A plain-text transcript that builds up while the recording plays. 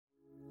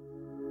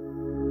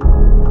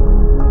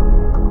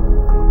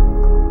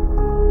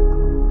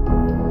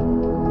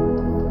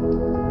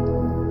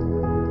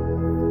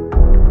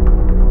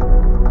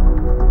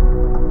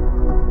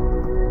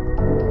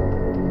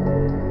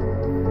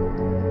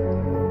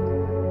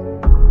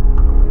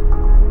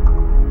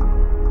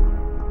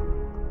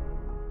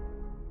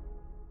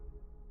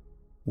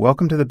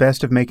Welcome to the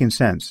Best of Making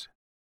Sense.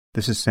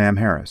 This is Sam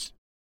Harris.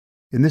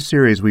 In this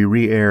series, we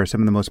re-air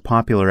some of the most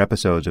popular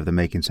episodes of the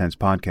Making Sense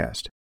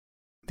podcast.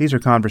 These are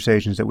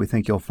conversations that we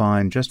think you'll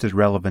find just as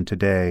relevant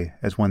today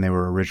as when they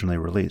were originally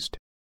released.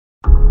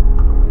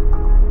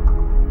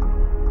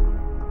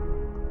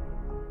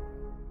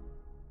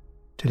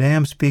 Today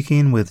I'm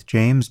speaking with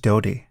James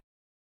Doty.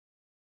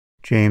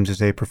 James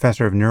is a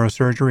professor of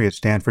neurosurgery at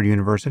Stanford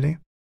University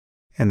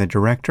and the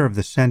director of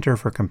the Center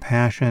for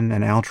Compassion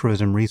and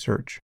Altruism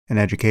Research and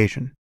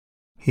Education.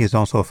 He is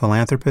also a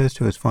philanthropist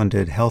who has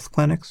funded health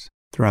clinics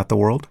throughout the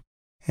world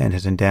and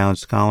has endowed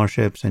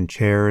scholarships and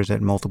chairs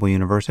at multiple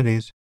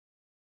universities.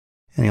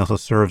 And he also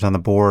serves on the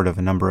board of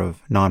a number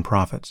of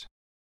nonprofits.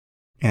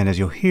 And as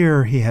you'll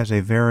hear, he has a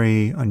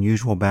very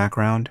unusual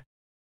background.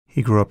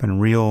 He grew up in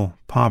real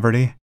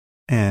poverty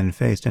and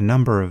faced a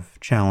number of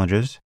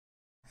challenges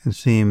and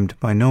seemed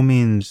by no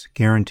means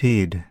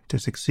guaranteed to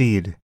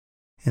succeed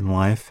in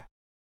life.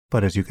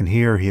 But as you can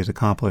hear, he has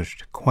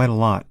accomplished quite a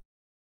lot.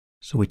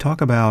 So we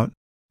talk about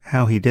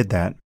how he did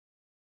that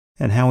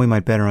and how we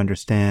might better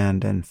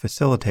understand and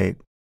facilitate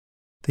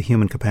the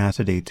human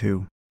capacity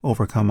to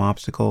overcome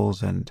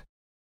obstacles and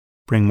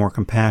bring more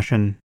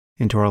compassion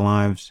into our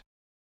lives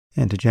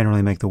and to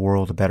generally make the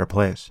world a better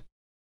place.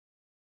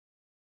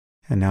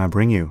 And now I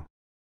bring you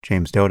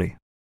James Doty.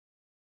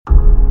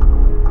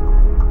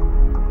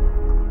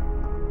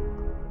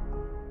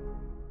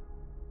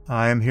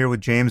 I am here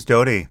with James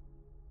Doty.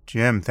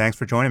 Jim, thanks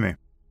for joining me.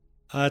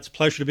 It's a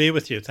pleasure to be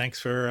with you. Thanks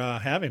for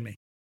having me.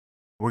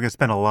 We're going to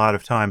spend a lot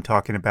of time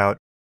talking about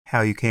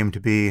how you came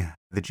to be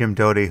the Jim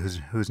Doty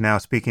who's now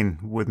speaking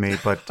with me,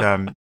 but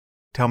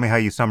tell me how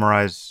you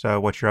summarize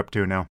what you're up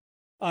to now.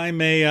 I'm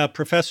a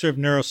professor of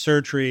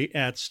neurosurgery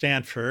at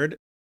Stanford.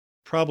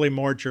 Probably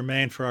more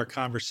germane for our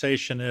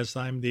conversation is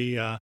I'm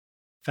the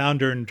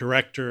founder and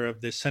director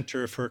of the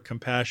Center for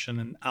Compassion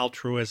and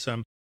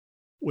Altruism,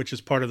 which is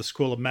part of the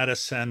School of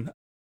Medicine,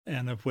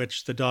 and of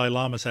which the Dalai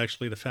Lama is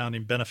actually the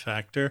founding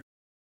benefactor.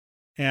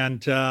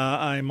 And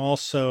I'm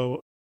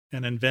also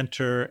an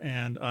inventor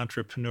and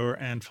entrepreneur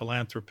and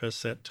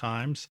philanthropist at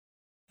times.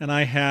 And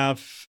I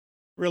have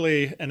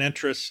really an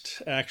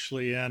interest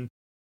actually in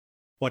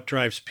what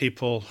drives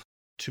people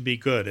to be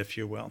good, if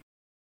you will.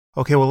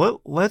 Okay,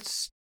 well,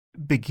 let's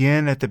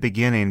begin at the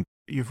beginning.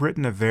 You've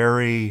written a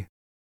very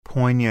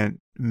poignant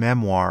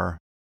memoir,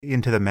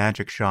 Into the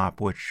Magic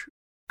Shop, which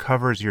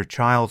covers your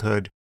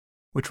childhood,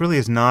 which really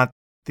is not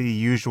the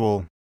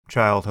usual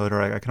childhood,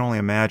 or I can only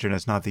imagine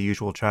it's not the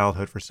usual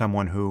childhood for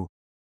someone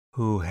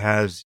who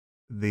has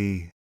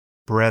the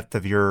breadth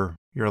of your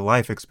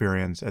life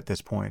experience at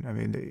this point. I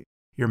mean,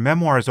 your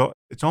memoir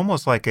it's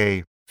almost like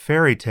a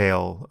fairy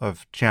tale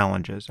of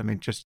challenges. I mean,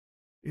 just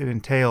it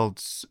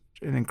entailed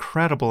an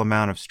incredible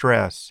amount of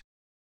stress.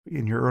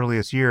 In your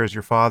earliest years,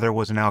 your father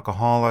was an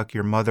alcoholic,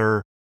 your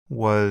mother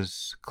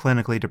was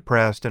clinically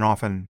depressed and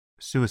often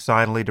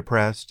suicidally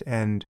depressed,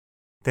 and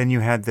then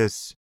you had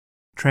this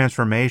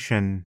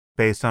transformation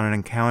based on an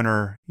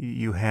encounter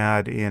you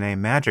had in a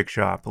magic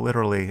shop,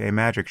 literally a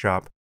magic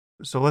shop.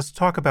 So let's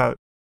talk about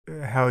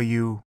how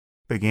you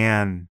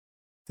began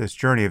this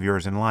journey of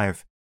yours in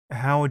life.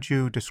 How would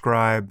you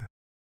describe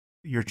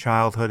your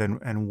childhood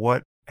and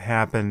what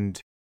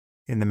happened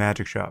in the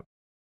magic shop?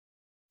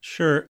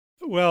 Sure.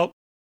 Well,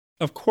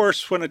 of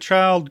course, when a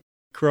child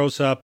grows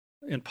up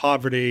in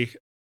poverty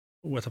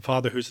with a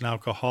father who's an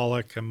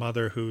alcoholic, a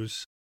mother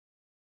who's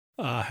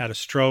had a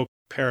stroke,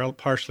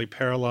 partially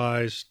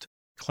paralyzed,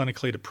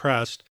 clinically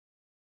depressed,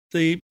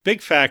 the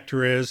big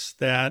factor is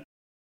that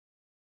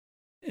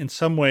in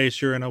some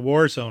ways you're in a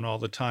war zone all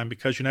the time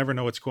because you never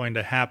know what's going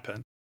to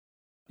happen.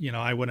 You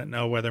know, I wouldn't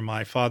know whether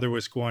my father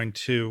was going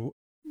to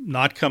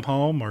not come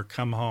home or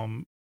come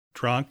home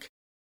drunk,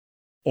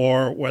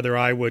 or whether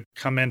I would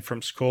come in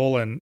from school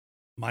and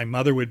my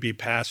mother would be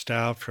passed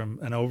out from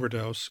an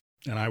overdose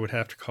and I would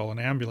have to call an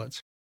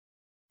ambulance.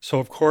 So,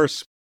 of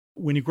course,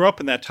 when you grow up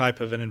in that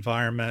type of an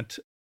environment,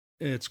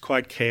 it's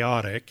quite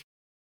chaotic.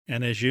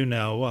 And as you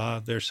know,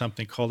 there's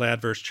something called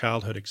adverse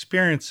childhood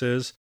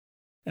experiences.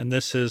 And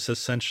this is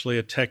essentially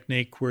a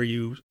technique where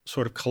you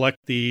sort of collect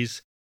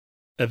these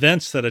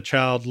events that a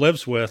child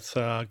lives with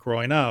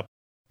growing up: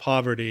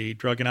 poverty,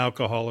 drug and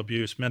alcohol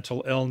abuse,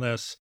 mental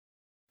illness,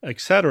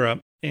 etc.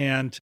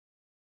 And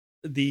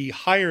the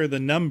higher the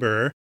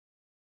number,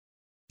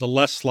 the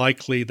less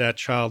likely that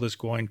child is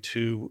going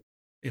to,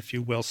 if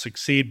you will,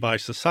 succeed by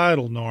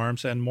societal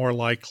norms, and more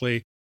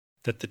likely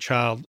that the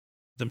child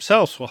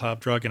themselves will have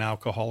drug and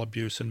alcohol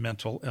abuse and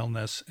mental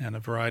illness and a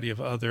variety of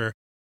other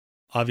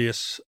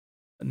obvious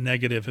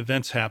negative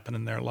events happen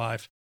in their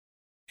life.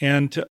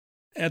 And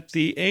at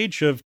the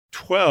age of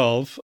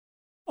 12,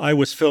 I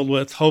was filled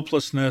with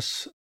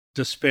hopelessness,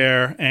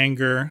 despair,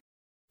 anger,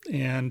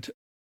 and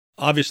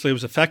obviously it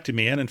was affecting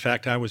me. And in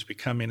fact, I was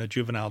becoming a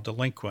juvenile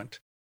delinquent.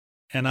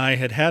 And I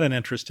had an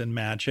interest in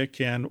magic.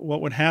 And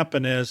what would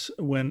happen is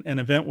when an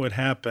event would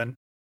happen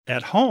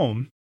at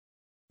home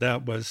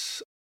that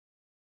was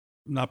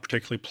not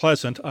particularly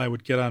pleasant, I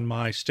would get on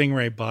my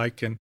Stingray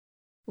bike and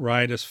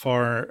ride as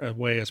far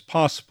away as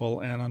possible.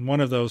 And on one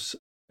of those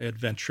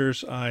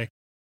adventures, I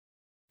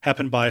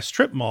happened by a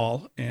strip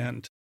mall,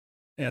 and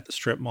at the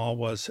strip mall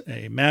was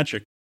a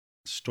magic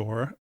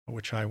store,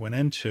 which I went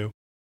into.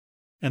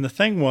 And the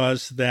thing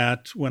was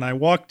that when I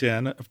walked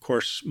in, of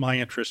course, my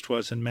interest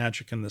was in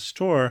magic in the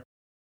store.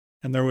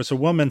 And there was a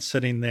woman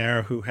sitting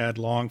there who had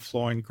long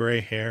flowing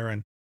gray hair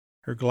and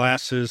her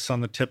glasses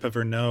on the tip of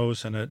her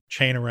nose and a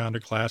chain around her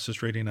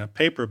glasses reading a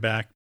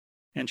paperback.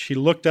 And she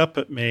looked up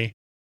at me,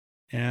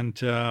 and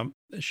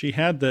she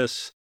had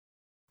this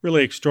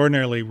really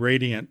extraordinarily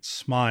radiant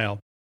smile.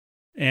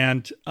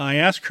 And I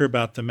asked her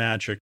about the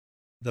magic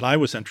that I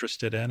was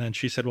interested in. And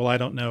she said, well, I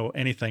don't know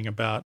anything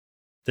about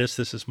this.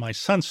 This is my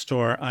son's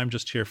store. I'm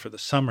just here for the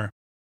summer.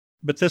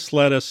 But this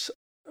led us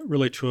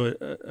really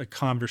to a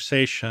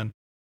conversation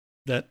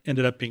that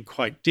ended up being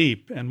quite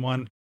deep, and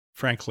one,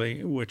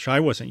 frankly, which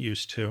I wasn't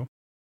used to.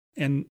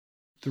 And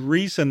the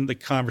reason the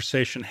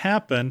conversation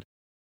happened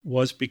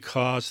was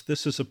because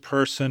this is a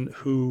person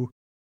who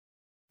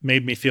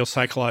made me feel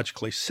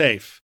psychologically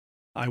safe.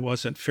 I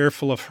wasn't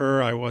fearful of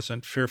her. I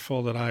wasn't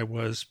fearful that I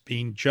was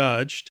being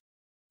judged.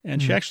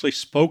 And she actually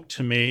spoke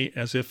to me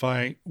as if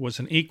I was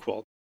an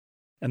equal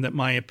and that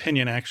my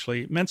opinion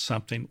actually meant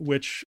something,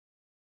 which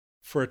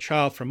for a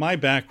child from my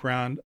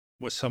background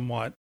was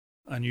somewhat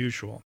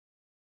unusual.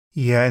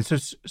 Yeah,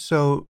 and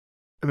so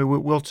I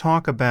mean, we'll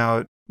talk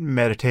about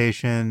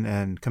meditation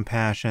and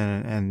compassion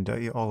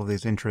and all of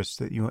these interests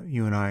that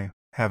you and I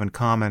have in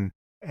common,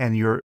 and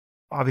your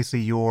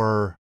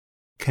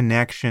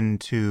connection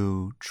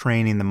to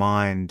training the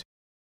mind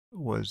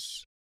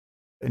was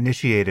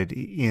initiated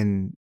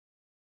in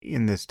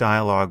this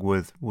dialogue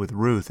with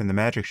Ruth in the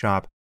magic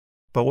shop.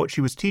 But what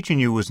she was teaching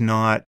you was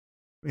not,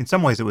 in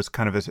some ways, it was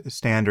kind of a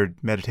standard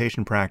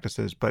meditation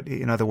practices, but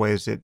in other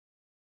ways, it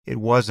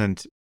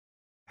wasn't.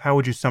 How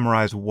would you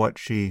summarize what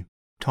she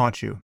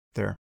taught you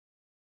there?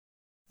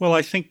 Well,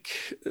 I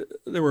think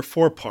there were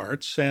 4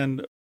 parts,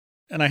 and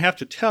I have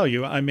to tell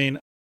you, I mean,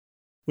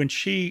 when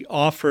she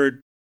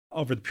offered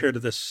over the period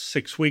of this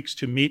 6 weeks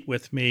to meet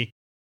with me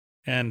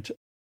and,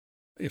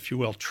 if you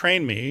will,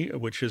 train me,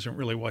 which isn't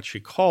really what she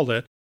called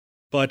it,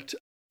 but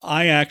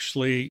I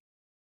actually,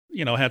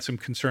 had some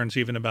concerns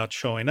even about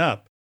showing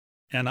up.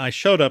 And I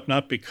showed up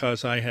not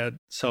because I had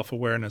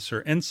self-awareness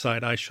or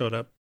insight. I showed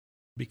up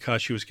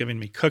because she was giving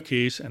me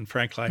cookies, and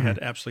frankly, I had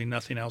absolutely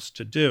nothing else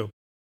to do.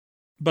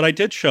 But I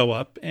did show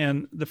up,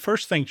 and the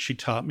first thing she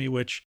taught me,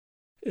 which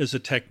is a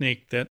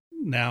technique that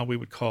now we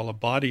would call a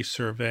body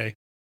survey,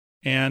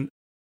 and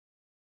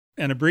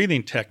a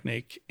breathing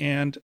technique.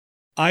 And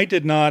I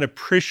did not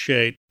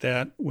appreciate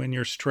that when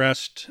you're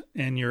stressed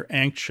and you're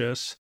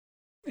anxious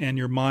and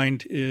your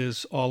mind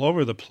is all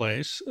over the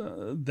place,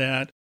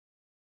 that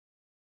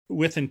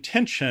with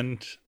intention,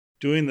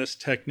 doing this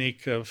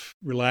technique of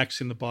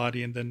relaxing the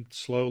body and then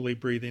slowly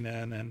breathing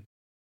in and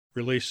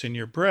releasing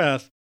your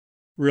breath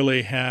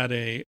really had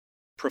a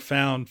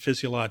profound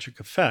physiologic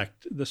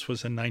effect. This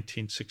was in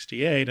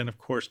 1968. And of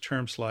course,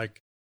 terms like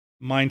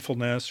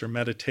mindfulness or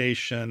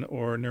meditation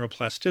or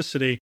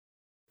neuroplasticity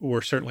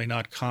were certainly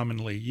not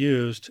commonly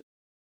used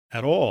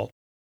at all.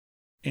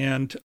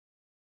 And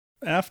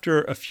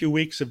after a few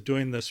weeks of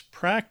doing this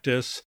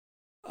practice,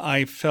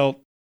 I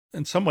felt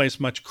in some ways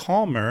much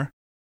calmer.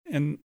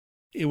 And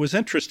it was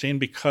interesting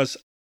because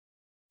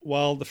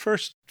while the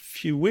first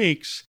few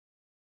weeks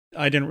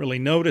I didn't really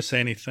notice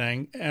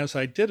anything, as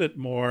I did it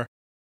more,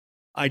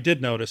 I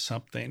did notice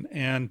something.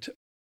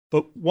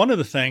 But one of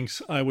the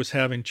things I was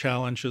having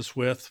challenges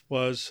with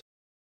was,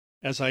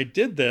 as I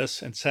did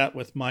this and sat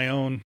with my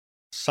own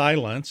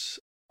silence,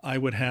 I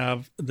would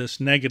have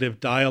this negative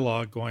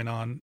dialogue going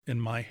on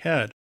in my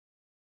head.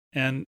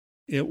 And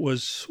it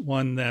was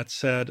one that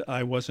said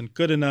I wasn't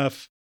good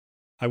enough,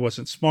 I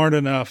wasn't smart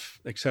enough,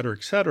 et cetera,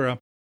 et cetera.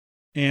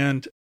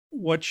 And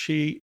what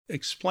she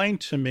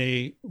explained to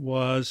me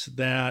was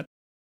that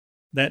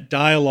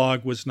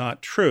dialogue was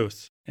not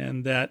truth,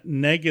 and that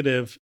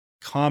negative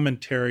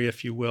commentary,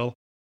 if you will,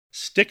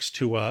 sticks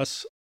to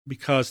us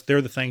because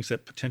they're the things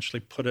that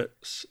potentially put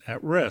us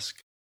at risk.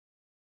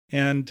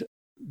 And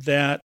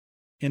that,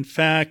 in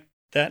fact,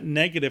 that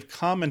negative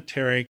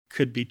commentary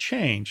could be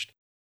changed.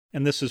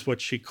 And this is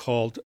what she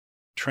called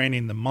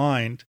training the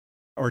mind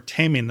or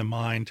taming the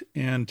mind.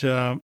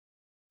 And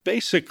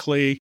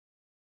basically,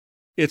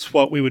 it's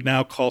what we would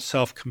now call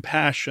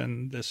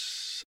self-compassion,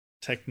 this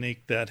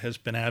technique that has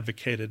been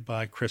advocated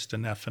by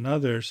Kristin Neff and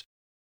others,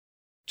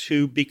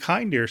 to be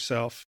kind to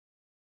yourself.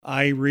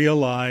 I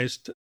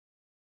realized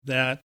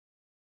that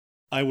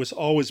I was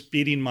always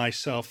beating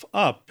myself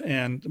up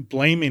and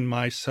blaming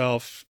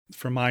myself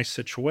for my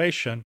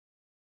situation.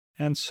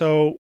 And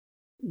so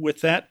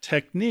with that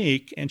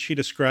technique, and she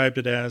described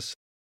it as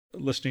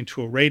listening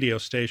to a radio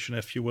station,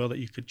 if you will, that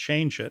you could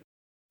change it.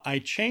 I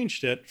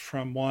changed it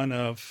from one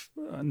of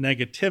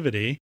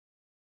negativity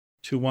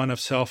to one of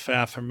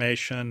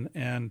self-affirmation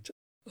and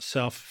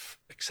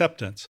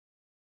self-acceptance,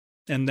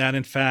 and that,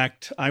 in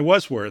fact, I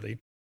was worthy.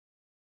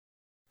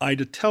 I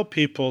did tell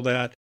people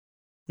that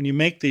when you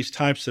make these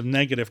types of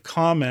negative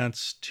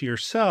comments to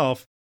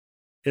yourself,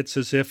 it's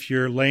as if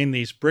you're laying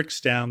these bricks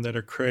down that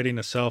are creating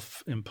a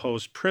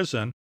self-imposed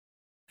prison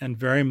and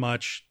very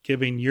much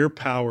giving your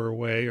power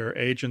away or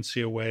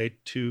agency away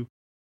to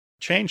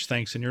change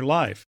things in your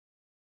life.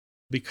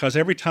 Because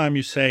every time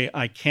you say,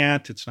 I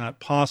can't, it's not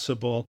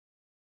possible,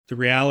 the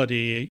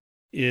reality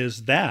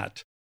is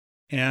that.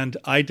 And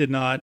I did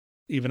not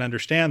even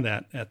understand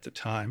that at the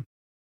time.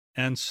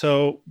 And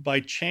so by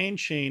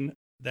changing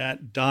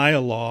that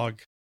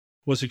dialogue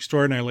was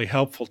extraordinarily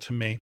helpful to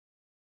me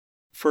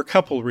for a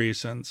couple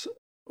reasons.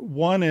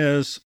 One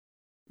is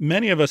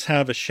many of us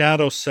have a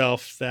shadow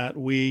self that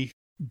we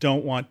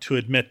don't want to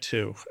admit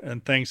to,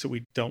 and things that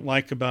we don't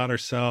like about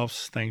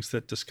ourselves, things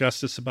that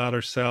disgust us about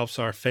ourselves,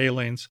 our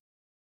failings.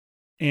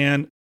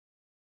 And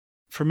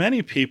for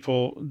many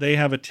people, they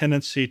have a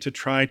tendency to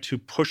try to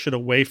push it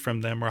away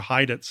from them or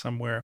hide it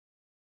somewhere.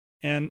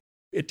 And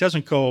it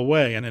doesn't go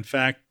away. And in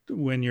fact,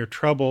 when you're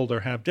troubled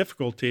or have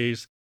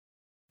difficulties,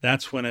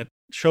 that's when it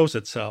shows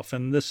itself.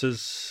 And this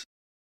is,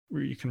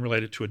 you can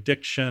relate it to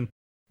addiction.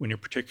 When you're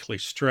particularly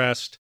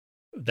stressed,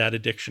 that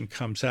addiction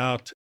comes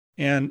out.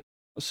 And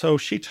so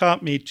she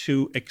taught me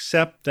to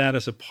accept that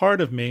as a part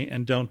of me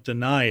and don't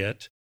deny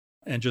it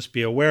and just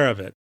be aware of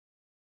it.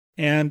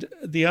 And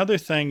the other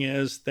thing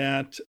is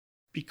that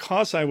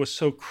because I was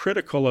so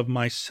critical of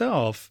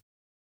myself,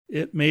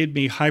 it made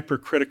me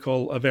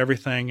hypercritical of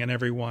everything and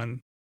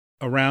everyone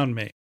around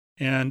me.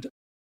 And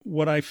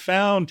what I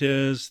found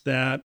is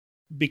that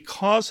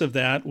because of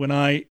that, when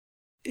I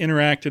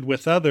interacted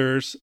with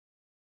others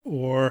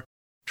or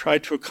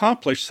tried to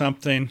accomplish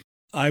something,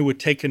 I would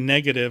take a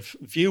negative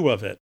view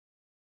of it.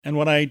 And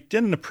what I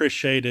didn't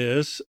appreciate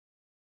is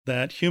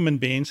that human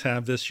beings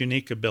have this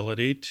unique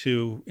ability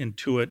to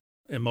intuit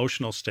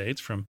emotional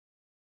states from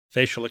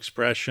facial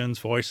expressions,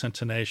 voice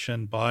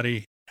intonation,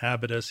 body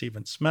habitus,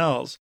 even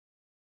smells.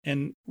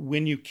 And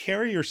when you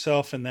carry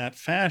yourself in that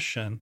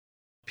fashion,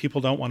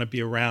 people don't want to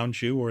be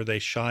around you, or they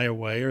shy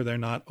away, or they're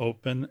not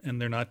open and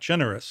they're not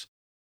generous.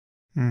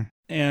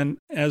 And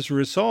as a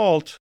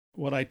result,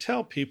 what I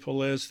tell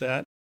people is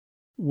that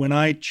when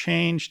I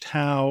changed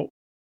how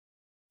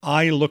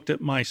I looked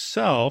at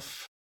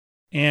myself,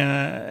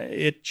 and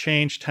it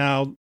changed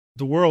how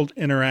the world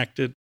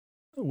interacted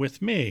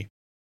with me.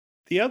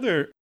 The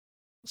other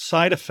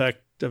side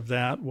effect of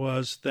that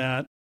was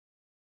that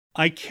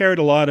I carried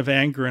a lot of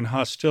anger and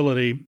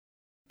hostility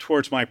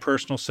towards my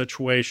personal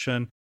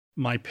situation,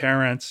 my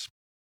parents,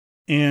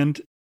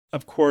 and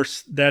of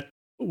course, that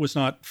was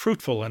not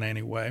fruitful in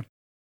any way.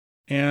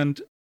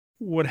 And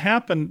what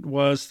happened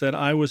was that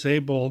I was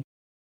able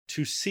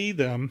to see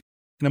them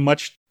in a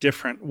much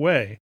different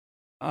way.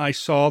 I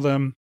saw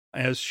them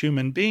as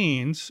human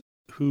beings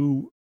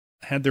who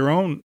had their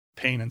own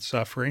pain and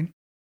suffering,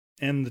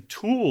 and the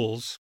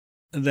tools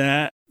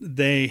that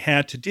they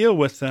had to deal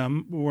with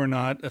them were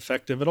not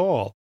effective at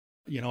all.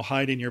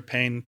 Hiding your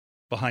pain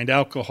behind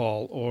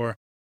alcohol, or,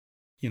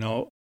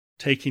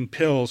 taking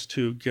pills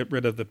to get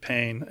rid of the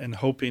pain and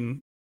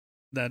hoping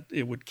that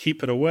it would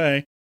keep it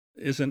away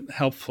isn't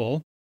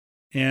helpful.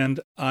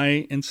 And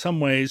I, in some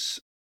ways,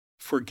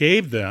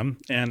 forgave them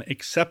and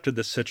accepted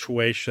the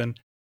situation,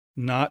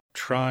 not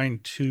trying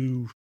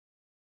to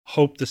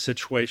hope the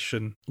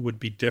situation would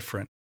be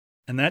different.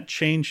 And that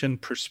change in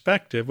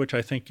perspective, which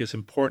I think is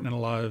important in a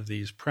lot of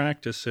these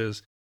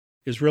practices,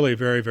 is really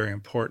very, very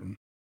important.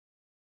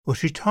 Well,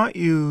 she taught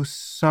you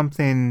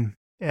something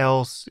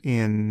else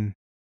in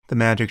the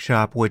magic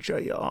shop, which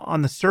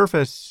on the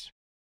surface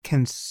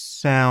can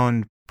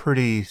sound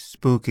pretty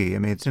spooky. I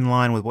mean, it's in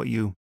line with what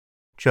you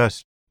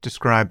just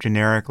described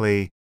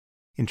generically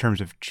in terms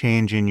of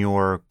changing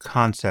your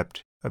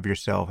concept of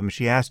yourself. I mean,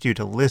 she asked you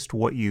to list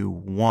what you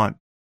want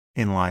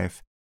in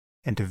life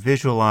and to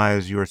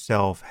visualize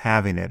yourself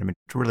having it. I mean,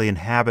 to really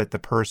inhabit the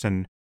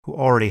person who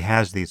already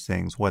has these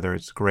things, whether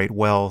it's great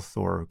wealth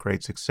or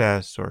great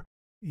success, or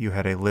you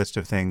had a list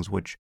of things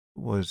which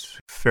was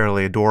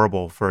fairly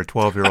adorable for a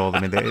 12-year-old.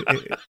 I mean,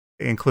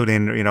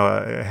 including,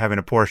 having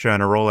a Porsche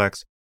and a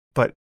Rolex.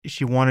 But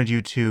she wanted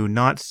you to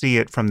not see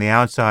it from the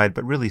outside,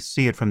 but really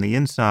see it from the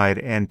inside,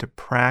 and to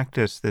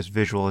practice this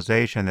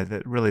visualization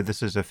that really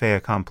this is a fait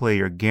accompli.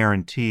 You're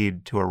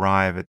guaranteed to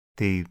arrive at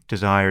the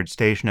desired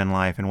station in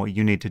life, and what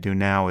you need to do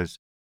now is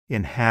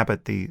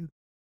inhabit the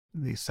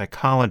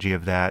psychology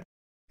of that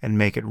and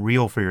make it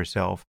real for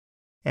yourself.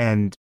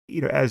 And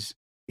as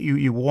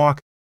you walk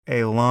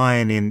a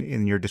line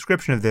in your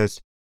description of this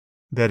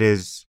that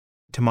is,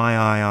 to my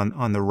eye,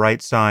 on the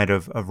right side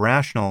of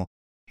rational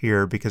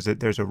here, because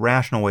there's a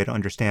rational way to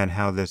understand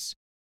how this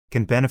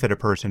can benefit a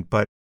person,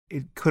 but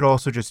it could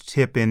also just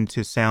tip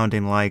into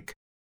sounding like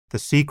The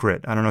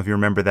Secret. I don't know if you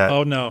remember that.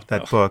 Oh, no.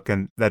 Book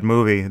and that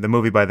movie, the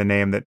movie by the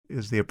name that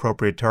is the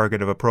appropriate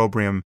target of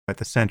opprobrium at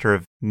the center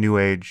of New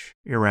Age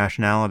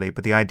irrationality.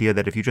 But the idea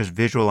that if you just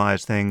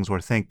visualize things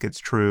or think it's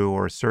true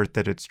or assert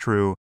that it's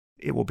true,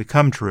 it will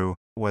become true,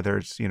 whether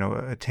it's,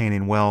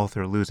 attaining wealth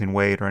or losing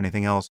weight or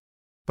anything else.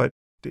 But,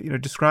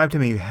 describe to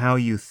me how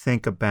you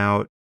think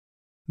about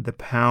the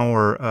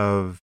power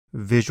of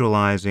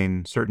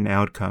visualizing certain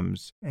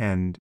outcomes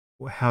and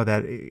how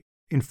that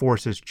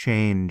enforces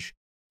change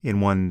in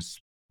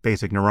one's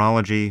basic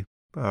neurology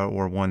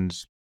or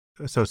one's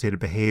associated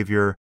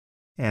behavior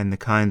and the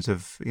kinds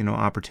of,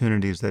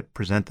 opportunities that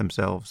present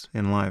themselves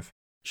in life.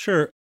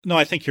 Sure. No,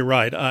 I think you're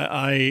right.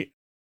 I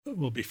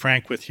will be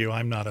frank with you.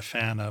 I'm not a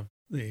fan of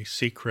The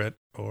Secret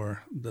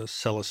or the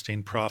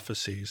Celestine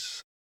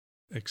prophecies,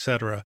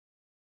 etc.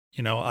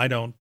 I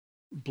don't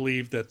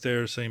believe that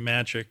there's a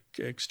magic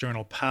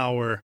external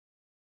power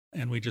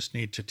and we just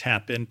need to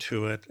tap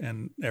into it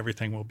and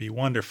everything will be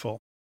wonderful.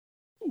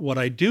 What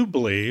I do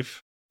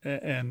believe,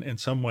 and in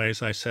some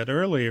ways I said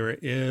earlier,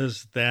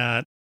 is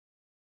that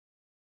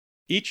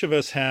each of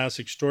us has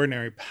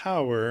extraordinary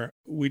power.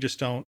 We just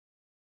don't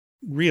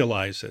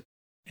realize it.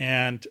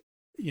 And,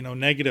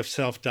 negative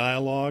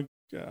self-dialogue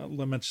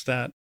limits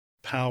that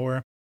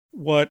power.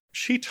 What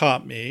she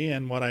taught me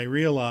and what I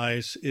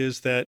realize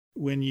is that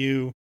when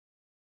you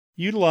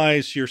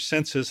utilize your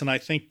senses, and I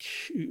think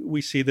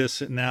we see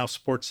this in now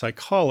sports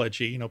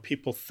psychology,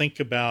 people think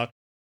about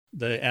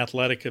the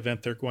athletic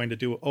event they're going to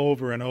do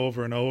over and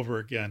over and over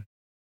again.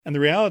 And the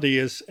reality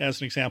is,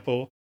 as an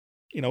example,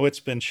 it's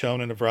been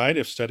shown in a variety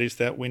of studies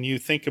that when you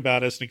think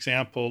about, as an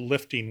example,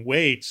 lifting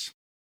weights,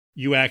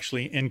 you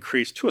actually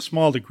increase to a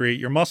small degree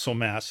your muscle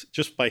mass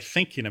just by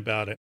thinking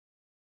about it.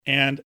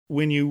 And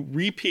when you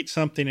repeat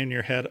something in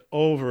your head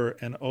over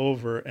and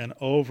over and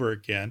over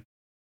again,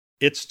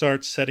 it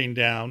starts setting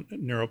down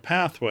neural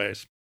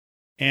pathways.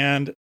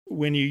 And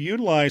when you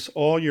utilize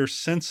all your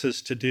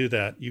senses to do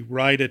that, you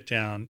write it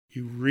down,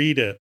 you read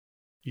it,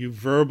 you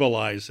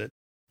verbalize it,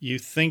 you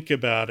think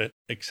about it,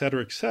 et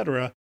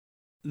cetera,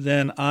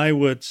 then I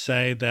would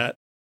say that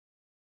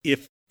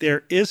if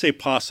there is a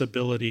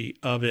possibility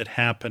of it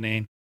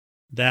happening,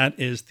 that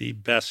is the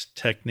best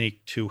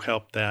technique to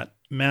help that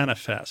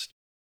manifest.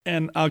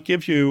 And I'll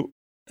give you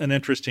an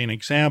interesting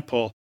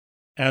example.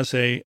 As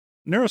a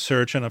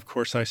neurosurgeon, of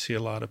course, I see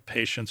a lot of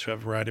patients who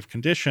have a variety of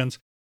conditions,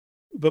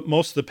 but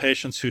most of the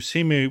patients who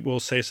see me will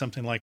say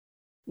something like,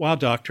 "Wow,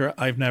 doctor,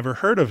 I've never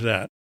heard of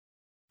that."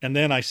 And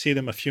then I see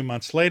them a few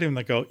months later and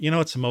they go,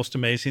 "It's the most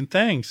amazing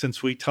thing.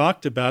 Since we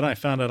talked about it, I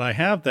found out I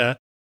have that.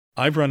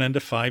 I've run into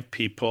 5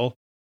 people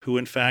who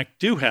in fact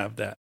do have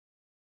that."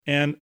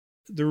 And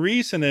the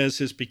reason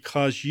is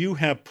because you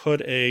have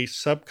put a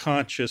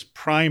subconscious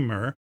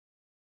primer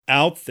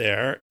out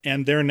there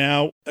and they're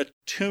now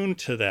attuned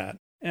to that.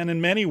 And in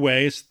many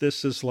ways,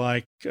 this is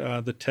like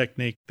the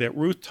technique that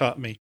Ruth taught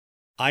me.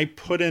 I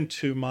put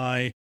into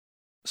my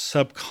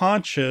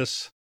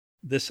subconscious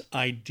this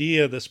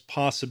idea, this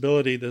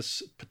possibility,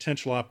 this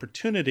potential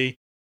opportunity,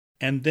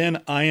 and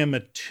then I am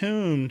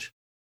attuned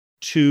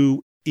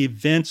to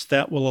events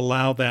that will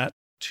allow that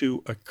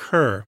to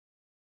occur.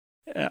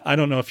 I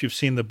don't know if you've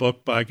seen the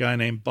book by a guy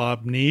named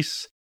Bob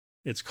Neese.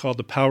 It's called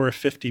The Power of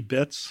 50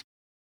 Bits.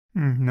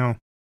 No.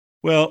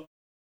 Well,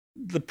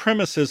 the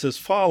premise is as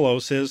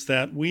follows, is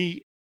that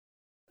we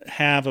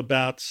have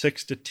about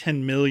 6 to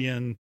 10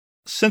 million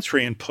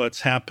sensory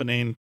inputs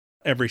happening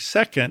every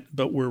second,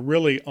 but we're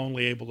really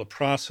only able to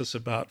process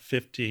about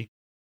 50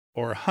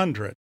 or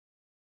 100.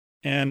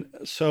 And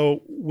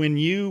so when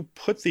you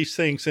put these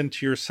things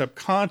into your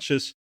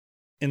subconscious,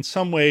 in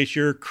some ways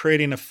you're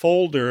creating a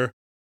folder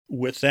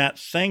with that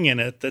thing in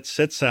it that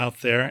sits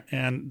out there,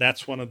 and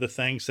that's one of the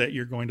things that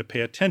you're going to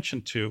pay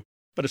attention to,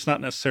 but it's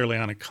not necessarily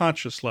on a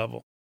conscious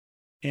level.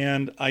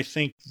 And I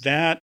think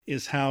that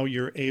is how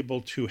you're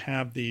able to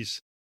have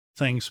these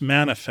things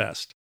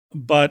manifest.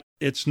 But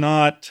it's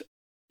not,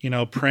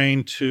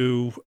 praying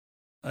to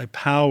a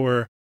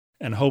power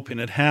and hoping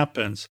it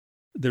happens.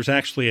 There's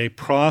actually a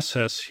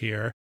process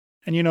here.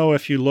 And,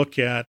 if you look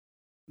at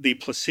the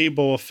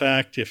placebo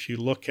effect, if you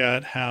look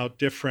at how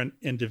different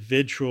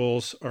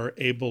individuals are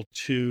able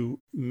to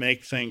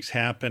make things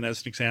happen,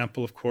 as an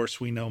example, of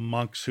course, we know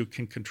monks who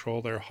can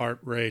control their heart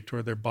rate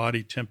or their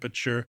body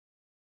temperature.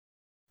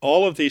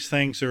 All of these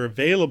things are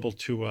available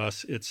to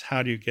us. It's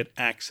how do you get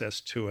access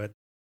to it?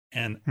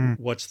 And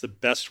what's the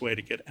best way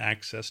to get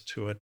access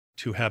to it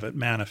to have it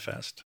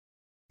manifest?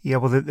 Yeah,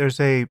 well, there's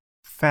a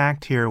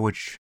fact here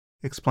which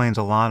explains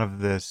a lot of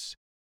this,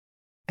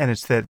 and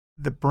it's that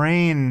the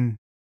brain,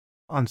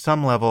 on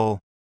some level,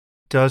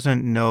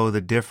 doesn't know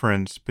the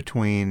difference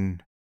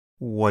between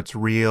what's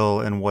real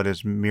and what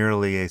is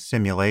merely a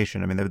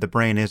simulation. I mean, the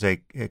brain is a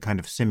kind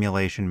of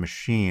simulation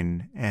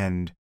machine,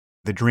 and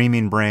the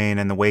dreaming brain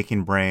and the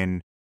waking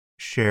brain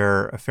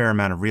share a fair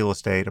amount of real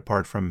estate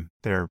apart from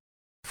their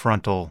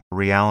frontal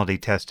reality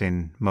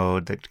testing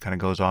mode that kind of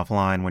goes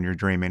offline when you're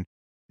dreaming.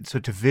 So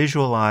to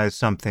visualize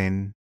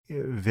something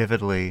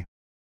vividly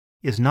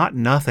is not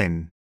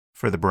nothing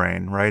for the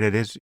brain, right? It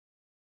is,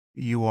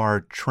 you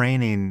are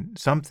training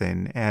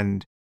something,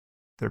 and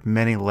there are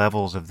many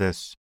levels of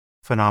this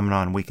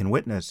phenomenon we can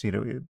witness,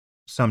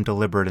 some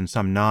deliberate and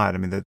some not. I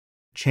mean, the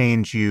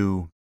change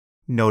you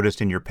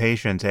noticed in your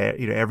patients,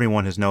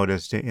 everyone has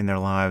noticed in their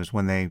lives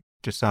when they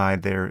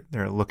decide they're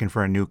looking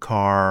for a new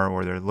car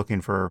or they're looking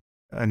for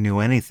a new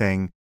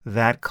anything,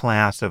 that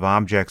class of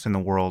objects in the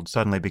world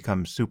suddenly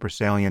becomes super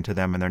salient to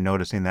them, and they're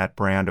noticing that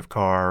brand of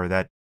car or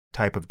that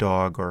type of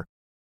dog or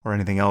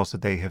anything else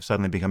that they have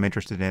suddenly become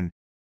interested in.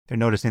 they're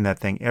noticing that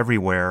thing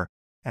everywhere,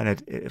 and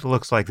it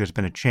looks like there's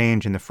been a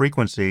change in the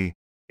frequency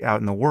out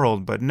in the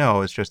world, but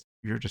no, it's just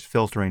you're just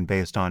filtering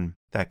based on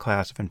that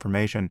class of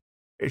information.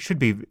 It should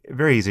be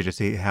very easy to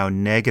see how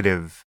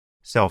negative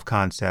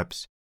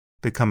self-concepts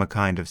become a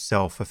kind of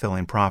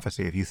self-fulfilling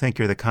prophecy. If you think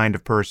you're the kind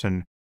of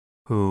person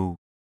who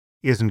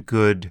isn't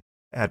good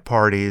at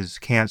parties,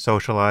 can't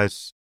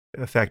socialize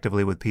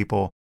effectively with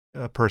people,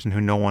 a person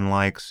who no one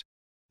likes,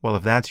 well,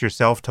 if that's your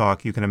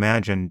self-talk, you can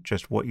imagine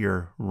just what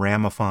you're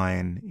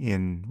ramifying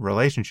in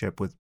relationship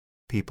with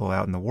people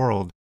out in the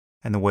world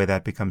and the way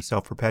that becomes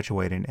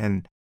self-perpetuating.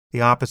 And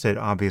the opposite,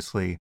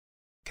 obviously,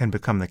 can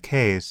become the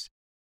case.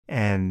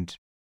 And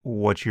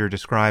what you're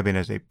describing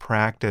as a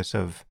practice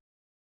of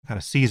kind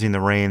of seizing the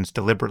reins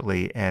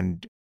deliberately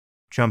and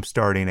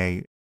jump-starting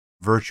a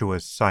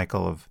virtuous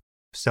cycle of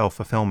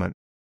self-fulfillment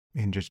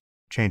in just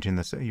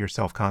changing your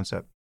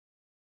self-concept.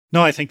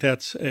 No, I think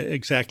that's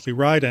exactly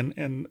right.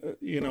 And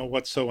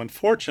what's so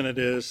unfortunate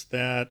is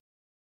that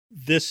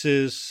this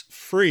is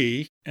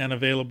free and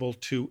available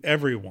to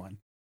everyone.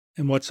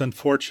 And what's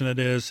unfortunate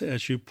is,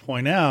 as you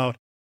point out,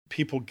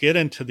 people get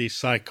into these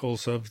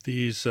cycles of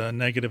these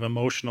negative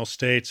emotional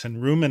states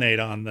and ruminate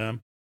on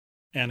them.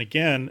 And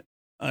again,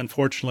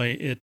 unfortunately,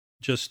 it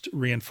just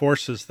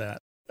reinforces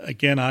that.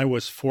 Again, I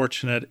was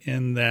fortunate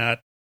in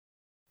that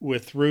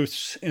with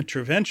Ruth's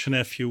intervention,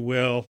 if you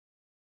will,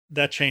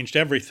 that changed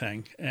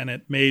everything. And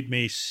it made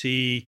me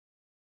see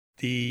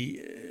the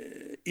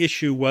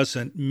issue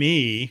wasn't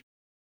me.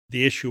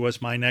 The issue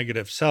was my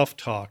negative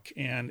self-talk.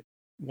 And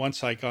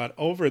once I got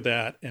over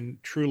that and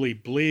truly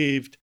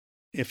believed,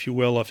 if you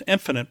will, of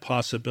infinite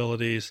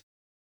possibilities,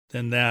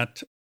 then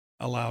that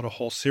allowed a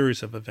whole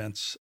series of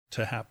events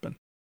to happen.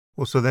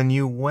 Well, so then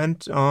you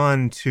went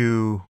on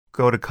to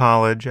go to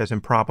college, as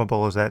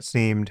improbable as that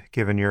seemed,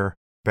 given your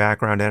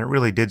background. And it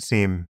really did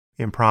seem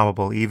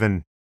improbable,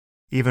 even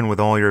with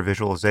all your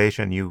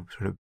visualization. You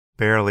sort of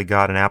barely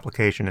got an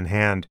application in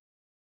hand.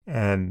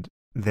 And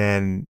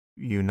then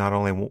you not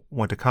only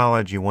went to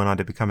college, you went on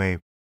to become a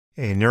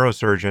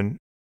neurosurgeon.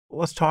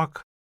 Let's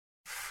talk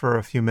for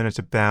a few minutes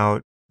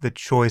about the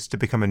choice to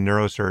become a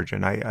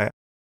neurosurgeon. I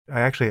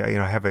actually,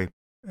 have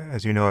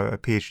as you know, a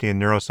PhD in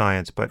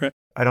neuroscience, but right.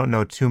 I don't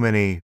know too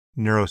many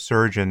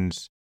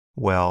neurosurgeons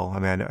well. I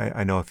mean,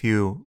 I know a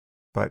few,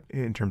 but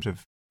in terms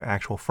of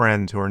actual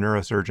friends who are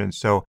neurosurgeons.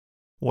 So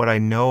what I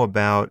know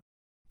about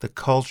the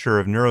culture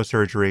of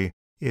neurosurgery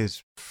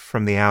is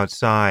from the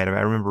outside.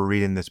 I remember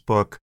reading this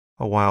book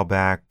a while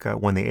back,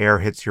 When the Air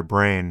Hits Your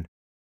Brain.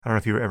 I don't know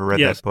if you ever read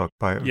that book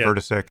by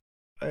Vertosik.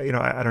 I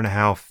don't know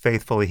how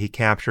faithfully he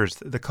captures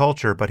the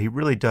culture, but he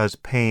really does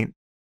paint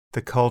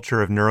the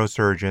culture of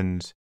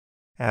neurosurgeons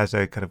as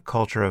a kind of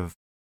culture of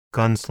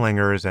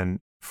gunslingers and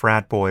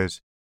frat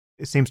boys.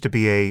 It seems to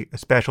be a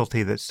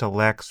specialty that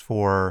selects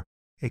for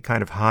a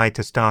kind of high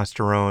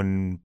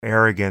testosterone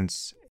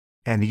arrogance.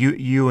 And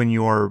you and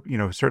your,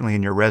 certainly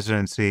in your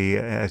residency,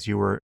 as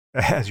your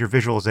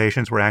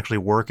visualizations were actually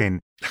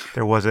working,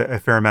 there was a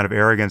fair amount of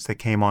arrogance that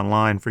came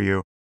online for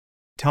you.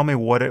 Tell me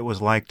what it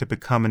was like to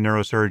become a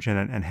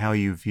neurosurgeon and how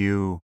you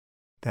view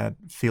that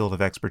field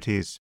of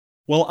expertise.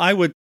 Well, I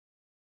would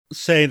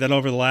say that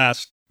over the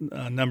last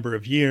number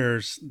of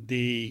years,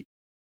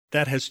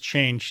 that has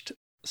changed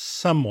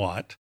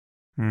somewhat,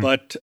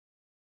 but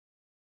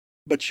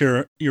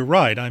you're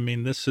right. I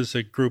mean, this is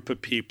a group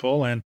of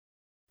people and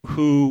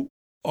who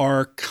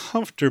are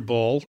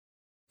comfortable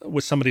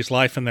with somebody's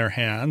life in their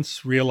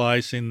hands,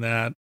 realizing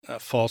that a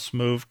false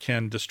move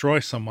can destroy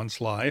someone's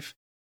life.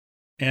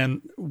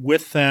 And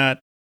with that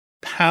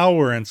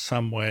power in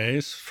some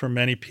ways, for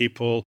many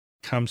people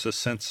comes a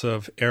sense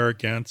of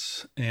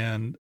arrogance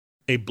and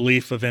a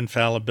belief of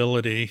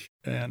infallibility.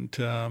 And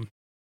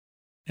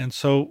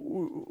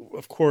so,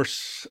 of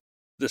course,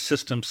 the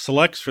system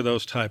selects for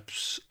those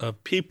types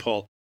of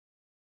people.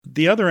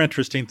 The other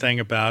interesting thing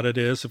about it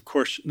is, of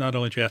course, not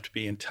only do you have to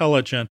be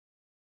intelligent,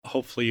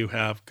 hopefully you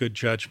have good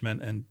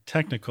judgment and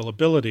technical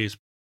abilities.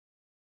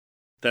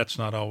 That's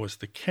not always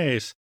the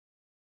case.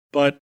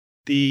 But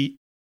the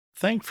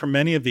thing for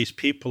many of these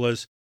people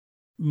is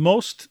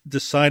most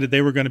decided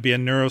they were going to be a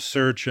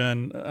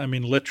neurosurgeon, I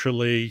mean,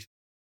 literally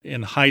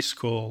in high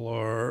school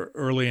or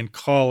early in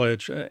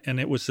college.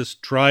 And it was this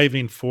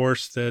driving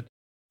force that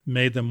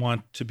made them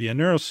want to be a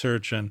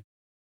neurosurgeon.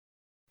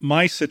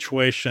 My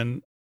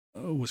situation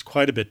was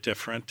quite a bit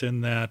different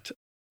in that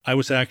I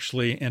was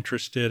actually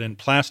interested in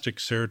plastic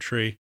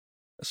surgery,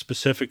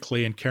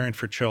 specifically in caring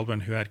for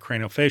children who had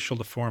craniofacial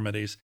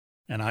deformities.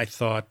 And I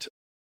thought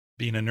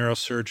being a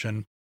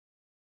neurosurgeon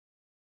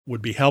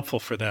would be helpful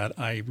for that.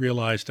 I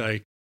realized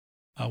I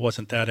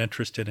wasn't that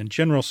interested in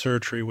general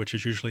surgery, which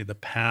is usually the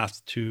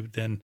path to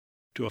then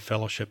do a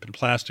fellowship in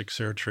plastic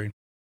surgery.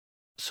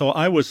 So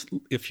I was,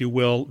 if you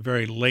will,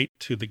 very late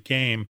to the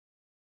game.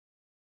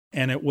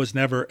 And it was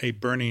never a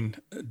burning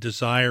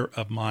desire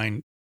of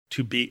mine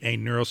to be a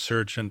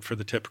neurosurgeon for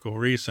the typical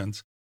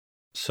reasons.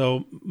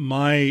 So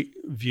my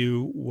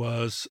view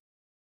was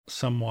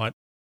somewhat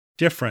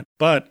different.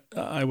 But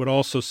I would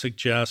also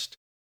suggest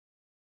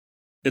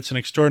it's an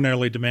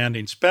extraordinarily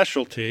demanding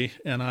specialty.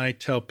 And I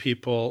tell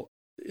people,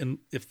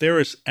 if there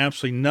is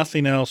absolutely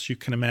nothing else you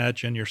can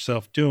imagine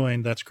yourself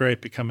doing, that's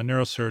great, become a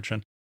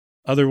neurosurgeon.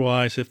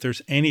 Otherwise, if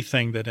there's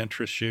anything that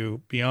interests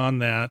you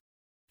beyond that,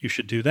 you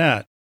should do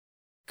that,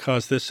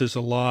 because this is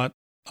a lot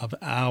of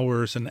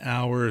hours and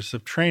hours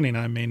of training.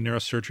 I mean,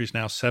 neurosurgery is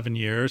now 7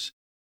 years.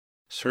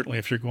 Certainly,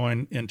 if you're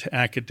going into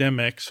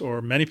academics,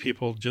 or many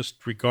people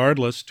just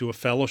regardless do a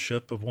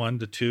fellowship of 1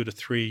 to 2 to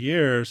 3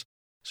 years.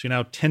 So you're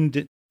now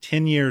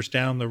 10 years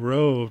down the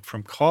road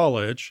from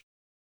college,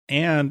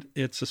 and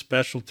it's a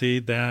specialty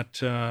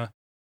that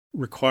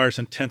requires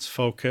intense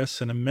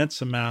focus, an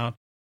immense amount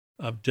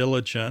of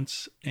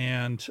diligence,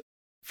 and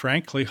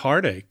frankly,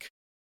 heartache.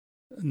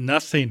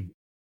 Nothing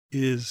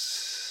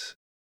is,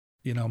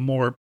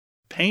 more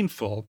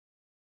painful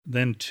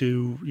than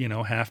to,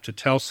 have to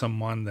tell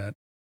someone that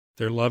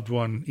their loved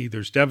one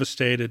either is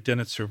devastated,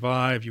 didn't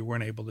survive, you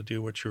weren't able to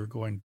do what you were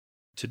going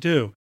to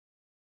do.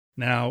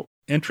 Now,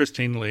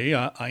 interestingly,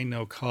 I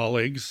know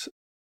colleagues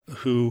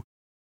who,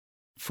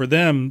 for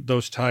them,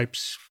 those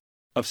types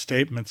of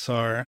statements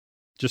are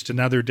just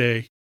another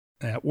day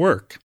at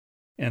work.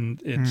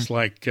 And it's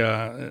like,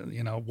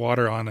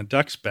 water on a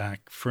duck's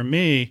back. For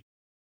me,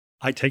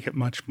 I take it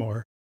much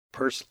more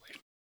personally.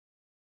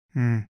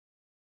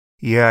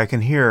 Yeah, I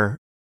can hear.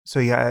 So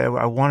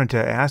I wanted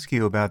to ask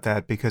you about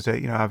that because,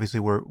 obviously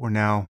we're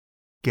now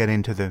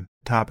getting to the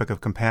topic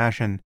of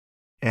compassion.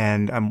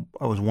 And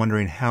I was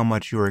wondering how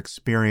much your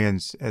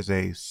experience as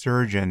a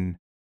surgeon,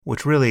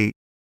 which really,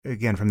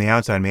 again, from the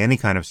outside, I mean, any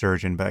kind of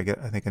surgeon, but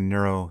I think a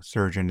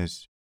neurosurgeon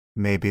is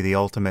maybe the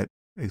ultimate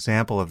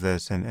example of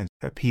this, and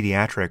a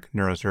pediatric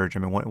neurosurgeon. I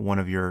mean, one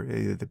of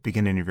the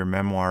beginning of your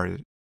memoir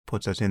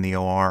puts us in the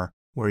OR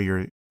where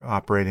you're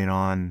operating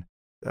on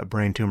a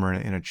brain tumor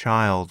in a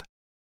child.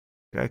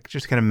 I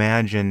just can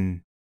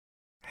imagine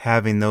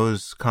having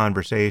those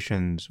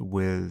conversations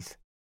with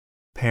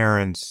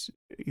parents,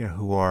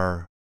 who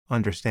are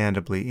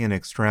understandably in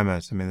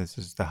extremis. I mean, this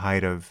is the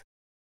height of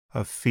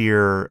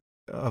fear,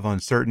 of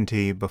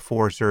uncertainty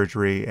before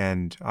surgery,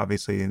 and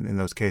obviously in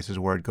those cases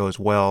where it goes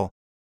well,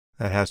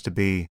 that has to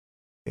be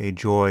a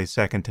joy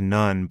second to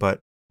none. But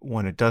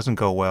when it doesn't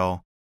go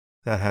well,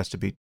 that has to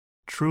be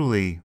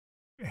truly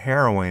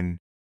harrowing.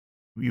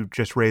 You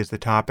just raised the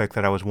topic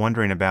that I was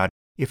wondering about.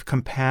 If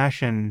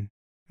compassion,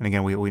 and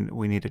again,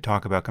 we need to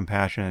talk about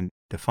compassion and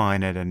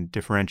define it and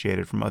differentiate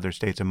it from other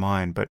states of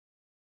mind. But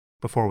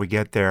before we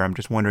get there, I'm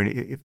just wondering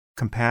if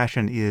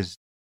compassion is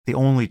the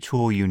only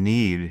tool you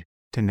need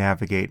to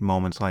navigate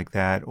moments like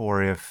that,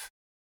 or if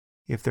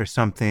there's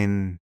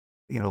something,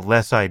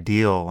 less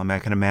ideal. I mean, I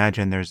can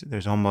imagine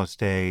there's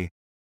almost a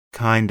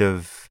kind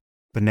of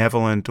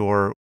benevolent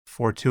or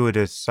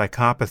fortuitous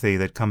psychopathy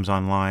that comes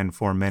online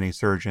for many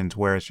surgeons,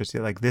 where it's just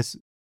like, this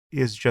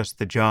is just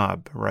the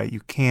job, right? You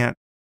can't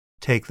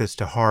take this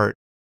to heart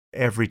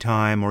every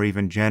time or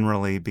even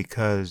generally,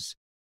 because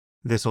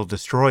this will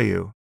destroy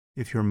you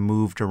if you're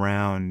moved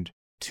around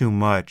too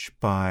much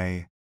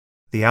by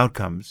the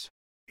outcomes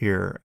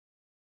here.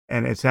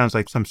 And it sounds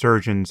like some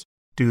surgeons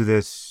do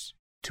this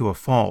to a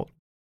fault.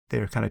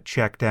 They're kind of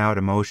checked out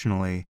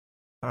emotionally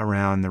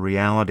around the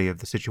reality of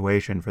the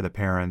situation for the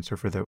parents or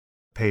for the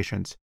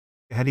patients.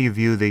 How do you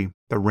view the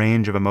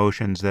range of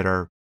emotions that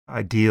are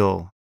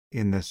ideal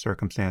in this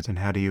circumstance, and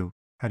how do you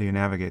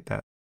navigate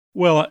that?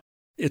 Well,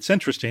 it's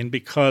interesting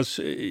because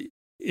it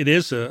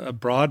is a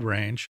broad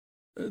range.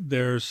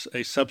 There's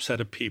a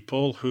subset of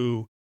people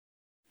who,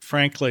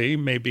 frankly,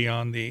 may be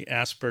on the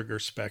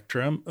Asperger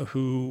spectrum,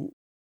 who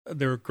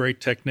they're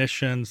great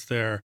technicians,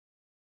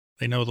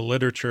 they know the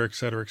literature, et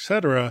cetera, et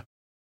cetera.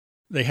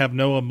 They have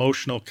no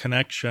emotional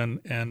connection,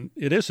 and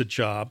it is a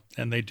job,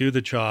 and they do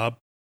the job,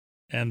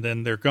 and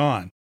then they're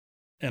gone.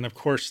 And of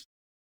course,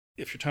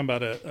 if you're talking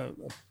about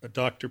a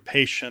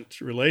doctor-patient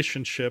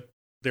relationship,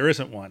 there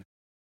isn't one.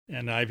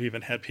 And I've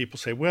even had people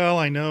say, well,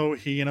 I know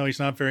he's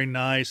not very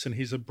nice and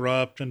he's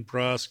abrupt and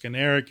brusque and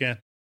arrogant,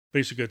 but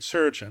he's a good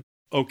surgeon.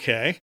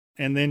 Okay.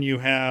 And then you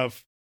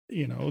have,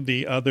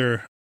 the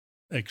other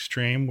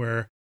extreme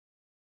where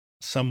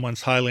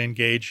someone's highly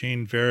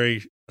engaging,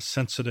 very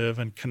sensitive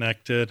and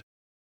connected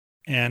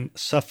and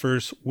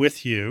suffers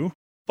with you.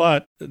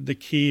 But the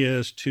key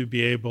is to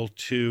be able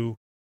to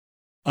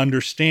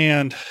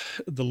understand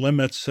the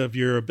limits of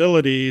your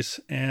abilities.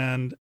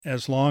 And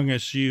as long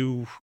as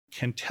you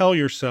can tell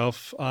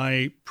yourself,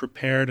 I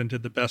prepared and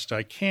did the best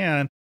I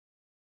can,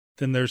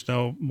 then there's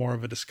no more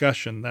of a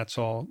discussion. That's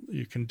all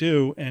you can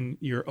do, and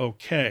you're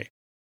okay.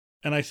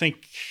 And I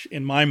think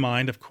in my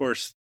mind, of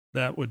course,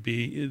 that would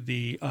be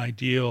the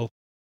ideal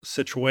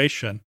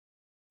situation.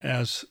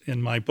 As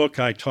in my book,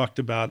 I talked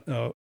about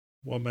a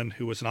woman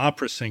who was an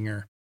opera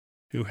singer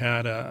who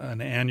had an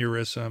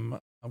aneurysm,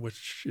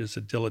 which is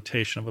a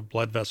dilatation of a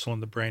blood vessel in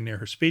the brain near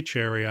her speech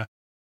area,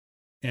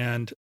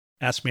 and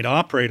asked me to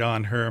operate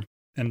on her.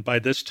 And by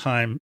this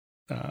time,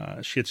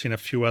 she had seen a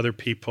few other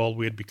people.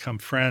 We had become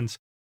friends.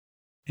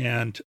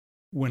 And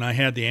when I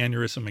had the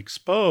aneurysm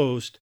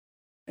exposed,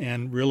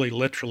 and really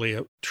literally,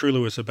 it truly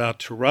was about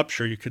to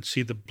rupture, you could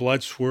see the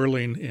blood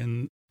swirling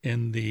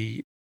in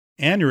the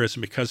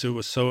aneurysm because it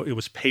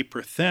was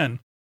paper thin.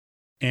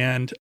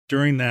 And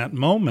during that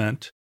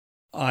moment,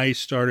 I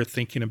started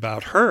thinking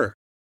about her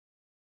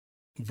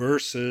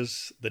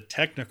versus the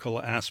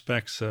technical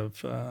aspects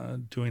of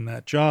doing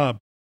that job.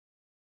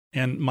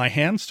 And my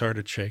hands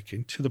started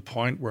shaking to the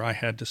point where I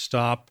had to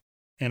stop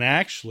and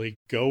actually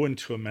go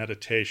into a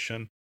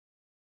meditation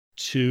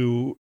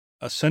to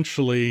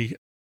essentially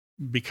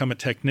become a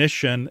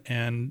technician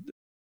and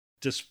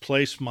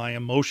displace my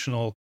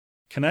emotional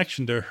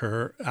connection to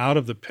her out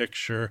of the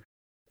picture.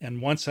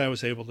 And once I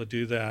was able to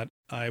do that,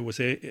 I was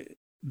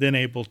then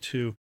able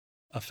to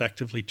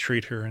effectively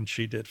treat her, and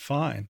she did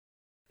fine.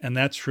 And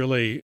that's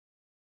really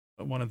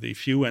one of the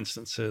few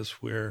instances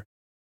where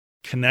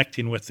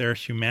connecting with their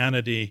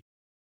humanity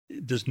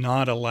does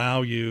not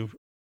allow you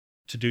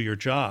to do your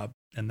job.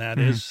 And that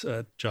is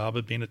a job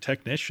of being a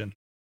technician.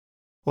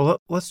 Well,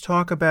 let's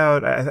talk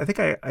about, I think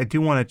I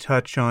do want to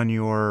touch on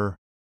your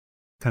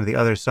kind of the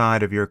other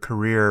side of your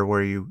career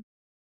where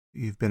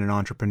you've been an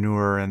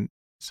entrepreneur and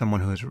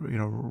someone who has,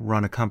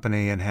 run a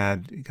company and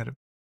had kind of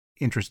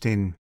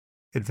interesting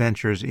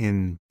adventures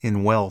in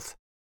wealth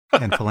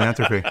and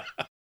philanthropy.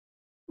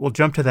 We'll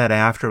jump to that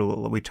after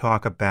we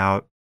talk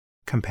about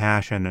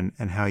compassion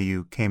and how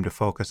you came to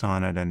focus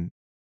on it and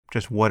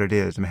just what it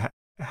is. I mean,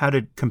 how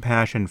did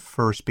compassion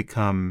first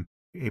become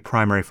a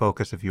primary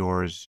focus of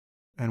yours,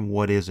 and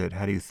what is it?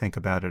 How do you think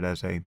about it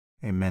as a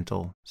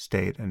mental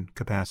state and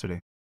capacity?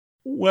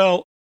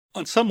 Well,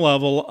 on some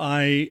level,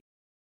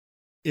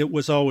 it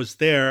was always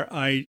there.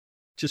 I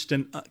just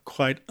didn't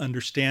quite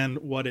understand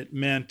what it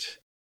meant.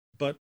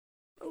 But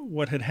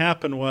what had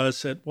happened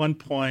was at one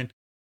point,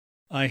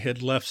 I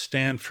had left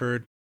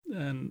Stanford,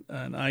 and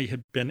I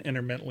had been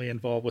intermittently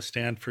involved with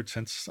Stanford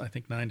since, I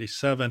think,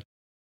 97.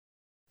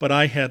 But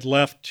I had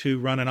left to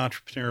run an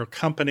entrepreneurial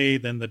company.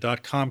 Then the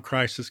dot-com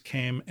crisis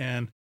came,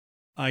 and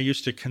I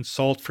used to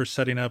consult for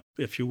setting up,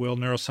 if you will,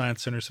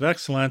 neuroscience centers of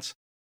excellence,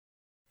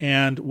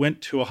 and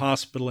went to a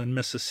hospital in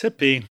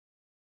Mississippi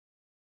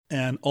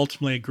and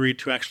ultimately agreed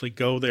to actually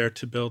go there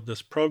to build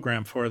this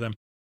program for them.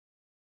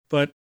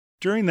 But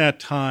during that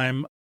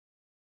time,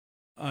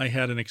 I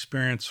had an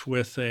experience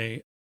with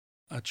a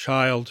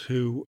child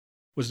who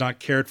was not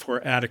cared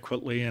for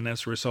adequately, and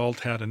as a result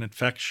had an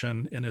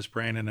infection in his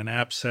brain and an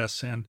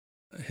abscess, and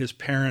his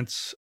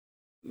parents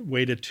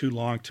waited too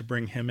long to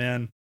bring him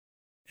in,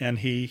 and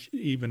he,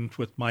 even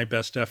with my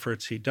best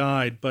efforts, he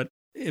died. But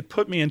it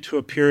put me into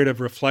a period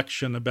of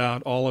reflection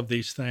about all of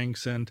these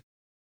things, and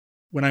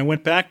when I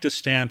went back to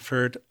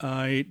Stanford,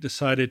 I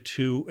decided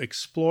to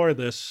explore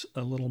this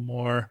a little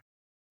more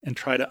and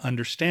try to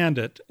understand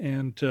it.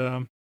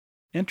 And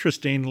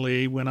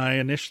interestingly, when I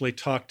initially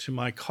talked to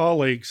my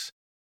colleagues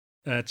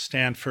at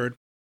Stanford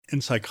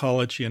in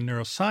psychology and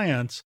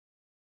neuroscience,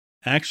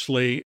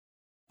 actually,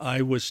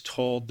 I was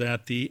told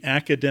that the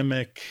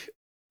academic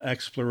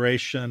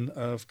exploration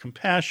of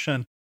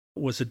compassion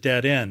was a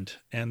dead end,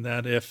 and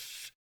that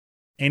if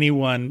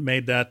anyone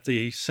made that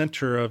the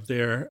center of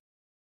their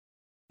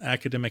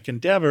academic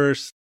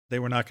endeavors, they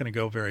were not going to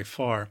go very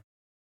far.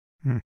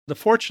 The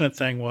fortunate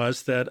thing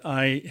was that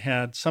I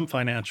had some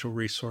financial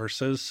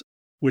resources,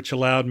 which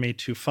allowed me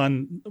to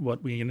fund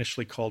what we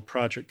initially called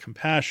Project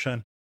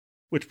Compassion,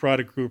 which brought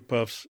a group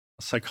of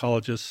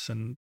psychologists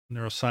and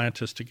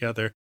neuroscientists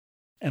together.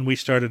 And we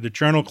started a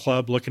journal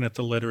club looking at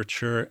the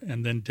literature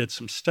and then did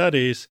some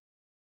studies.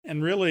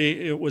 And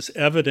really, it was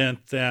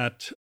evident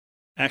that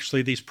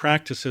actually these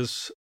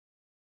practices,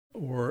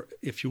 or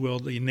if you will,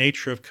 the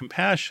nature of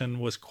compassion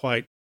was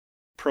quite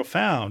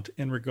profound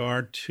in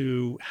regard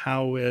to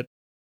how it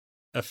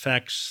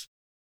affects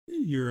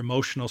your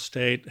emotional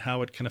state,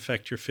 how it can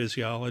affect your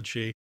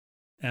physiology,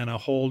 and a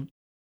whole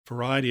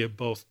variety of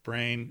both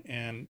brain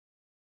and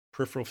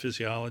peripheral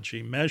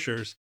physiology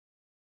measures.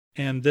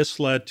 And this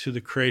led to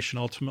the creation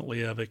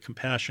ultimately of a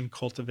compassion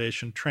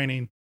cultivation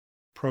training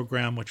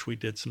program, which we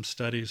did some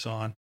studies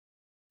on,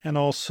 and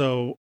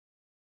also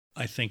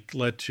I think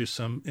led to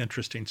some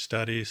interesting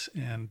studies.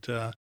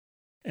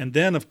 And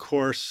then, of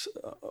course,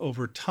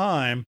 over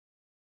time,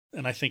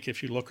 and I think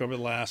if you look over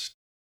the last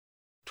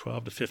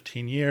 12 to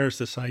 15 years,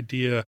 this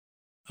idea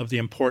of the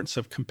importance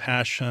of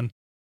compassion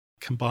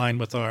combined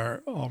with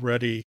our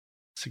already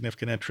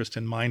significant interest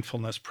in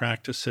mindfulness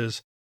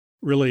practices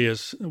really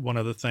is one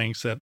of the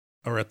things that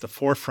are at the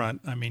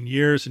forefront. I mean,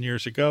 years and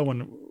years ago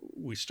when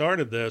we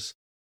started this,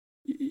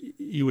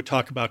 you would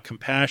talk about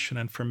compassion,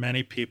 and for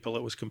many people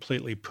it was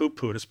completely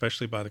poo-pooed,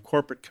 especially by the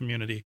corporate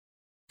community,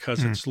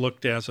 because it's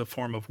looked as a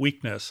form of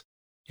weakness.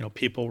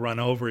 People run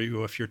over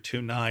you if you're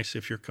too nice,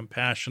 if you're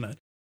compassionate.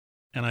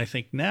 And I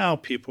think now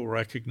people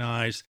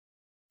recognize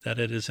that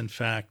it is in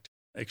fact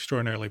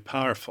extraordinarily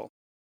powerful.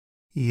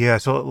 Yeah,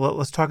 so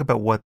let's talk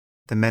about what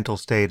the mental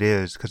state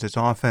is, because it's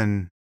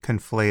often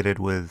conflated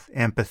with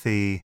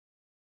empathy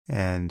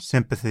and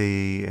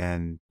sympathy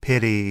and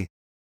pity,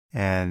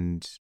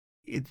 and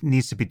it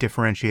needs to be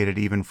differentiated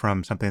even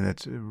from something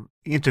that's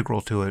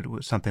integral to it,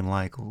 something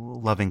like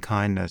loving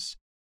kindness.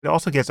 It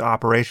also gets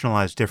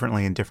operationalized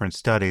differently in different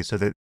studies, so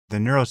that the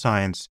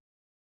neuroscience,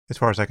 as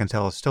far as I can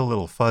tell, is still a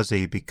little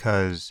fuzzy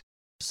because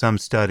some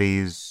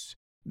studies,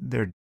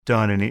 they're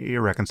done in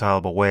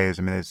irreconcilable ways.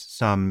 I mean,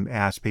 some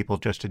ask people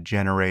just to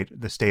generate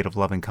the state of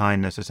loving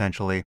kindness,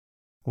 essentially,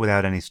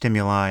 without any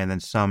stimuli, and then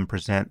some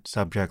present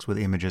subjects with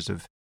images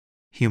of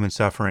human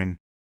suffering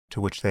to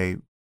which they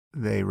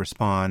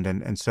respond.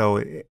 And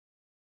so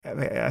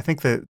I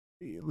think that,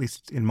 at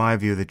least in my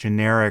view, the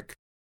generic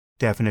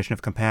definition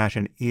of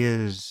compassion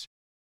is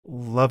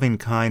loving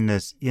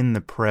kindness in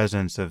the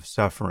presence of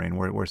suffering,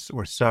 where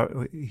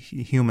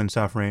human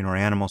suffering or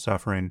animal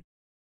suffering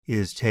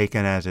is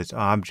taken as its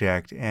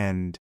object,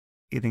 and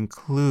it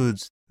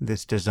includes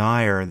this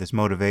desire, this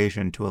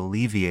motivation to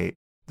alleviate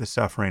the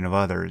suffering of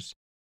others.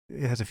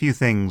 It has a few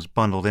things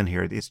bundled in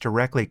here. It's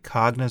directly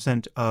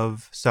cognizant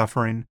of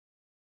suffering,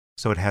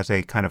 so it has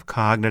a kind of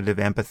cognitive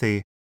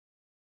empathy,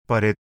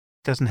 but it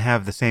doesn't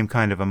have the same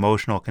kind of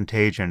emotional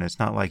contagion. It's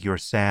not like you're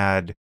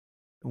sad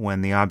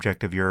when the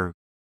object of your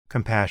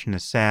compassion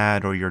is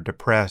sad, or you're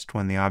depressed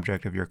when the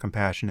object of your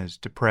compassion is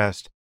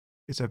depressed.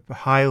 It's a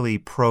highly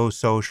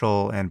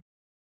pro-social and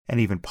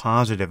even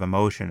positive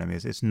emotion. I mean,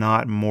 it's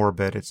not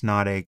morbid. It's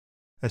not a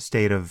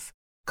state of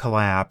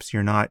collapse.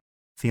 You're not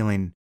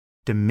feeling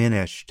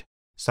diminished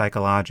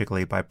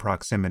psychologically by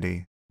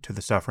proximity to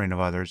the suffering of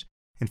others.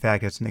 In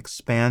fact, it's an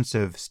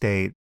expansive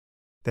state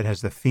that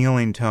has the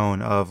feeling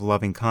tone of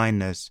loving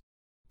kindness,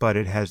 but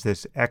it has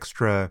this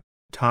extra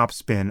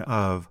topspin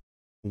of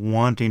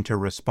wanting to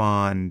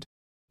respond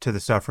to the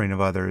suffering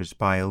of others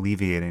by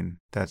alleviating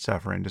that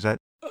suffering. Does that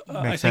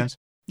make sense?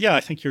 Yeah,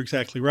 I think you're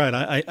exactly right.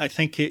 I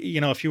think,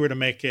 if you were to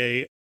make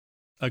a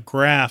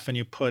graph and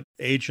you put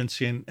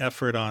agency and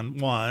effort on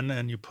one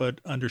and you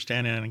put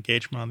understanding and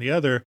engagement on the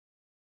other,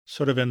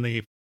 sort of in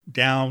the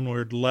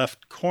downward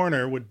left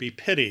corner would be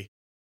pity.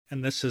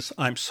 And this is,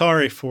 I'm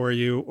sorry for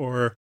you,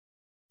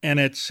 and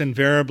it's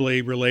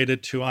invariably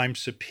related to, I'm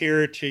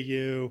superior to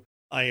you,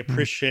 I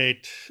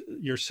appreciate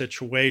your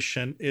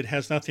situation. It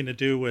has nothing to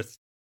do with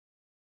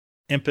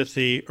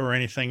empathy or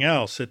anything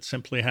else. It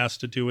simply has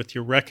to do with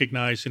you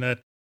recognizing it,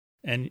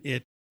 and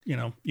it,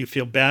 you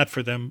feel bad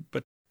for them,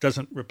 but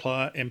doesn't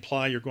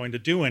imply you're going to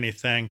do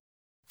anything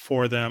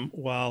for them.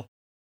 While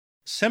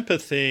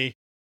sympathy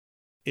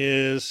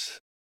is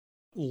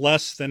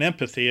less than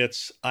empathy.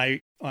 It's, on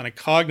a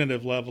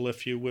cognitive level,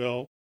 if you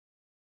will,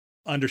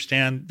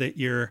 understand that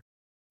you're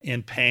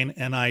in pain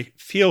and I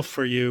feel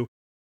for you,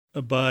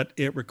 but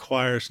it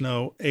requires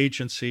no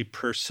agency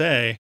per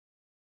se.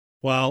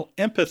 While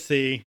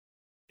empathy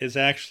is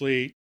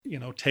actually,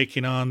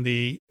 taking on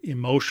the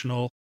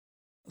emotional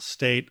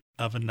state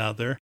of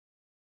another,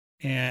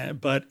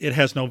 but it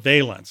has no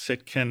valence. You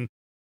can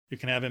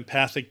have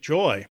empathic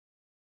joy,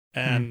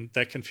 and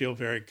that can feel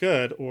very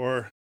good.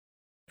 Or,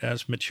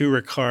 as Matthieu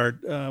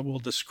Ricard will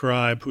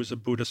describe, who's a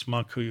Buddhist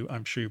monk who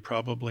I'm sure you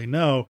probably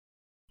know,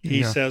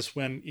 he says,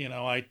 when,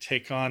 I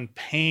take on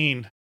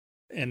pain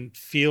and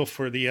feel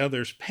for the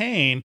other's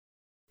pain,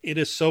 it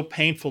is so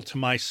painful to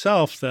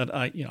myself that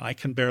I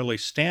can barely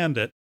stand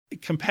it.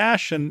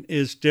 Compassion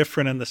is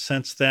different in the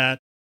sense that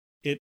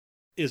it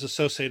is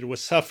associated with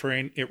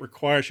suffering. It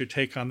requires you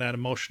take on that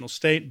emotional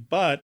state,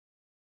 but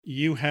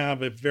you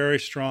have a very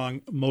strong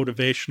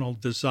motivational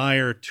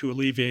desire to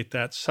alleviate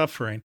that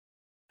suffering.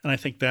 And I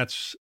think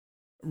that's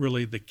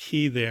really the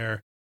key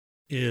there,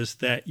 is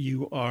that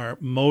you are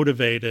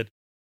motivated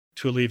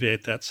to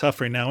alleviate that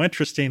suffering. Now,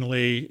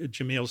 interestingly,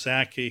 Jamil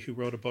Zaki, who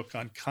wrote a book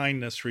on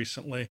kindness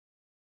recently,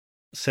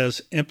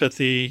 says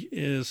empathy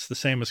is the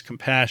same as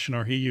compassion,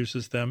 or he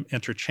uses them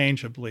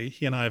interchangeably.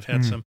 He and I have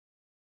had some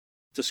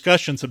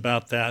discussions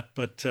about that,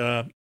 but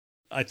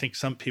I think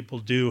some people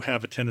do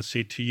have a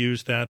tendency to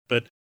use that,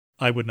 but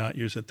I would not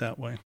use it that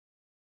way.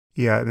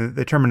 Yeah,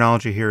 the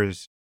terminology here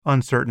is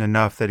uncertain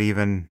enough that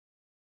even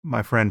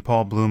my friend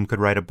Paul Bloom could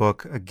write a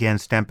book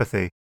against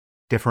empathy,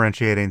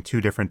 differentiating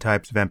two different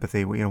types of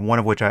empathy, one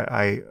of which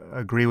I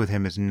agree with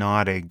him is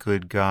not a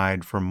good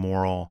guide for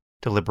moral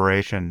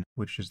deliberation,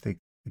 which is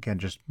again,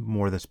 just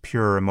more this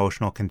pure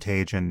emotional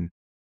contagion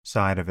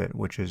side of it,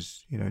 which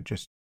is,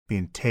 just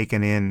being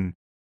taken in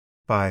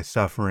by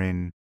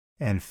suffering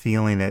and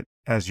feeling it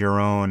as your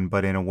own,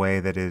 but in a way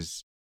that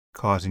is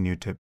causing you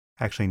to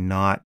actually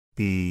not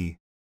be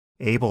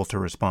able to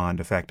respond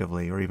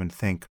effectively or even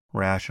think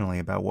rationally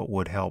about what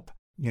would help.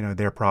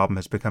 Their problem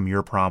has become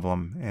your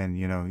problem, and,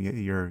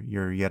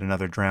 you're yet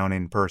another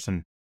drowning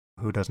person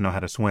who doesn't know how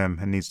to swim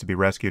and needs to be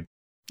rescued.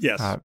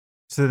 Yes.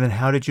 So then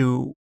how did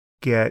you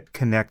get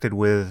connected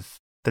with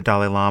the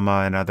Dalai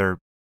Lama and other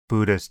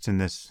Buddhists in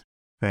this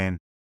vein?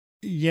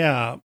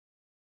 Yeah.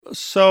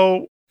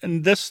 So,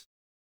 and this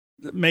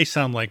may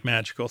sound like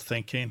magical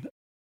thinking,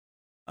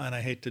 and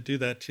I hate to do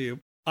that to you.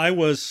 I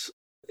was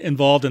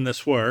involved in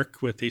this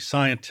work with these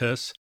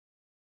scientists,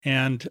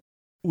 and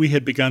we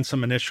had begun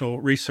some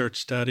initial research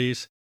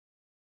studies,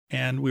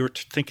 and we were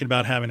thinking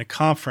about having a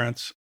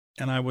conference.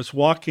 And I was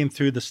walking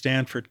through the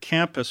Stanford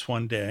campus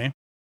one day,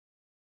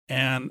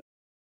 and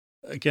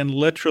again,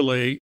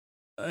 literally,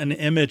 an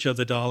image of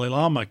the Dalai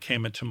Lama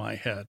came into my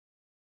head.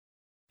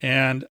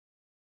 And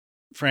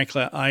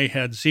frankly, I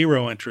had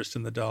zero interest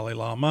in the Dalai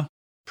Lama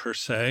per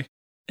se.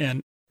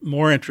 And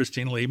more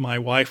interestingly, my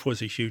wife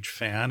was a huge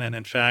fan. And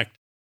in fact,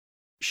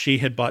 she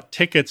had bought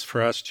tickets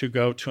for us to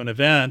go to an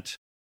event.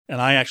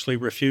 And I actually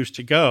refused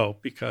to go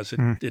because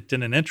it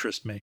didn't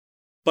interest me.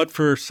 But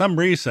for some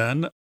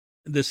reason,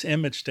 this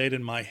image stayed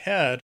in my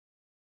head.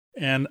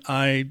 And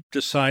I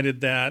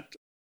decided that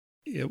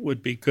it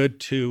would be good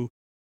to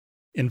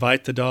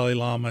invite the Dalai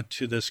Lama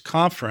to this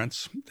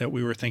conference that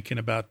we were thinking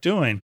about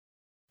doing.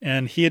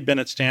 And he had been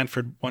at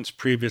Stanford once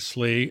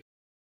previously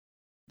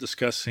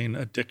discussing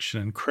addiction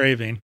and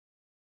craving.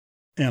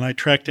 And I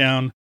tracked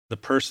down the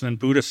person in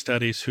Buddhist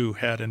studies who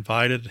had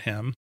invited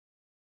him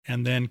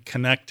and then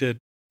connected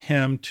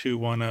him to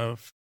one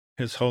of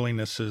His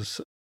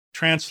Holiness's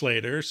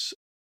translators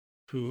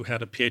who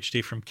had a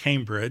PhD from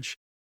Cambridge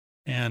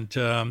and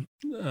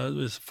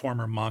was a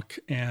former monk.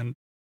 And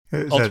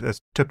that's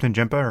Thupten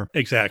Jinpa? Or?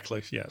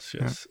 Exactly, yes.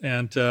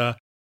 Yeah.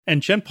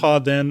 And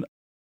Jinpa then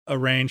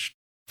arranged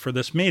for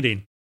this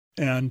meeting.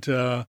 And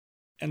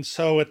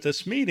so at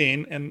this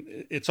meeting, and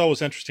it's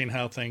always interesting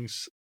how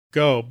things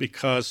go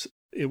because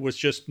it was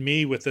just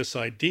me with this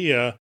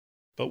idea.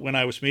 But when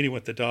I was meeting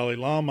with the Dalai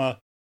Lama,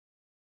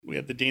 we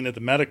had the dean of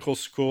the medical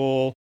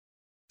school,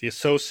 the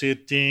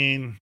associate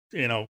dean,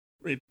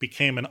 it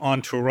became an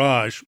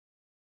entourage.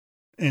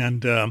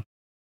 And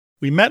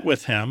we met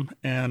with him,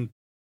 and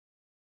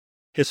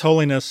His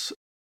Holiness,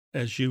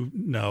 as you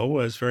know,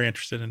 was very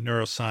interested in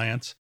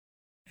neuroscience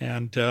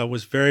and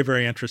was very,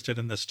 very interested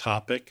in this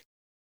topic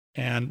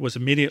and was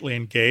immediately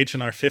engaged.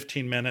 And our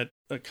 15-minute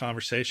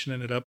conversation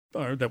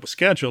that was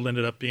scheduled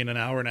ended up being an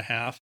hour and a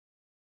half.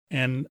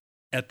 And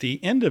at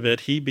the end of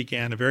it, he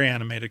began a very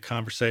animated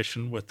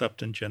conversation with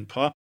Thupten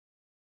Jinpa.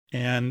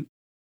 And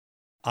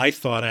I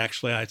thought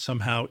actually I'd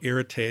somehow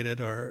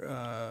irritated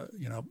or,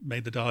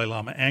 made the Dalai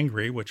Lama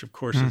angry, which of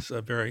course is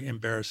a very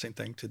embarrassing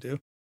thing to do.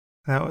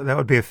 That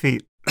would be a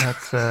feat.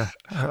 That's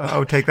I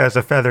would take that as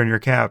a feather in your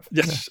cap.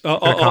 Yes,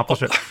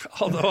 accomplish it.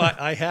 Although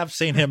I have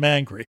seen him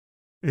angry.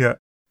 Yeah.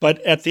 But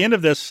at the end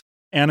of this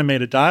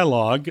animated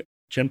dialogue,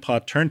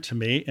 Jinpa turned to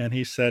me and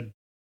he said,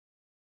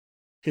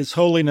 His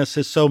Holiness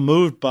is so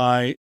moved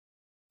by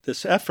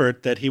this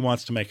effort that he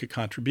wants to make a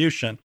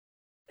contribution.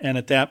 And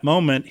at that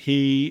moment,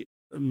 he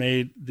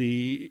made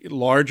the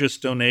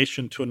largest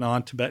donation to a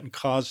non-Tibetan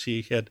cause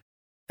he had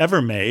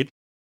ever made,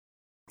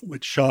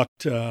 which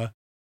shocked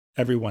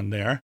everyone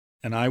there.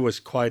 And I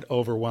was quite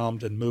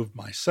overwhelmed and moved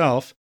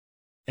myself.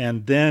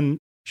 And then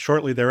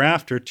shortly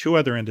thereafter, 2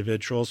 other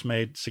individuals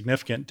made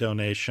significant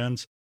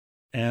donations,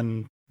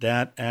 and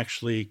that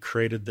actually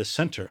created the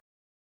center.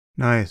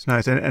 Nice.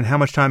 And how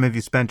much time have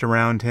you spent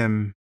around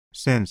him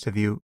since? Have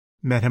you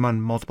met him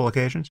on multiple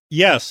occasions?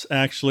 Yes,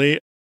 actually.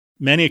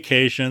 Many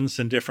occasions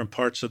in different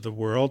parts of the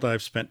world,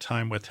 I've spent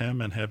time with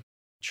him and have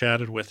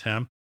chatted with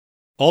him.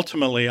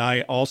 Ultimately,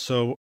 I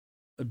also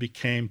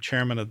became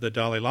chairman of the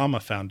Dalai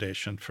Lama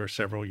Foundation for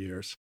several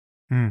years.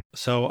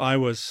 So I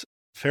was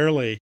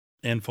fairly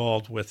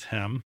involved with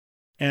him.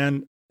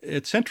 And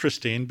it's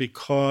interesting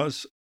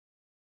because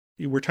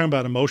we're talking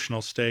about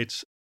emotional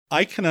states.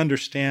 I can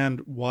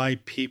understand why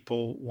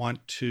people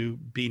want to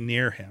be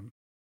near him.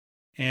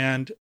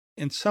 And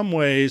in some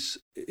ways,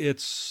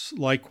 it's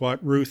like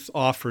what Ruth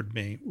offered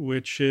me,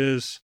 which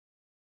is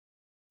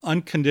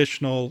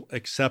unconditional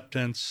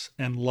acceptance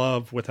and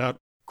love without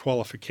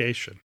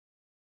qualification.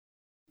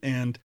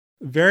 And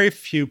very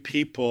few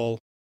people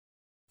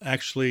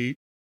actually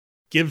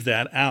give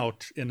that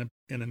out in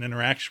an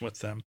interaction with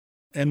them.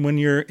 And when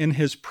you're in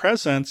his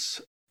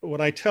presence, what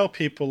I tell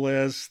people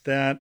is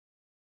that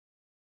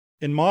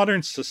in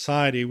modern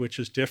society, which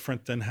is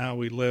different than how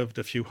we lived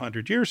a few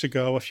hundred years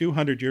ago,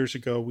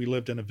 we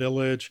lived in a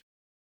village.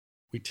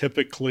 We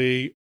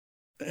typically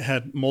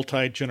had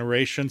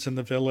multi-generations in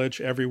the village.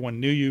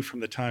 Everyone knew you from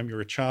the time you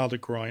were a child to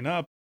growing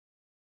up.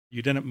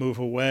 You didn't move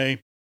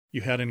away.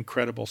 You had an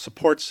incredible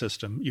support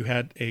system. You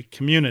had a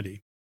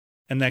community.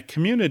 And that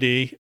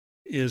community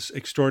is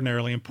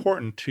extraordinarily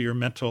important to your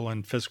mental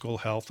and physical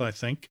health, I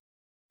think.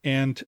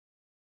 And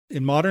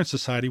in modern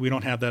society, we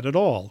don't have that at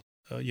all.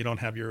 You don't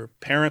have your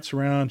parents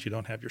around, you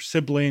don't have your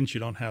siblings, you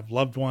don't have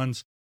loved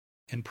ones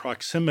in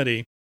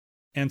proximity.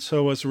 And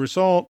so as a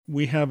result,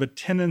 we have a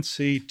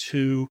tendency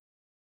to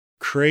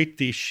create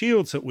these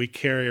shields that we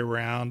carry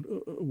around,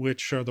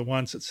 which are the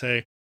ones that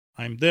say,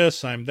 I'm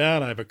this, I'm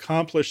that, I've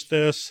accomplished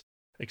this,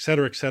 et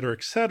cetera, et cetera,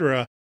 et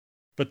cetera.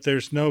 But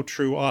there's no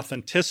true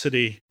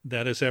authenticity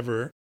that is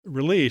ever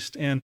released.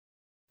 And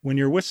when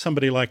you're with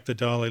somebody like the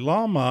Dalai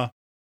Lama,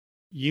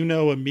 you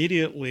know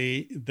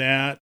immediately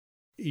that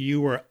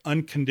you are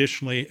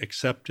unconditionally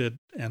accepted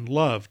and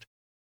loved.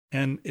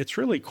 And it's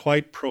really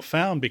quite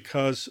profound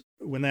because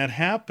when that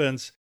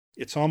happens,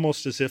 it's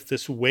almost as if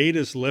this weight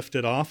is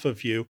lifted off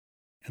of you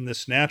and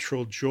this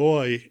natural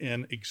joy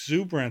and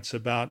exuberance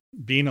about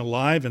being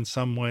alive in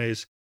some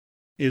ways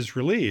is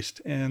released.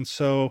 And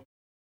so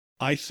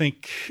I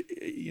think,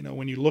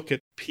 when you look at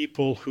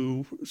people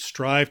who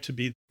strive to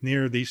be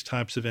near these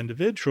types of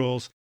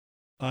individuals,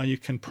 you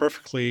can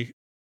perfectly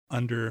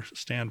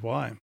understand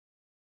why.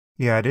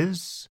 Yeah, it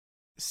is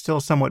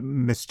still somewhat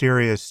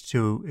mysterious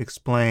to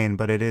explain,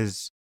 but it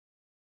is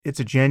it's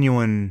a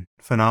genuine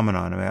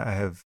phenomenon. I mean, I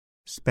have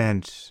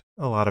spent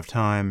a lot of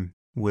time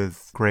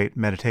with great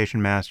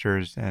meditation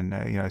masters, and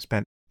I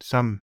spent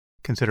some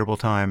considerable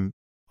time,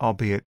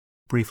 albeit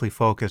briefly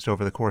focused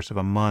over the course of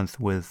a month,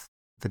 with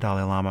the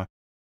Dalai Lama.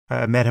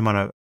 I met him on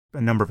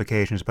a number of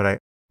occasions, but I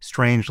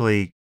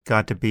strangely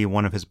got to be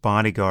one of his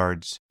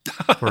bodyguards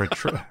for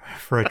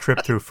a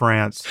trip through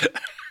France.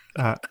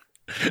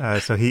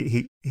 So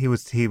he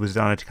was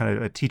on a kind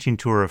of a teaching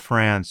tour of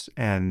France,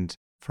 and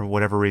for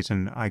whatever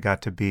reason, I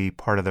got to be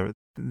part of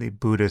the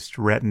Buddhist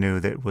retinue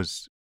that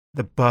was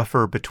the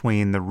buffer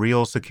between the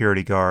real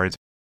security guards.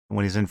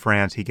 When he's in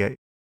France, or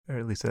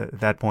at least at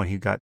that point, he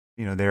got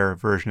their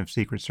version of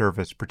Secret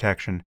Service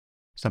protection,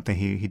 something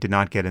he did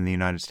not get in the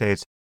United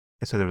States.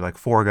 And so there were like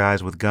 4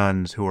 guys with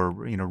guns who were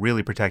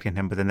really protecting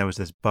him, but then there was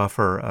this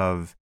buffer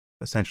of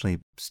essentially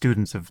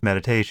students of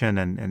meditation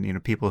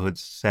and people who had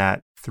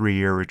sat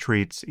 3-year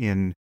retreats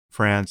in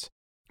France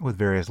with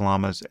various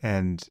lamas,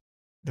 and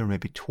there were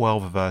maybe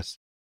 12 of us.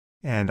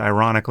 And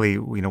ironically,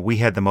 we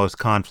had the most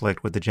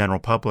conflict with the general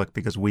public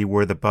because we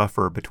were the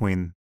buffer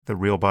between the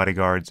real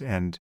bodyguards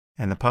and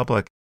the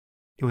public.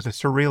 It was a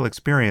surreal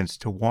experience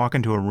to walk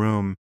into a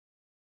room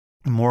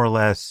more or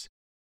less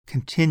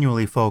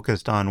continually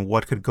focused on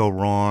what could go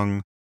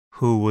wrong,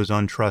 who was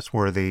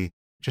untrustworthy,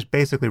 just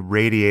basically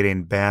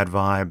radiating bad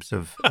vibes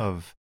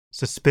of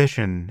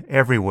suspicion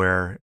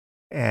everywhere.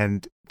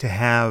 And to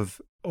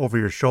have over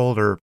your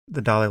shoulder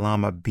the Dalai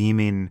Lama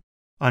beaming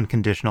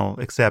unconditional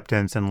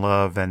acceptance and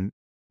love and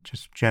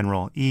just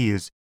general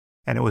ease.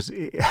 And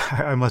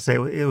I must say,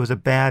 it was a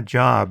bad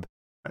job.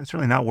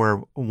 Certainly not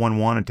where one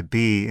wanted to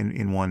be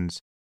in one's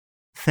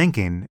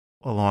thinking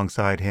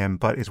alongside him,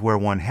 but it's where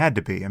one had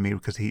to be. I mean,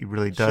 because he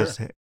really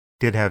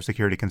did have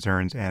security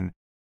concerns, and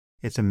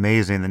it's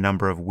amazing the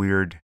number of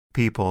weird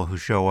people who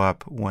show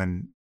up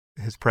when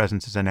his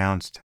presence is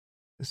announced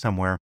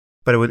somewhere.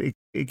 But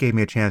it gave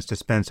me a chance to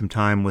spend some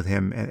time with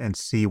him and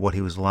see what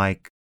he was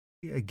like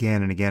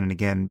again and again and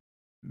again,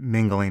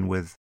 mingling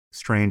with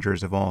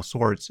strangers of all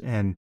sorts.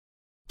 And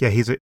yeah,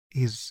 he's a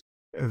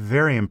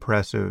very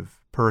impressive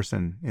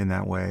person in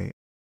that way.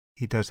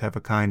 He does have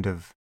a kind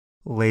of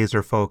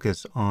laser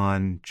focus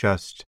on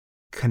just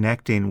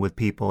connecting with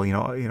people,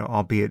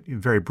 albeit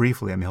very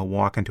briefly. I mean, he'll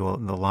walk into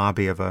the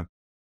lobby of a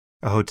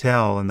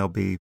hotel and there'll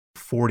be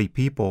 40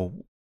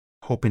 people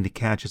hoping to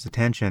catch his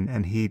attention,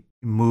 and he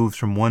moves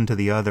from one to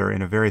the other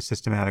in a very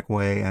systematic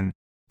way and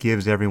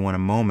gives everyone a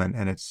moment,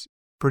 and it's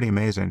pretty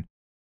amazing.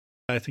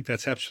 I think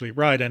that's absolutely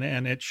right,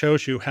 and it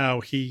shows you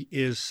how he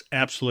is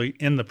absolutely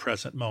in the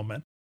present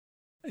moment.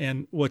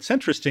 And what's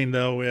interesting,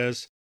 though,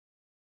 is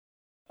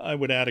I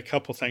would add a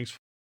couple things,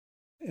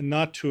 and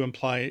not to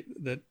imply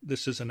that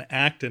this is an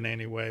act in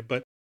any way,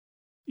 but,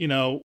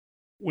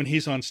 when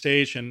he's on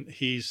stage and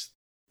he's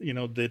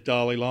the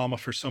Dalai Lama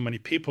for so many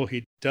people,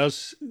 he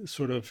does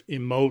sort of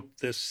emote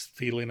this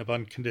feeling of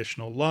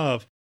unconditional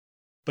love.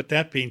 But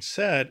that being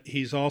said,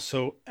 he's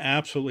also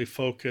absolutely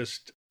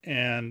focused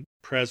and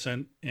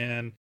present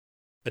and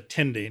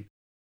attending.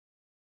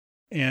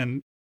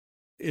 And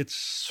it's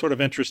sort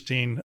of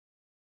interesting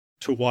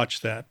to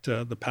watch that,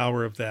 the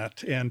power of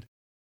that. And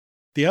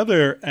the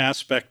other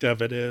aspect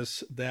of it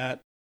is that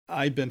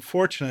I've been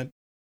fortunate,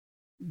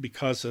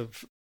 because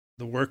of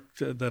the work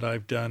that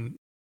I've done,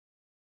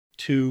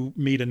 to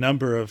meet a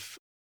number of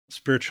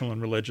spiritual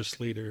and religious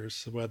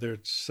leaders, whether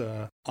it's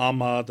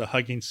Amma, the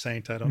hugging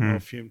saint. I don't know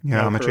if you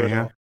know her at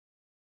all.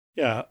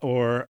 Yeah,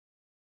 or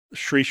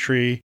Sri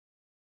Sri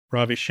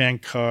Ravi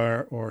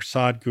Shankar, or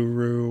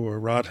Sadhguru, or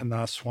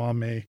Radhanath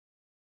Swami,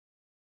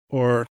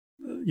 or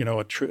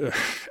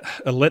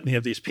a litany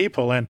of these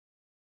people. And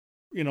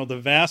the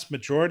vast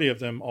majority of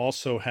them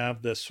also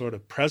have this sort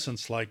of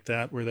presence like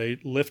that, where they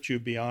lift you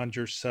beyond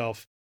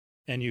yourself,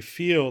 and you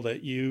feel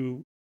that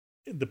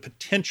the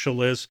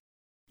potential is,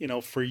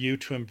 for you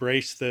to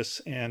embrace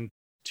this and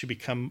to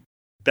become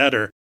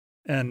better.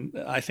 And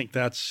I think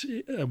that's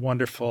a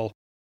wonderful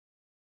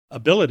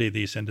ability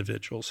these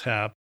individuals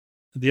have.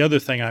 The other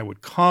thing I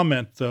would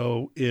comment,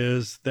 though,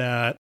 is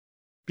that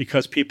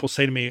because people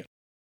say to me,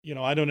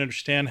 I don't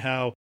understand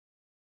how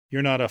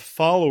you're not a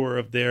follower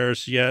of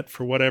theirs, yet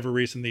for whatever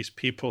reason, these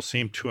people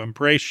seem to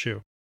embrace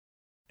you.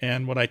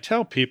 And what I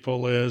tell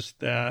people is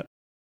that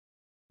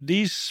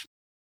these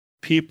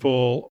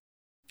people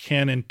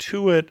can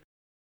intuit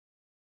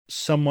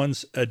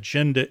someone's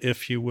agenda,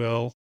 if you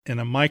will, in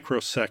a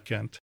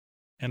microsecond.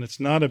 And it's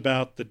not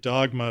about the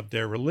dogma of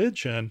their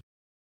religion.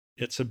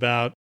 It's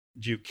about,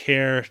 do you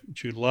care?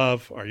 Do you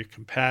love? Are you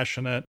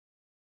compassionate?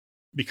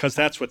 Because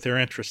that's what they're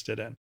interested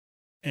in.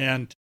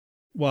 And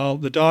while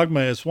the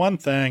dogma is one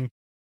thing,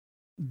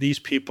 these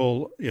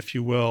people, if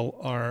you will,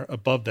 are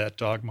above that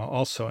dogma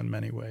also in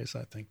many ways,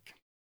 I think.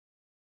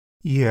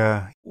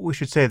 Yeah, we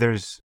should say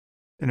there's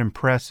an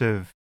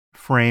impressive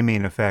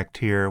framing effect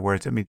here where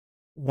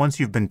once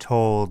you've been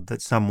told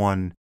that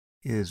someone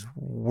is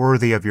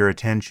worthy of your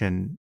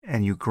attention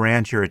and you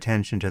grant your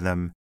attention to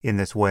them in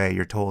this way,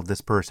 you're told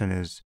this person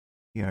is,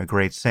 a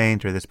great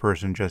saint, or this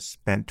person just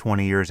spent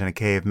 20 years in a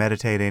cave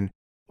meditating,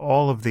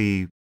 all of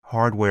the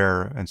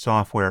hardware and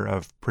software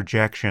of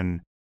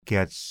projection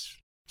gets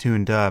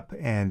tuned up,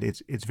 and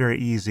it's very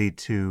easy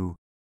to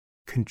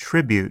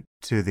contribute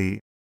to the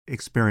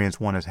experience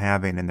one is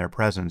having in their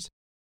presence.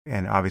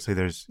 And obviously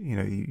there's,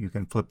 you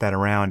can flip that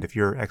around. If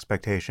your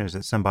expectation is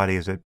that somebody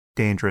is a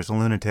dangerous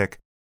lunatic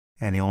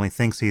and he only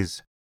thinks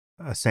he's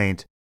a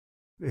saint,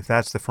 if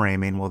that's the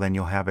framing, well, then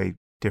you'll have a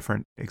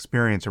different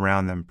experience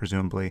around them,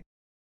 presumably.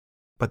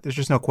 But there's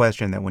just no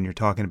question that when you're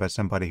talking about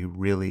somebody who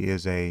really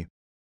is a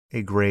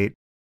great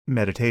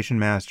meditation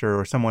master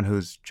or someone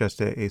who's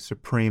just a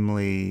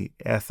supremely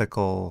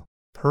ethical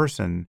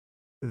person,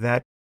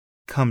 that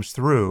comes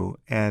through,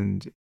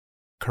 and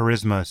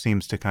charisma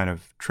seems to kind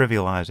of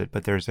trivialize it,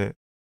 but there's a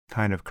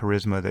kind of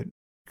charisma that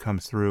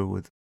comes through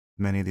with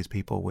many of these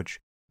people, which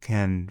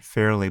can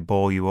fairly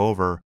bowl you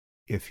over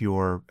if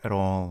you're at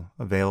all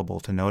available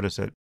to notice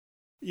it.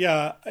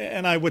 Yeah,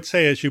 and I would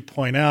say, as you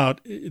point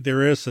out,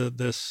 there is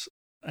this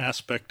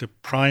aspect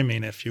of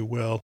priming, if you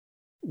will,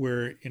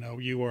 where,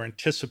 you are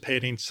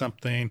anticipating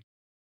something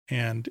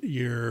and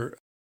your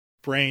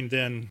brain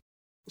then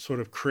sort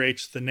of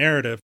creates the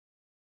narrative.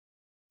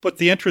 But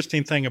the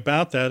interesting thing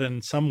about that,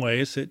 in some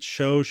ways, it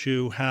shows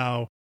you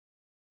how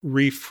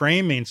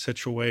reframing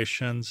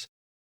situations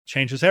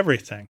changes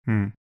everything.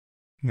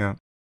 Yeah.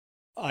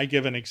 I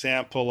give an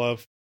example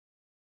of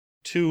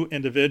two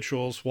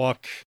individuals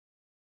walk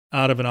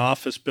out of an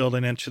office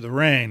building into the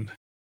rain.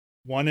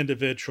 One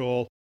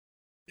individual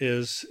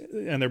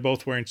and they're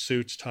both wearing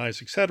suits,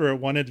 ties, etc.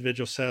 One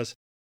individual says,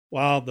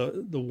 wow,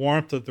 the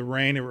warmth of the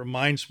rain, it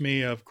reminds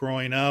me of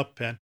growing up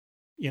and,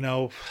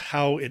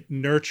 how it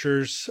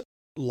nurtures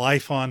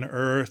life on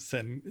earth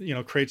and,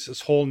 creates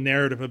this whole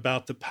narrative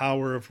about the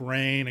power of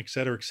rain,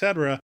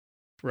 etc.,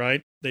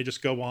 right? They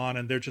just go on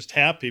and they're just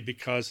happy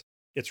because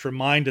it's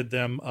reminded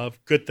them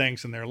of good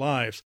things in their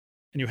lives.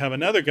 And you have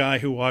another guy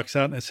who walks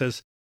out and it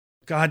says,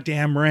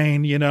 goddamn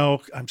rain,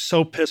 I'm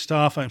so pissed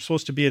off. I'm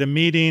supposed to be at a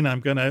meeting. I'm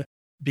going to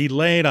be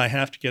late. I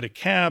have to get a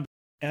cab.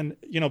 And,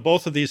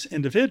 both of these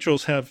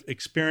individuals have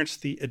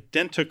experienced the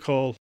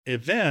identical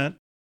event,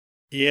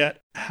 yet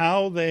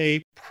how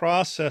they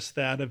process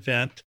that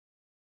event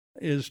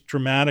is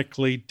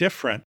dramatically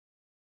different.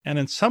 And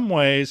in some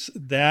ways,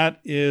 that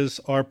is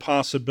our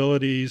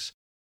possibilities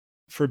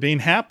for being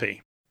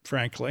happy,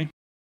 frankly.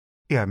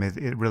 Yeah, I mean,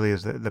 it really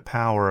is the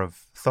power of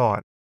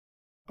thought.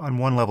 On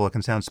one level, it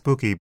can sound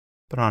spooky,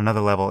 but on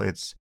another level,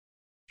 it's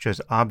just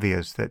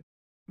obvious that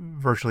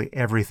virtually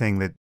everything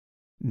that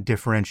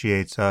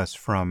differentiates us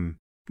from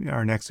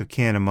our next of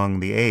kin among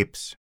the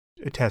apes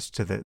attests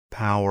to the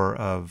power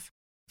of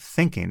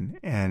thinking,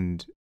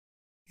 and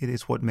it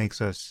is what makes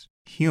us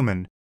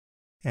human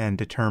and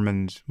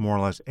determines more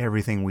or less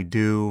everything we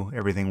do,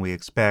 everything we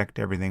expect,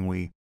 everything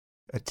we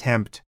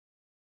attempt,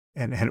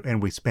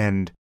 and we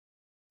spend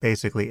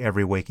basically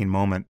every waking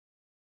moment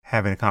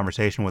having a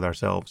conversation with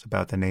ourselves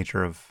about the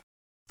nature of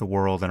the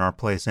world and our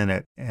place in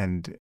it.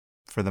 And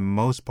for the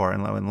most part,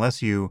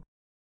 unless you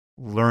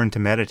learn to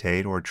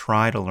meditate or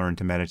try to learn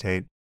to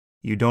meditate,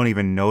 you don't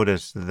even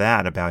notice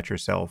that about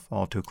yourself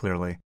all too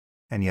clearly.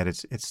 And yet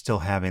it's still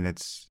having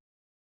its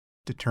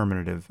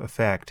determinative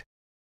effect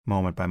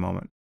moment by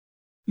moment.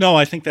 No,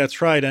 I think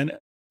that's right. And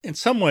in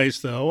some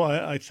ways, though,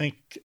 I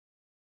think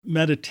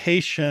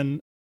meditation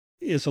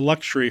is a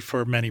luxury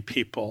for many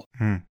people.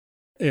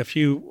 If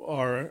you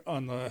are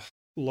on the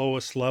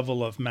lowest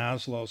level of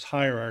Maslow's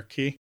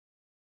hierarchy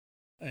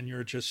and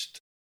you're just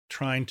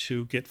trying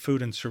to get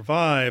food and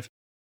survive,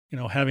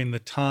 having the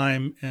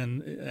time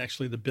and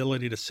actually the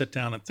ability to sit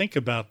down and think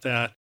about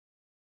that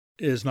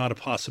is not a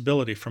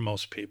possibility for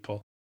most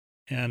people.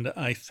 And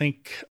I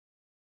think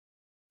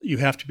you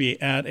have to be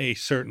at a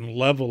certain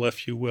level,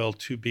 if you will,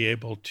 to be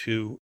able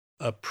to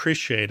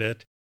appreciate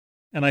it.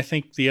 And I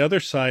think the other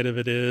side of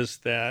it is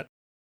that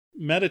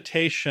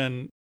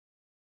meditation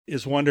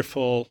is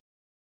wonderful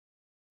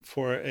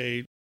for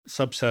a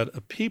subset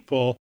of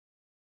people.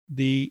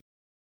 The,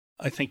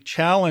 I think,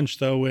 challenge,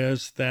 though,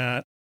 is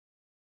that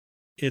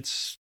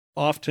it's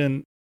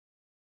often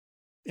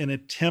an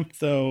attempt,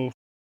 though,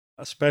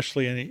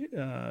 especially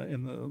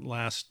in the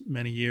last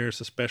many years,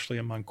 especially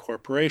among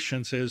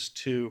corporations, is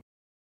to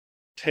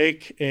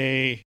take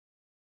the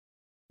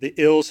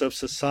ills of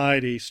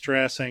society,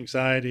 stress,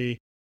 anxiety,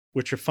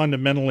 which are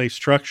fundamentally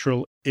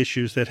structural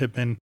issues that have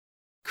been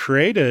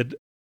created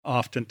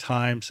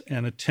oftentimes,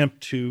 and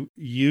attempt to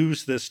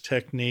use this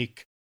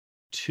technique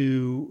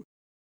to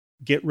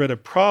get rid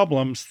of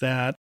problems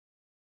that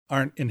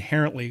aren't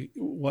inherently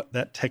what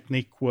that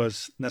technique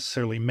was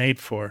necessarily made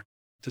for.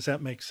 Does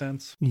that make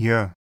sense?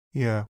 Yeah.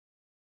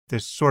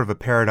 There's sort of a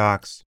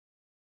paradox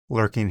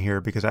lurking here,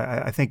 because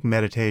I think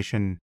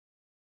meditation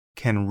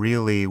can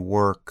really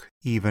work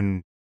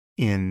even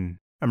in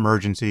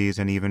emergencies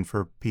and even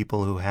for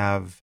people who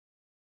have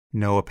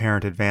no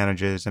apparent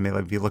advantages. I mean,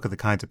 like, if you look at the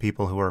kinds of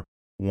people who are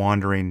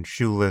wandering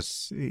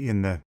shoeless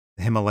in the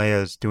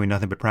Himalayas doing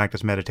nothing but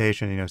practice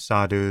meditation,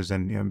 sadhus,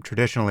 and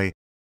traditionally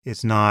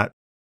it's not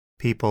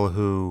people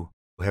who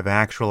have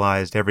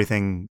actualized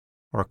everything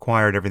or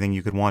acquired everything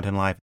you could want in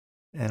life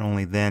and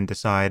only then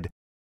decide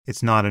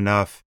it's not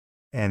enough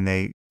and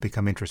they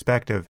become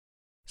introspective.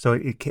 So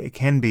it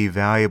can be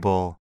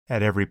valuable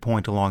at every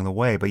point along the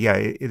way. But yeah,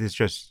 it is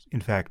just,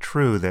 in fact,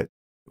 true that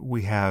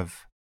we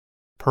have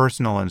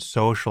personal and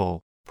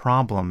social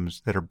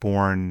problems that are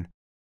born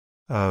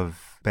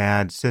of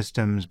bad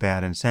systems,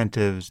 bad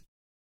incentives,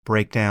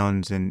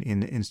 breakdowns in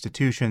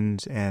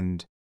institutions.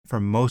 And for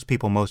most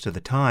people, most of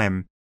the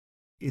time,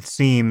 it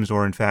seems,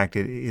 or in fact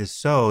it is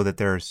so, that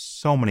there are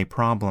so many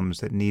problems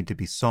that need to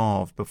be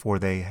solved before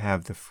they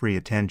have the free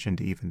attention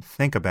to even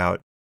think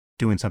about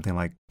doing something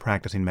like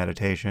practicing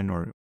meditation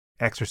or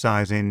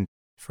exercising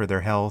for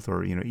their health,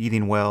 or,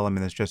 eating well. I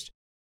mean,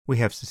 we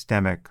have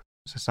systemic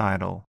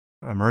societal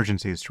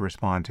emergencies to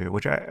respond to,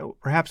 which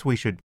perhaps we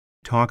should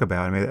talk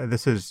about. I mean,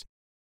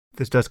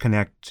 this does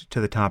connect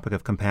to the topic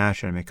of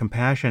compassion. I mean,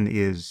 compassion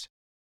is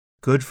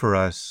good for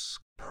us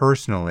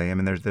personally. I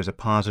mean, there's a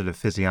positive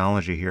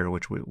physiology here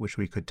which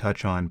we could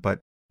touch on, but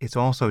it's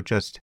also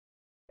just,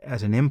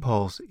 as an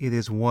impulse, it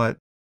is what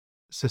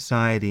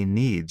society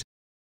needs.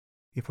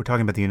 If we're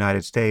talking about the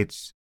United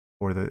States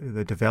or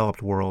the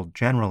developed world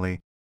generally,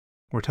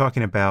 we're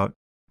talking about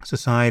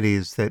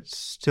societies that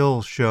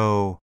still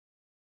show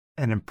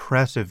an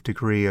impressive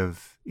degree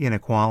of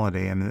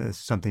inequality. I mean, this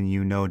is something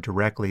you know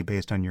directly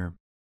based on your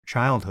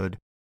childhood.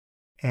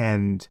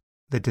 And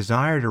the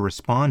desire to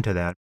respond to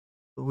that,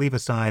 leave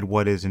aside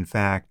what is, in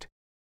fact,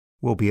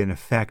 will be an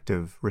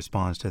effective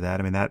response to that.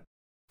 I mean, that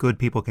good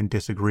people can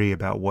disagree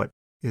about what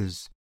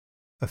is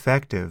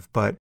effective,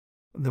 but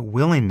the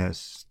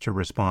willingness to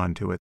respond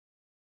to it,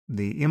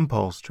 the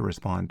impulse to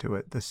respond to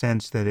it, the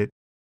sense that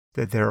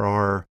there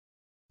are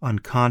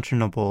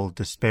unconscionable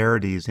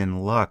disparities in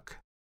luck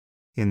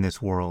in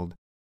this world.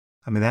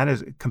 I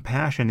mean,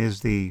 compassion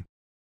is the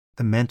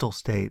mental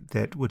state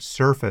that would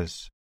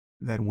surface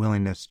that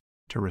willingness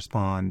to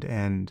respond.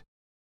 And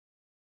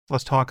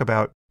let's talk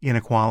about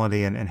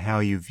inequality and how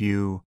you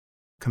view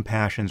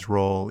compassion's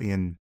role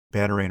in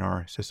bettering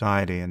our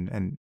society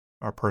and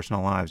our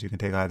personal lives. You can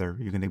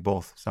take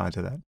both sides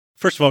of that.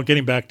 First of all,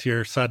 getting back to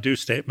your sadhu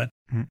statement,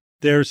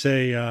 there's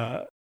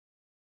when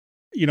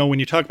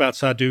you talk about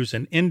sadhus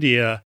in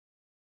India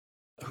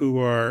who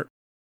are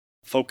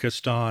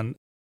focused on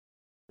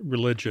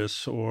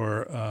religious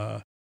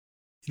or,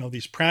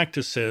 these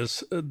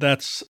practices,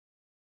 that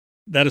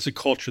is a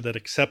culture that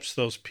accepts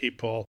those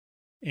people.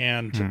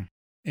 And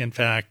in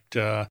fact,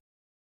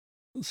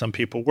 some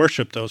people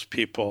worship those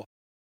people.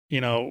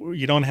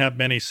 You don't have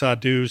many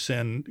sadhus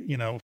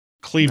in,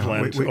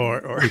 Cleveland. No,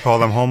 we call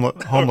them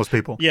homeless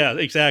people. Yeah,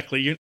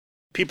 exactly.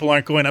 People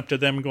aren't going up to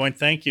them and going,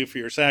 "Thank you for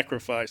your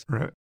sacrifice."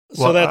 Right.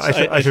 So well,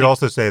 I should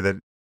also say that,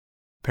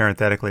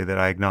 parenthetically, that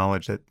I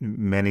acknowledge that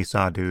many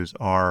sadhus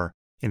are,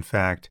 in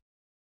fact,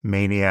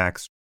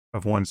 maniacs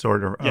of one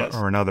sort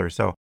or another.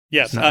 So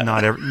yes,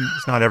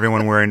 it's not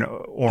everyone wearing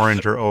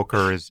orange or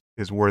ochre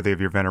is worthy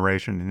of your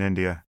veneration in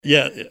India.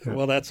 Yeah,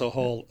 well, that's a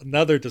whole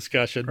another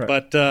discussion. Right.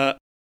 But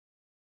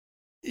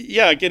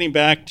getting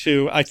back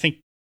to, I think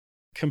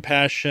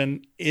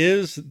compassion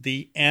is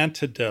the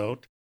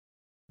antidote,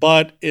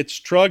 but it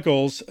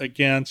struggles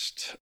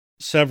against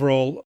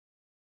several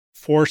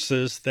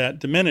forces that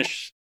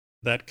diminish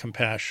that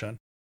compassion.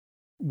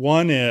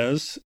 One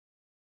is,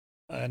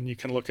 and you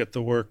can look at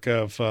the work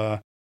of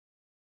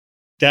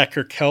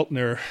Dacher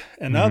Keltner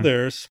and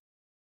others,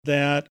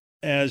 that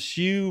as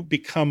you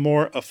become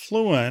more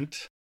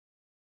affluent,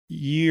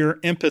 your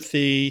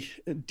empathy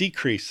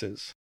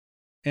decreases.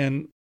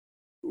 And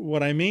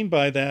what I mean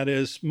by that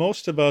is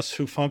most of us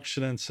who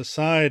function in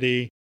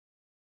society,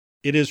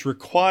 it is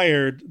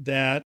required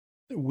that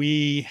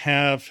we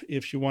have,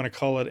 if you want to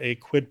call it a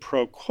quid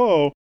pro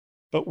quo,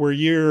 but where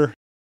you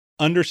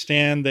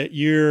understand that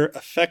your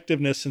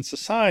effectiveness in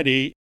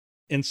society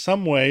in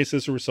some ways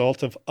is a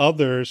result of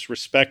others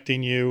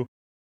respecting you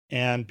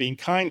and being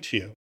kind to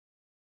you.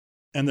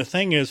 And the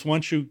thing is,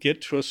 once you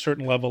get to a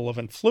certain level of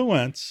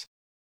influence,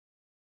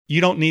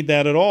 you don't need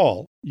that at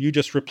all. You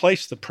just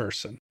replace the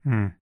person.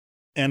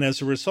 And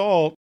as a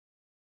result,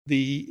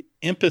 the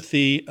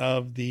empathy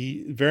of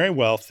the very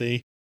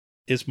wealthy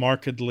is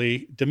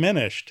markedly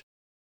diminished.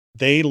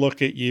 They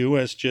look at you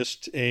as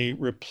just a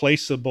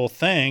replaceable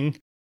thing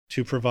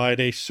to provide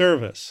a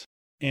service.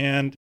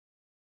 And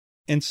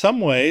in some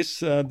ways,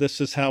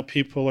 this is how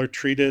people are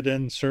treated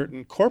in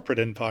certain corporate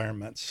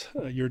environments.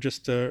 You're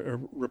just a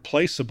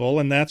replaceable,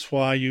 and that's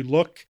why you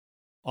look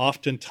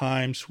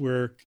oftentimes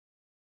where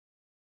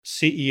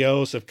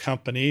CEOs of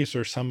companies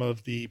or some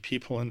of the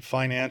people in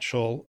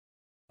financial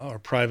or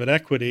private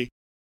equity,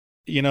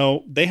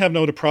 they have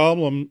no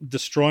problem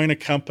destroying a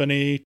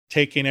company,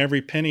 taking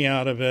every penny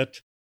out of it,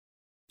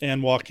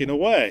 and walking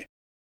away.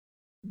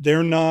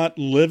 They're not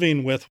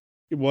living with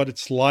what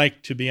it's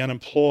like to be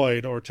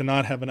unemployed or to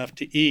not have enough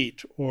to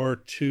eat or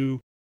to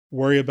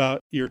worry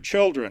about your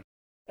children.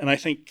 And I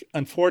think,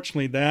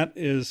 unfortunately, that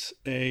is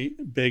a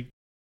big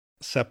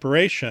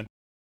separation.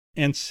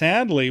 And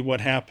sadly,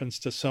 what happens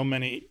to so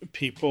many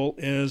people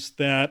is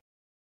that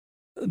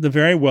the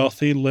very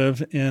wealthy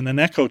live in an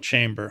echo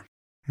chamber.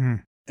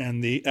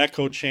 And the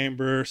echo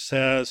chamber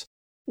says,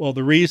 well,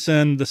 the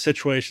reason the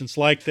situation's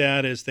like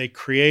that is they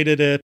created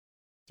it.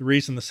 The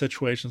reason the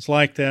situation's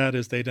like that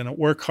is they didn't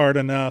work hard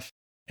enough.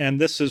 And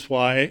this is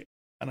why,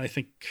 and I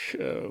think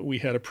we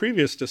had a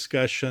previous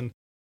discussion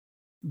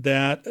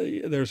that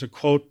there's a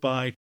quote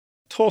by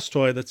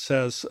Tolstoy that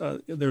says,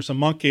 there's a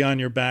monkey on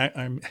your back.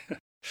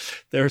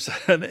 There's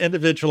an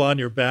individual on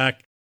your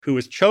back who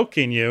is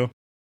choking you.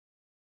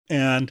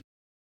 And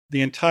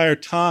the entire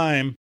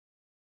time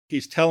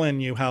he's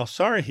telling you how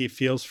sorry he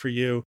feels for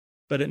you,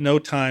 but at no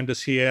time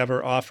does he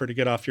ever offer to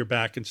get off your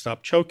back and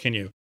stop choking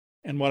you.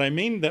 And what I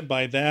mean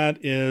by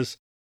that is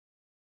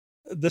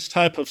this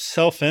type of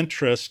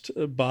self-interest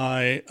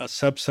by a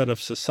subset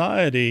of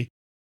society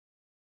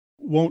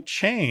won't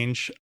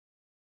change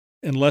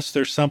unless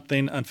there's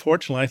something,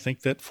 unfortunately, I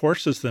think, that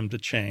forces them to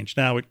change.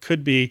 Now, it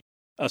could be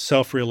a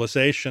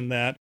self-realization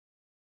that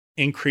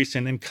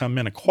increasing income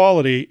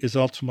inequality is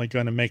ultimately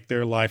going to make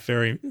their life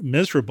very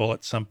miserable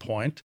at some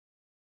point.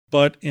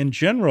 But in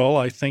general,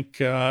 I think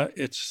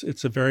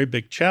it's a very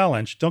big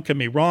challenge. Don't get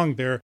me wrong,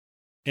 there are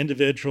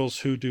individuals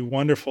who do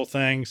wonderful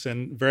things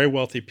and very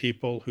wealthy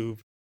people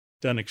who've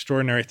done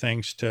extraordinary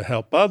things to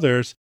help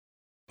others.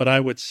 But I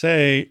would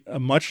say a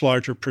much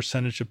larger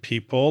percentage of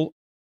people,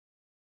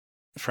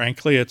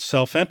 frankly, it's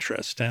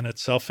self-interest, and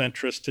it's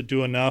self-interest to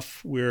do enough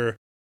where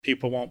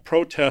people won't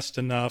protest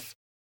enough.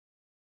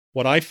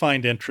 What I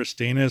find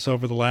interesting is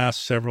over the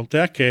last several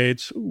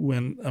decades,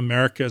 when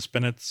America has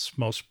been its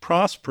most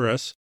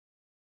prosperous,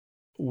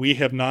 we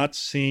have not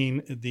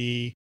seen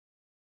the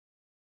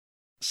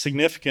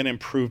significant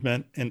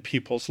improvement in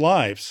people's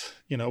lives.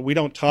 You know, we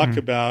don't talk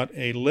about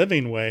a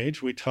living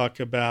wage. We talk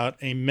about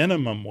a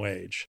minimum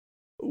wage.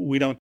 We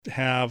don't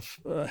have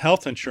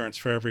health insurance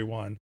for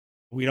everyone.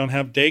 We don't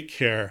have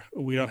daycare.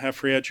 We don't have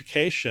free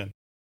education.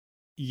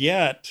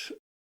 Yet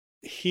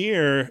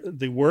here,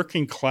 the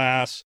working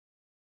class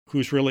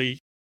who's really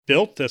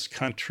built this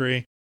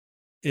country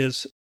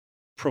is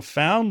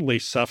profoundly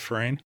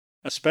suffering,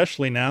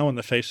 especially now in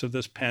the face of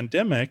this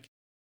pandemic.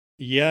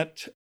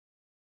 Yet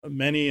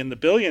many in the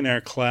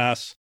billionaire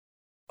class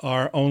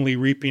are only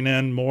reaping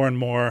in more and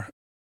more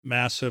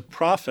massive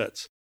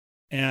profits.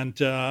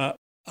 And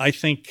I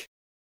think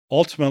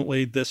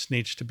ultimately this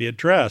needs to be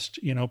addressed.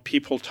 You know,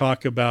 people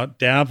talk about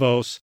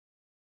Davos,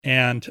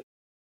 and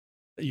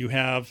you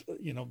have,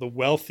 you know, the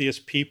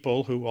wealthiest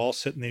people who all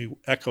sit in the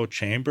echo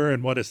chamber.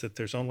 And what is it?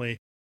 There's only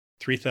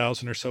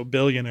 3,000 or so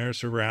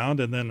billionaires around,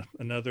 and then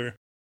another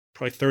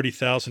probably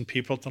 30,000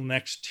 people at the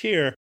next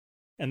tier.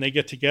 And they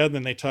get together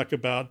and they talk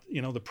about, you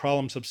know, the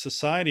problems of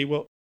society.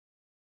 Well,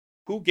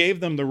 who gave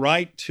them the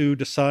right to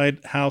decide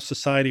how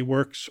society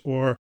works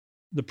or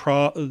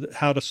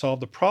how to solve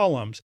the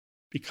problems?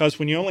 Because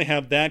when you only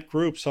have that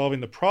group solving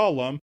the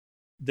problem,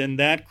 then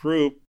that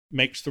group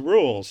makes the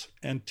rules.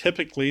 And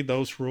typically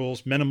those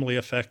rules minimally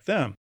affect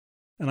them.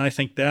 And I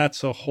think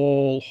that's a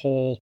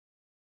whole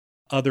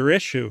other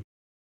issue.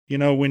 You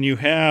know, when you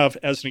have,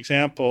 as an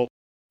example,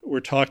 we're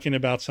talking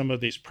about some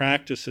of these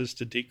practices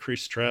to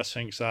decrease stress,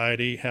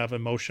 anxiety, have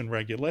emotion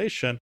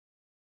regulation.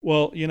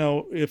 Well, you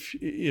know,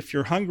 if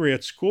you're hungry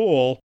at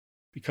school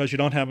because you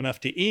don't have enough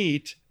to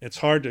eat, it's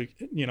hard to,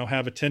 you know,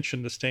 have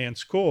attention to stay in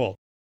school.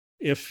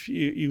 If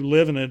you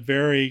live in a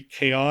very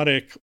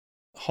chaotic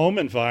home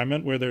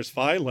environment where there's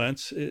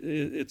violence,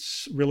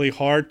 it's really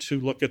hard to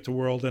look at the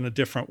world in a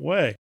different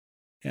way.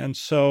 And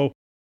so,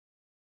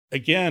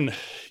 again,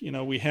 you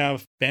know, we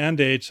have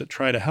Band-Aids that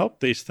try to help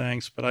these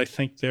things, but I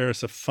think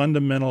there's a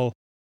fundamental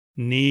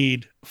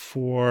need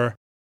for,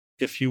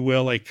 if you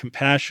will, a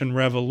compassion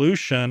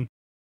revolution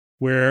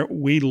where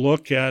we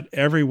look at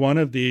every one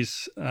of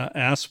these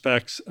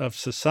aspects of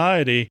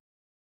society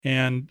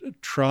and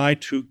try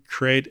to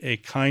create a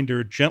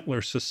kinder,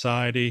 gentler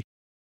society.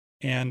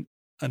 And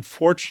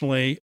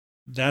unfortunately,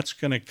 that's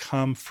going to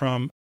come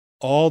from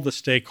all the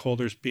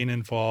stakeholders being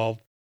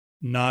involved,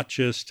 not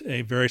just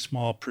a very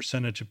small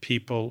percentage of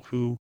people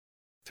who,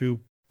 through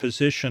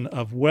position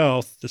of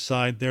wealth,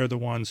 decide they're the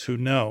ones who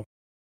know.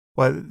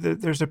 Well,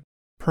 there's a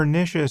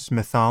pernicious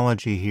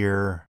mythology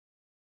here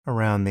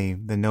around the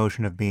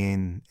notion of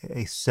being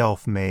a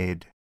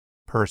self-made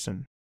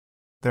person.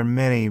 There are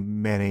many,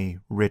 many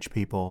rich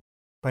people,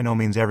 by no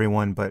means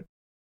everyone, but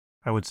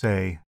I would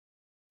say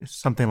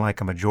something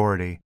like a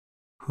majority,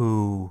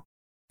 who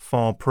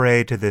fall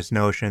prey to this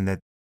notion that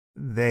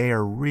they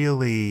are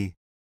really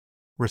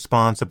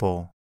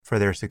responsible for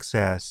their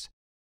success.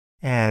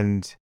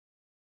 And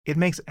it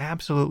makes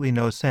absolutely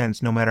no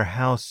sense, no matter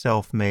how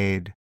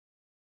self-made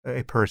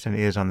a person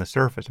is on the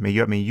surface. I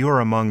mean, you're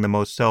among the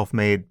most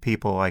self-made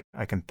people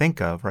I can think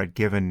of, right,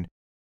 given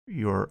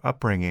your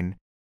upbringing.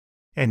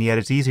 And yet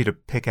it's easy to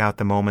pick out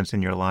the moments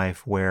in your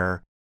life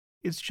where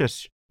it's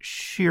just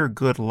sheer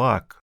good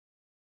luck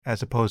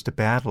as opposed to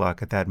bad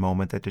luck at that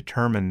moment that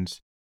determines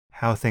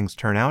how things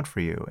turn out for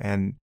you.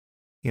 And,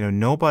 you know,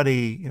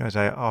 nobody, you know, as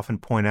I often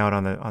point out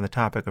on the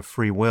topic of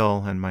free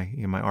will and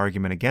my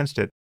argument against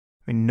it,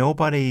 I mean,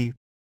 nobody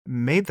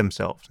made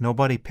themselves.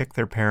 Nobody picked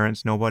their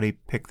parents. Nobody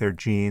picked their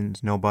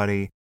genes.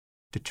 Nobody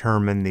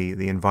determine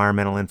the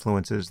environmental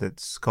influences that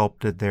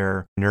sculpted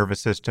their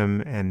nervous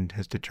system and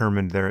has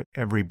determined their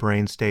every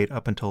brain state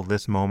up until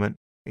this moment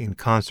in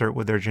concert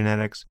with their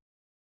genetics.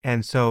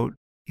 And so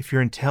if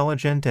you're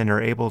intelligent and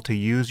are able to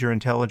use your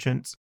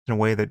intelligence in a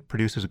way that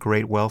produces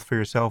great wealth for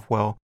yourself,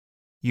 well,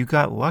 you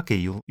got lucky.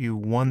 You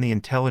won the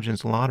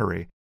intelligence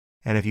lottery.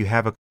 And if you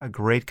have a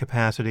great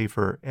capacity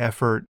for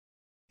effort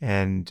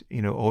and,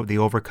 the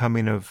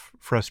overcoming of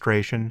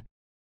frustration,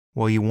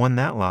 well, you won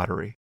that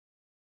lottery.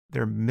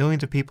 There are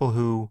millions of people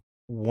who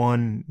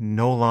won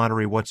no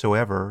lottery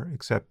whatsoever,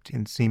 except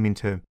in seeming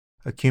to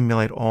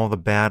accumulate all the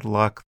bad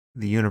luck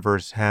the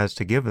universe has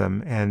to give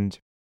them. And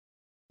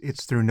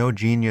it's through no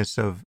genius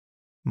of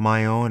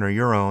my own or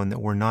your own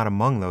that we're not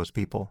among those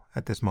people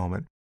at this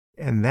moment.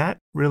 And that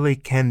really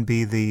can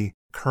be the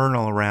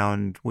kernel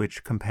around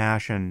which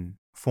compassion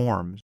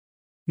forms.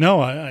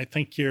 No, I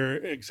think you're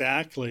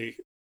exactly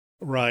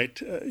right.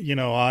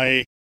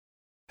 I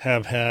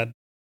have had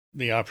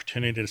the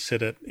opportunity to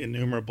sit at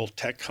innumerable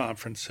tech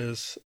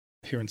conferences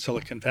here in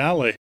Silicon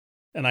Valley,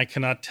 and I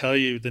cannot tell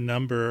you the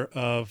number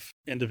of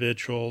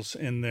individuals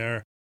in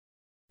their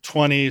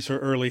 20s or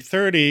early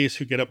 30s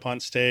who get up on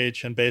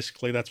stage, and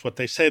basically that's what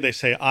they say. They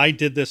say, I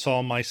did this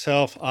all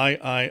myself,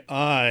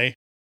 I,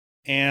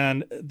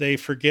 and they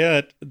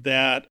forget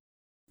that,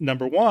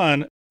 number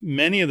one,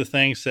 many of the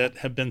things that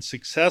have been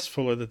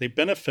successful or that they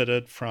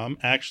benefited from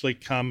actually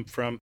come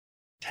from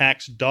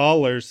tax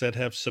dollars that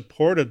have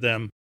supported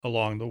them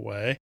along the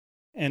way.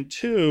 And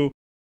two,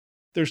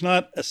 there's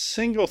not a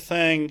single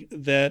thing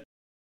that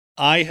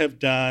I have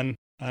done,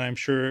 and I'm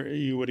sure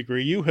you would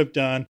agree you have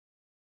done,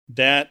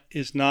 that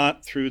is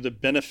not through the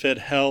benefit,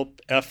 help,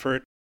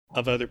 effort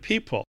of other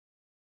people.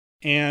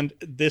 And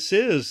this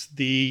is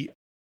the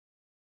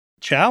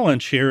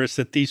challenge here, is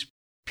that these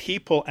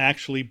people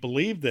actually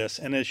believe this.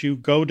 And as you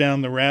go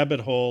down the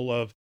rabbit hole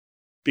of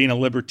being a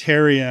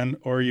libertarian,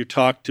 or you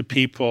talk to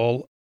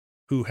people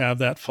who have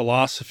that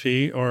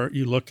philosophy, or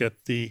you look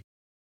at the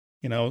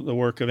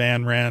work of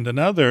Ayn Rand and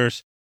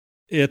others,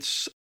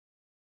 it's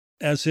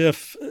as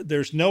if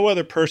there's no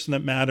other person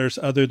that matters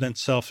other than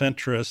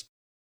self-interest,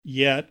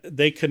 yet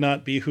they could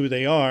not be who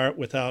they are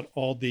without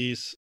all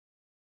these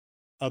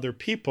other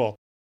people.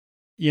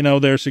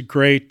 There's a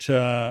great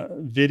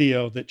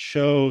video that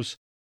shows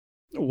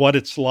what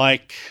it's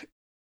like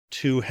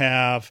to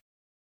have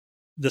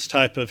this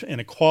type of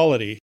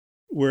inequality,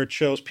 where it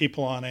shows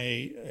people on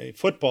a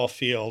football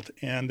field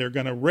and they're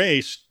going to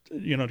race,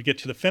 to get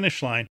to the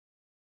finish line,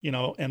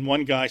 and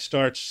one guy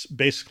starts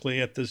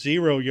basically at the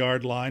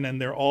 0-yard line,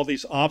 and there are all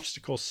these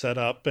obstacles set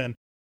up. And,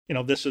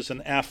 this is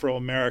an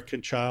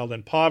Afro-American child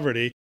in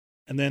poverty.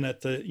 And then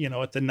at the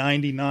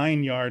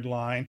 99-yard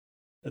line,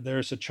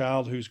 there's a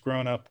child who's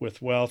grown up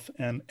with wealth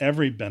and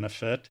every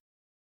benefit.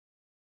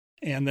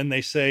 And then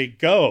they say,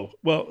 go.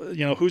 Well,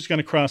 who's going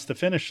to cross the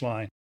finish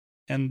line?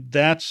 And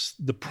that's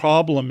the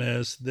problem,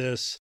 is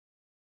this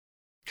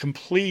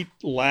complete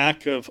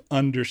lack of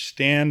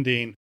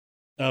understanding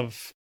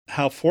of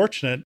how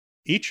fortunate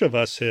each of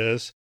us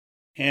is.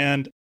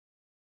 And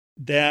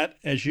that,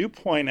 as you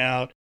point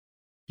out,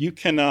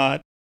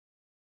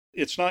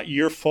 it's not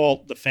your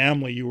fault, the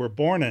family you were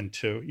born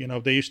into.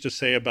 They used to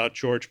say about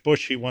George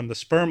Bush, he won the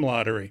sperm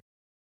lottery.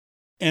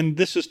 And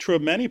this is true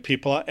of many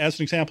people. As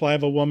an example, I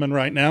have a woman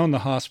right now in the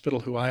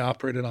hospital who I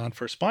operated on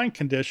for a spine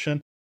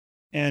condition.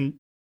 And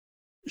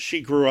she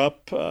grew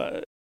up,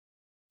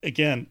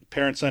 again,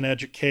 parents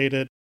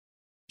uneducated.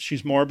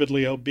 She's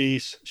morbidly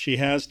obese. She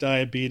has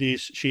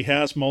diabetes. She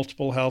has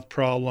multiple health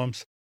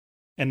problems.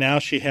 And now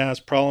she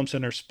has problems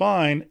in her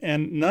spine.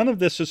 And none of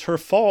this is her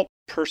fault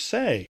per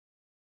se.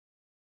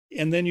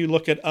 And then you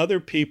look at other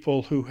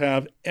people who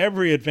have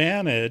every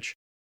advantage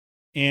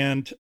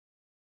and,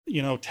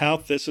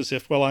 tout this as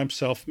if, well, I'm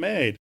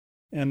self-made.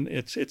 And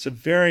it's a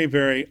very,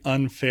 very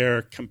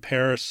unfair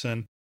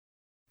comparison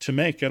to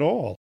make at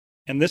all.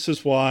 And this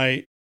is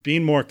why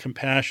being more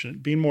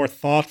compassionate, being more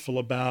thoughtful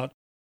about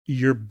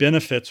your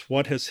benefits,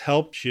 what has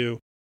helped you.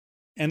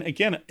 And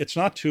again, it's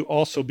not to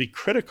also be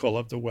critical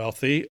of the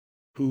wealthy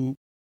who,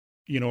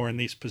 are in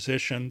these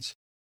positions.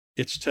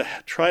 It's to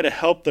try to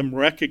help them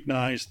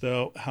recognize,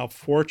 though, how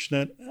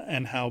fortunate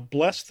and how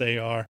blessed they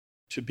are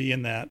to be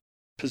in that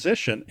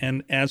position.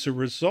 And as a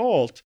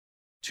result,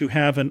 to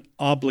have an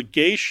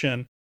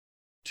obligation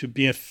to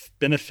be a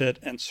benefit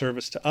and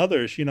service to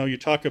others. You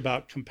talk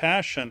about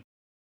compassion.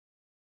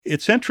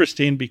 It's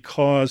interesting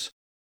because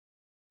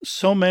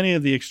so many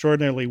of the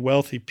extraordinarily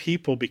wealthy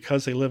people,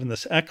 because they live in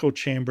this echo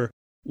chamber,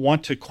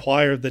 want to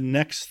acquire the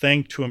next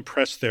thing to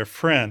impress their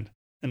friend.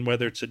 And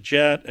whether it's a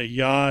jet, a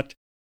yacht,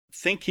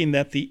 thinking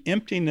that the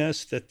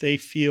emptiness that they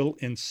feel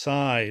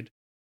inside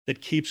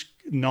that keeps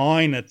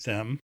gnawing at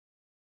them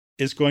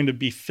is going to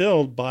be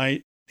filled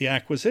by the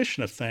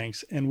acquisition of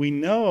things. And we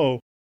know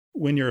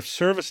when you're of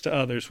service to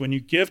others, when you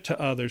give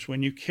to others,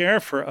 when you care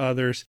for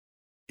others,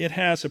 it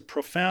has a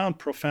profound,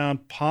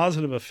 profound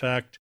positive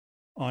effect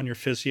on your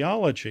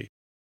physiology.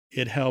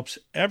 It helps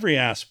every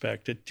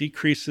aspect. It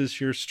decreases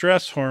your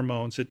stress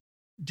hormones. It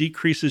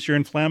decreases your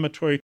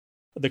inflammatory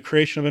the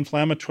creation of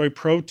inflammatory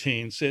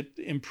proteins. It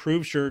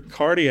improves your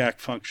cardiac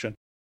function.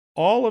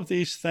 All of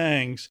these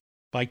things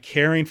by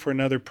caring for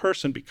another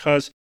person,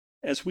 because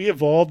as we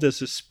evolved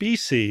as a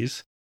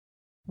species,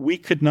 we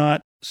could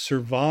not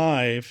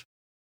survive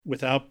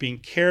without being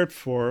cared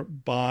for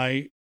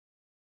by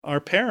our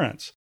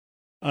parents.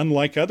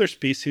 Unlike other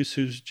species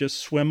who just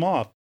swim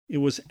off, it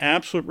was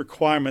absolute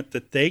requirement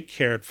that they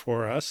cared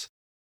for us.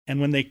 And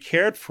when they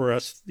cared for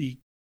us, the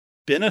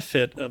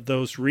benefit of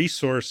those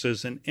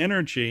resources and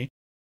energy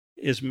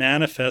is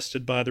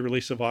manifested by the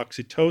release of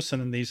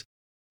oxytocin and these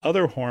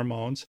other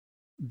hormones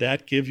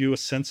that give you a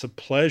sense of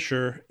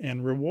pleasure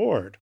and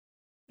reward.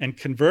 And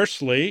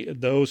conversely,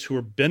 those who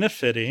are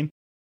benefiting,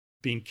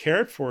 being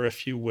cared for,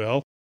 if you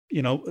will,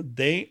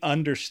 they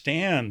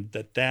understand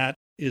that that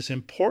is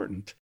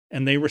important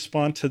and they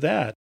respond to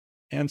that.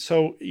 And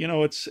so,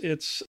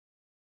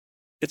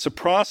 it's a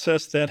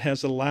process that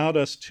has allowed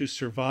us to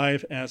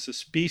survive as a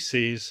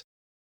species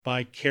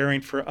by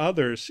caring for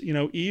others.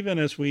 Even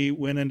as we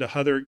went into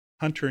hunter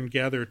and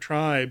gatherer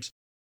tribes,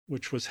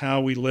 which was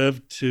how we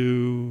lived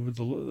to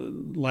the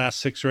last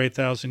 6,000 or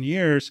 8,000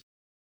 years,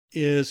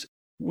 is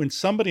when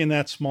somebody in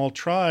that small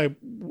tribe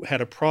had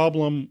a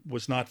problem,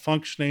 was not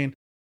functioning,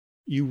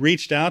 you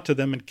reached out to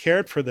them and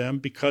cared for them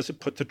because it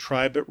put the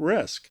tribe at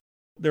risk.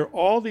 There are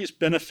all these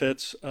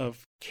benefits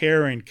of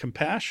caring,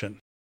 compassion.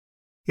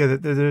 Yeah,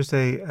 there's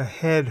a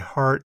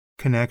head-heart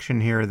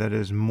connection here that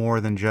is more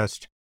than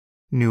just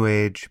New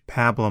Age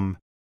pablum.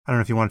 I don't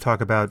know if you want to talk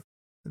about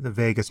the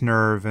vagus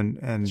nerve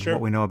and Sure.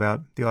 what we know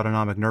about the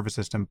autonomic nervous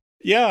system.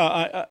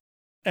 Yeah,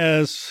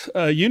 as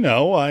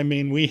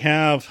we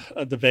have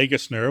the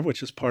vagus nerve,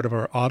 which is part of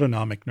our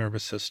autonomic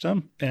nervous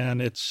system,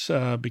 and it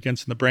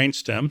begins in the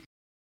brainstem,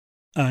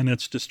 and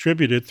it's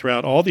distributed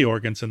throughout all the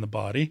organs in the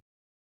body,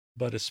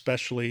 but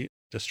especially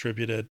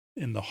distributed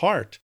in the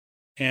heart.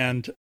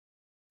 And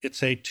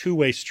it's a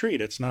two-way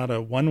street. It's not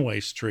a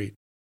one-way street.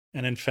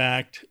 And in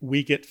fact,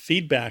 we get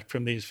feedback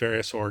from these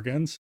various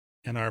organs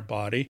in our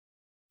body,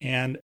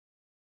 and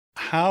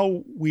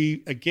how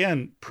we,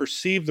 again,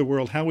 perceive the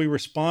world, how we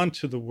respond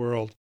to the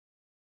world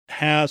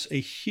has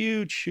a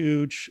huge,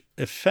 huge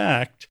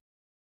effect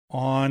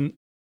on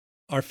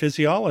our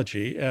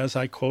physiology, as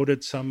I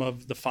quoted some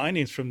of the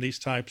findings from these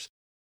types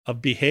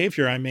of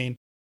behavior. I mean,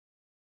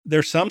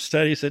 there's some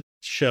studies that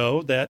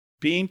show that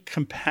being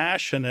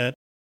compassionate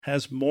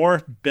has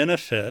more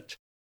benefit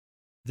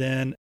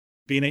than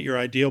being at your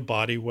ideal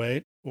body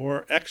weight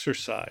or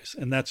exercise.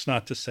 And that's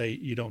not to say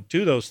you don't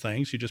do those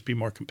things, you just be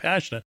more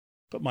compassionate.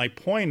 But my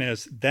point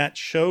is that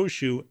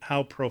shows you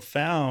how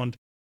profound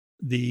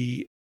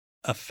the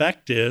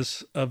effect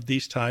is of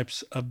these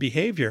types of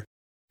behavior.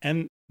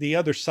 And the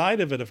other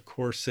side of it, of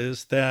course,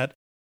 is that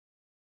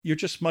you're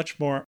just much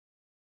more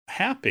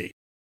happy.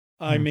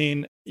 I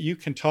mean, you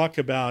can talk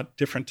about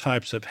different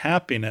types of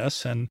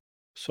happiness and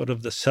sort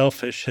of the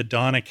selfish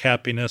hedonic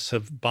happiness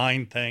of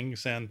buying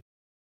things and,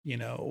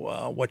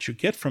 what you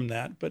get from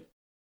that. But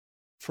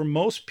for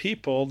most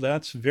people,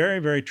 that's very,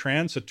 very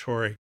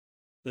transitory.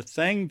 The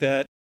thing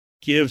that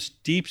gives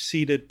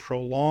deep-seated,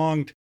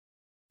 prolonged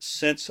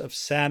sense of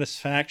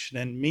satisfaction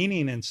and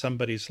meaning in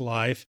somebody's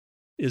life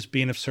is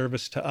being of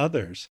service to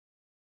others.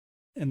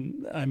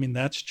 And I mean,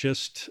 that's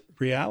just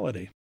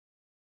reality.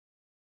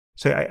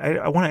 So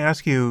I want to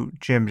ask you,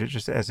 Jim,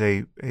 just as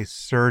a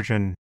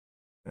surgeon,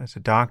 as a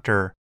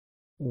doctor,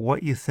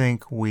 what you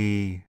think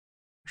we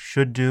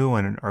should do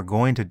and are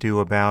going to do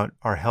about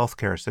our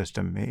healthcare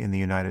system in the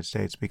United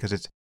States,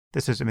 because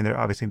there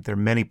are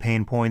many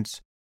pain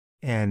points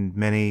and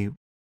many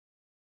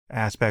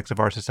aspects of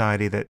our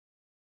society that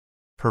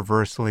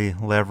perversely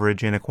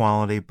leverage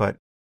inequality, but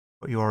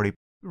you already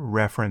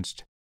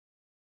referenced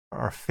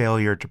our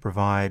failure to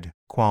provide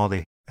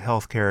quality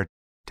healthcare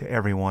to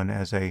everyone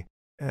as a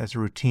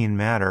routine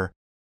matter,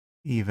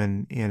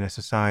 even in a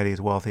society as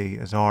wealthy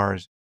as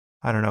ours.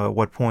 I don't know at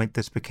what point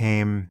this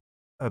became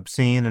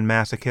obscene and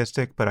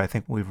masochistic, but I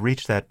think we've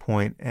reached that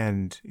point,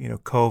 and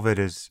COVID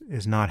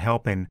is not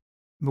helping.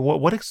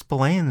 What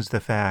explains the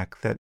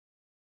fact that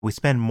we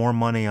spend more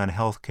money on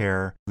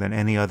healthcare than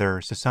any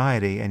other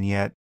society, and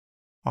yet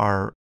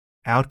our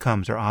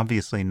outcomes are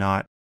obviously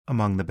not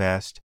among the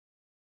best?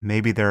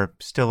 Maybe they're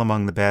still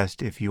among the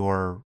best if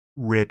you're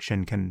rich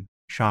and can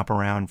shop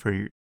around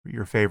for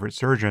your favorite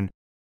surgeon,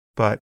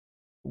 but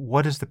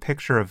what is the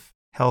picture of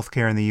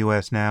healthcare in the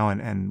U.S. now,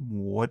 and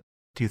what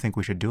do you think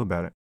we should do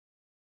about it?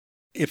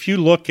 If you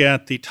look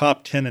at the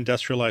top 10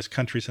 industrialized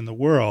countries in the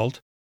world,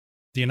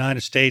 the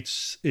United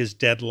States is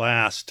dead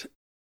last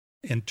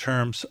in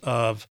terms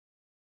of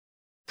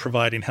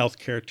providing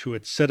healthcare to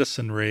its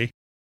citizenry.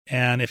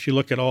 And if you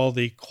look at all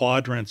the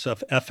quadrants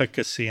of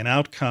efficacy and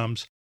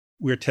outcomes,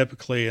 we're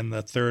typically in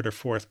the third or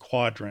fourth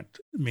quadrant,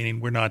 meaning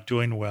we're not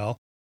doing well.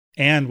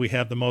 And we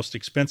have the most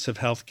expensive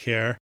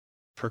healthcare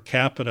per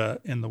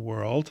capita in the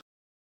world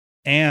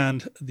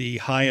and the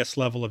highest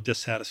level of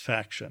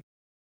dissatisfaction.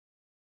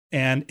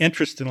 And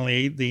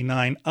interestingly, the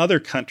 9 other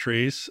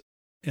countries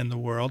in the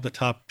world, the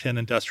top 10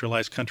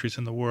 industrialized countries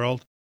in the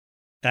world,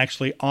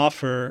 actually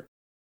offer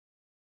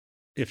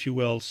if you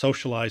will,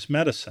 socialized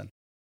medicine.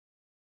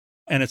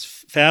 And it's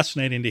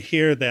fascinating to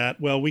hear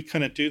that, well, we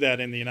couldn't do that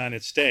in the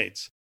United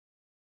States.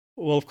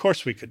 Well, of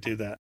course we could do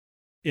that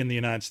in the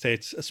United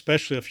States,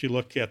 especially if you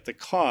look at the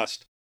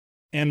cost.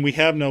 And we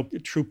have no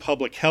true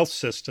public health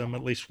system,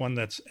 at least one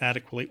that's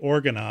adequately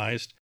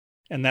organized.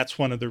 And that's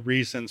one of the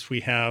reasons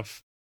we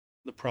have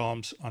the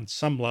problems on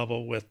some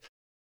level with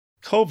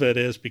COVID,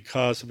 is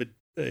because of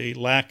a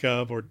lack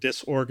of or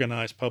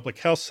disorganized public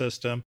health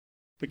system.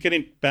 But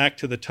getting back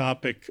to the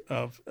topic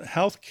of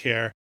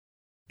healthcare,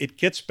 it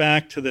gets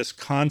back to this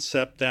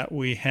concept that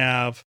we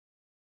have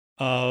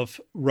of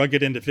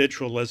rugged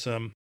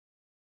individualism,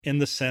 in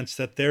the sense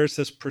that there's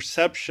this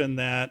perception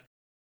that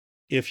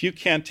if you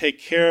can't take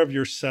care of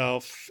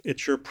yourself,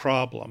 it's your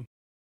problem.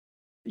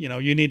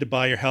 You need to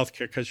buy your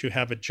healthcare because you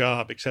have a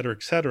job, et cetera,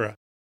 et cetera.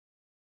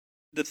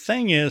 The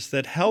thing is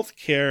that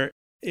healthcare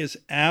is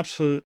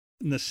absolute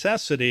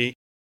necessity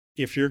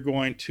if you're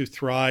going to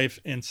thrive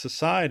in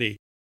society.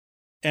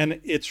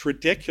 And it's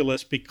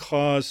ridiculous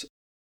because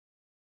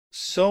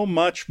so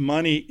much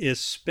money is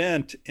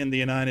spent in the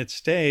United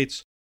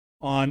States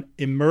on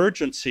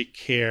emergency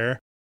care,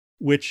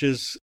 which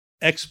is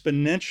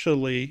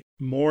exponentially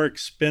more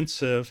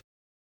expensive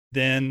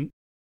than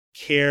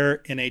care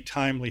in a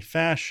timely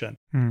fashion.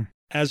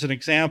 As an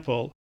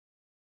example,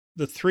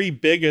 the three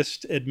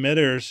biggest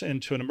admitters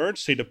into an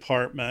emergency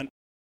department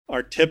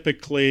are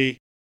typically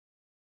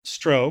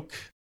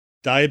stroke,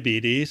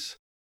 diabetes,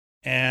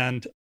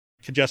 and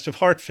congestive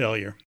heart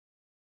failure.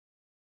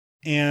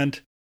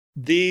 And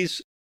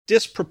these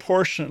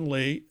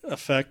disproportionately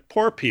affect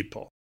poor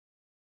people.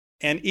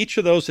 And each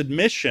of those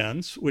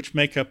admissions, which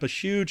make up a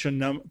huge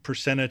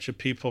percentage of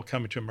people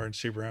coming to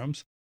emergency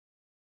rooms,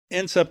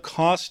 ends up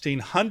costing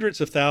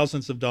hundreds of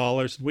thousands of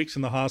dollars, weeks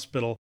in the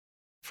hospital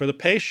for the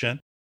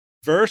patient,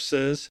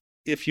 versus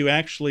if you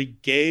actually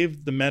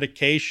gave the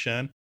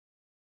medication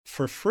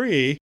for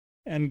free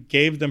and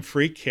gave them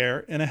free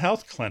care in a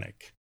health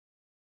clinic.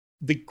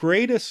 The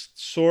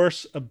greatest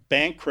source of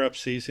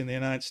bankruptcies in the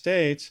United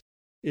States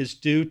is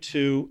due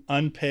to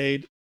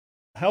unpaid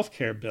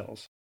healthcare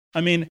bills.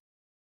 I mean,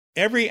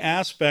 every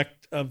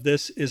aspect of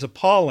this is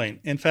appalling.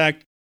 In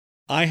fact,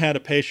 I had a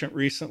patient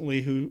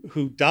recently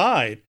who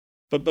died,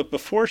 but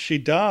before she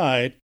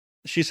died,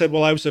 she said,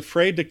 well, I was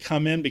afraid to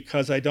come in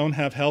because I don't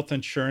have health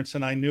insurance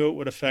and I knew it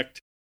would affect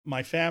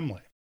my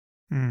family.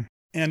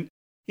 And,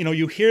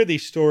 you hear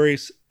these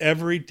stories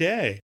every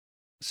day.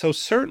 So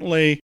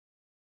certainly,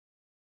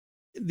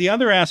 the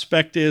other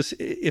aspect is,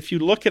 if you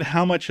look at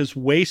how much is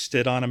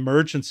wasted on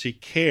emergency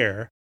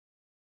care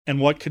and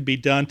what could be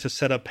done to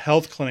set up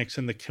health clinics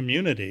in the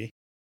community,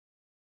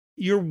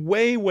 you're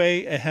way,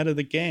 way ahead of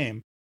the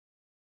game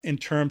in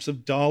terms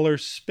of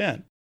dollars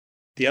spent.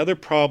 The other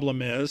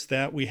problem is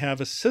that we have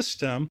a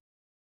system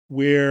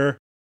where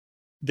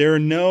there are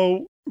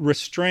no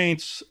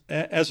restraints.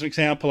 As an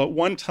example, at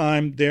one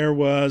time, there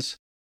was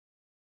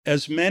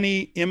as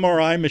many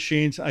MRI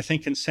machines, I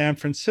think, in San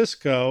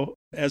Francisco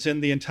as in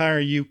the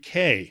entire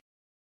UK,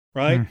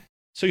 right?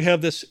 So you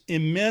have this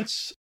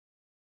immense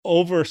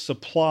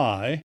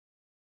oversupply.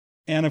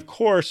 And of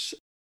course,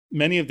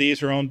 many of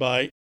these are owned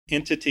by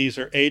entities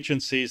or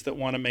agencies that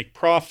want to make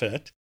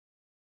profit,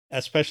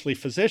 especially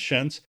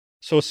physicians.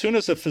 So as soon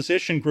as a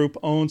physician group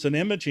owns an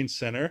imaging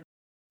center,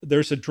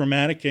 there's a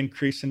dramatic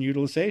increase in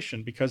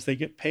utilization because they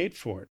get paid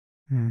for it.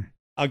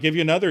 I'll give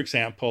you another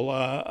example.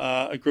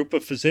 A group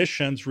of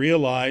physicians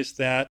realized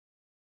that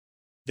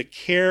the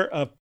care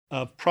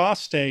of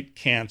prostate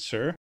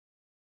cancer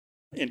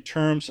in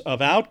terms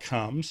of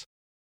outcomes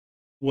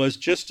was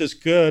just as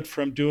good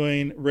from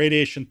doing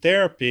radiation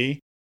therapy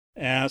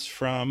as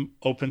from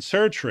open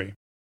surgery.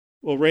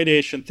 Well,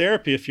 radiation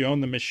therapy, if you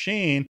own the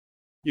machine,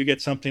 you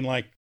get something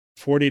like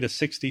 $40,000 to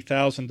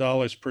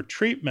 $60,000 per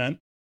treatment,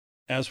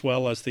 as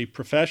well as the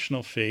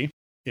professional fee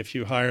if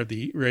you hire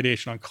the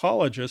radiation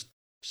oncologist.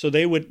 So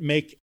they would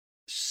make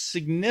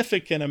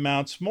significant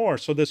amounts more.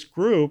 So this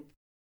group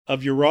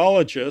of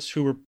urologists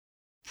who were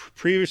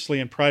previously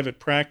in private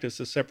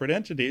practice as separate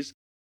entities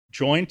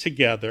joined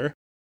together,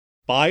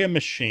 buy a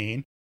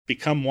machine,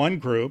 become one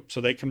group so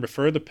they can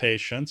refer the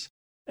patients.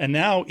 And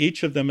now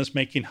each of them is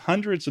making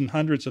hundreds and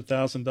hundreds of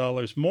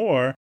 $1,000s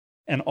more,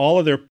 and all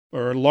of their,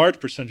 or a large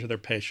percentage of their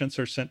patients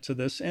are sent to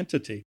this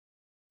entity.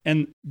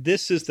 And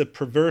this is the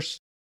perverse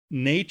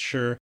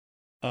nature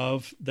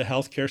of the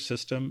healthcare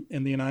system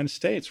in the United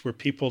States, where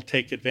people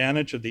take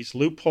advantage of these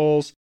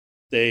loopholes.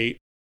 They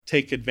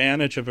take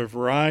advantage of a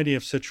variety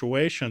of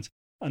situations.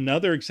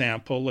 Another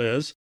example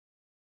is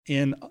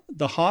in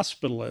the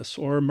hospitalists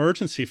or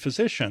emergency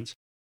physicians.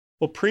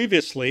 Well,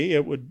 previously,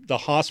 the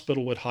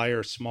hospital would hire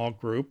a small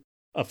group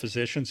of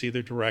physicians,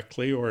 either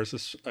directly or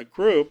as a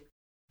group,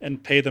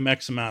 and pay them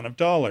X amount of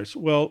dollars.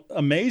 Well,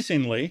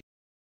 amazingly,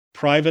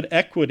 private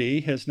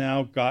equity has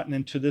now gotten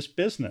into this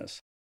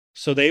business.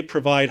 So they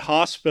provide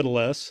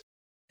hospitalists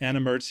and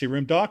emergency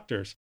room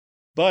doctors.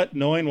 But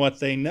knowing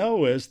what they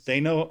know is they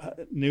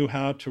knew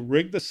how to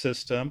rig the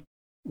system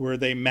where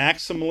they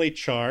maximally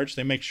charge.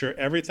 They make sure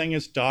everything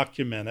is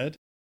documented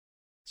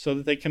so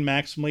that they can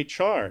maximally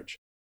charge.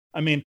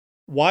 I mean,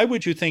 why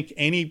would you think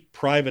any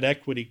private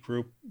equity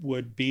group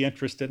would be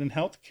interested in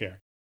healthcare?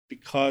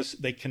 Because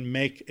they can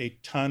make a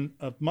ton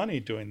of money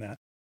doing that.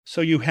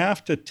 So you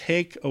have to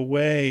take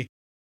away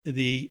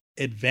the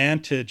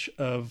advantage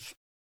of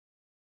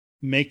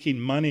making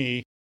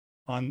money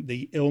on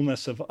the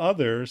illness of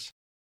others,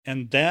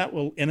 and that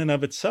will, in and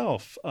of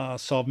itself,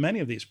 solve many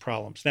of these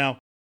problems. Now,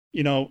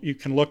 you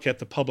can look at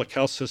the public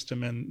health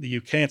system in the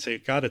UK and say,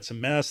 God, it's a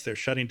mess. They're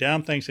shutting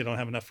down things. They don't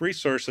have enough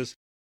resources.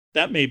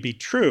 That may be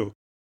true.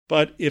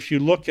 But if you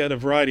look at a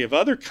variety of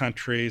other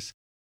countries,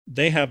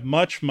 they have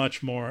much,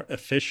 much more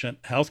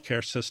efficient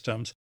healthcare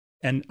systems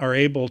and are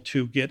able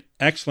to get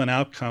excellent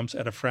outcomes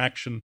at a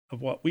fraction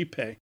of what we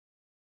pay.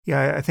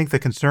 Yeah, I think the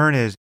concern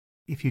is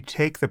if you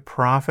take the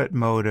profit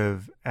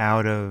motive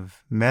out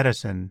of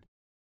medicine,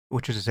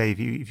 which is to say,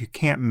 if you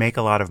can't make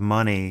a lot of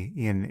money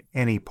in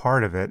any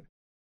part of it,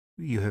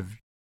 you have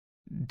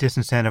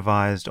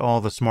disincentivized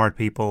all the smart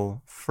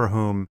people for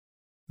whom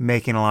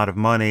making a lot of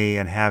money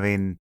and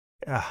having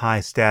a high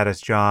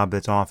status job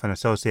that's often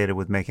associated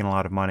with making a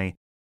lot of money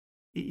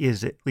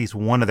is at least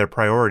one of their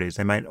priorities.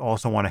 They might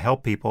also want to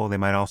help people. They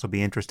might also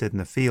be interested in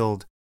the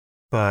field,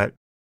 but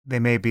they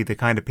may be the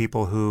kind of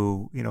people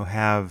who,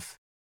 have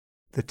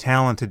the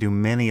talent to do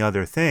many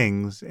other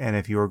things. And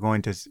if you are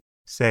going to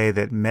say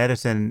that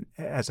medicine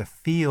as a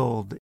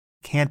field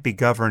can't be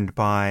governed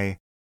by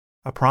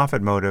a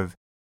profit motive,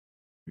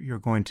 you're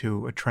going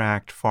to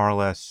attract far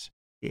less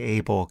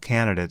able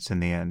candidates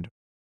in the end.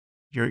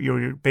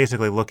 You're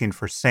basically looking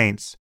for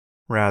saints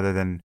rather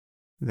than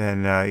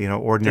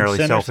ordinarily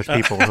selfish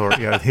people who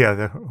are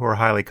who are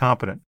highly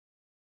competent.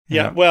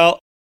 Yeah, well,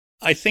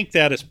 I think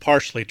that is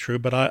partially true,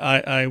 but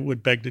I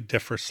would beg to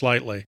differ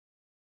slightly.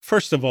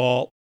 First of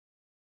all,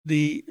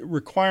 the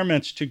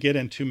requirements to get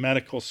into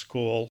medical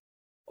school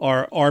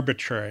are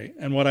arbitrary.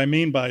 And what I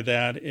mean by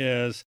that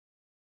is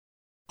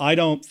I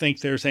don't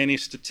think there's any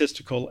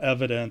statistical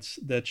evidence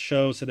that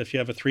shows that if you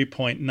have a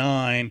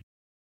 3.9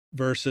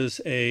 versus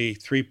a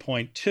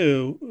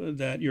 3.2,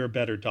 that you're a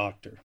better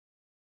doctor.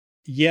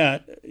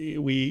 Yet,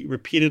 we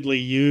repeatedly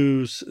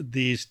use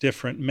these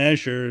different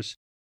measures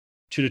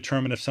to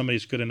determine if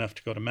somebody's good enough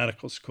to go to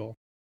medical school.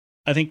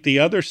 I think the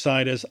other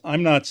side is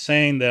I'm not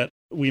saying that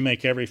we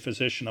make every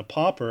physician a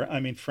pauper.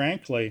 I mean,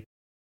 frankly,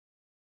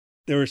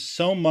 there is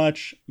so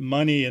much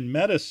money in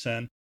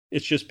medicine,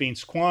 it's just being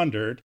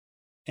squandered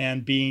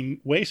and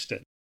being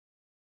wasted.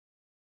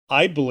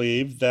 I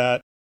believe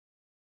that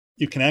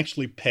you can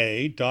actually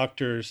pay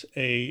doctors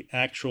a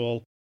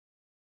actual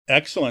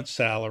excellent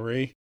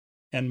salary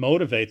and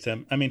motivate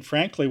them. I mean,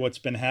 frankly, what's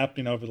been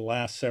happening over the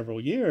last several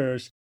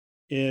years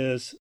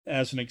is,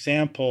 as an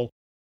example,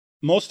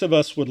 most of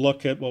us would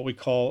look at what we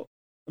call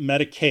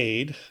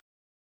Medicaid,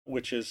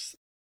 which is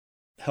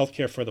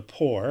healthcare for the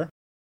poor,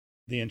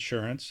 the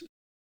insurance,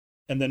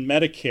 and then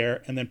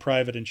Medicare, and then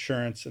private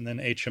insurance, and then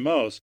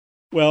HMOs.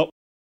 Well,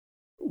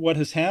 what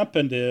has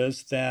happened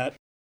is that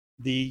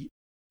the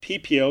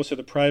PPOs, or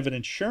the private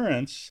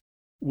insurance,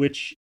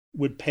 which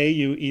would pay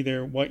you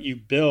either what you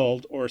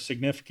billed or a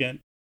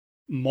significant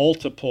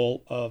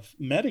multiple of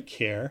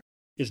Medicare,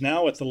 is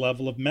now at the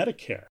level of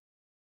Medicare.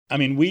 I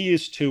mean, we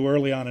used to,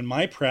 early on in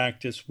my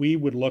practice, we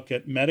would look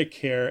at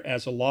Medicare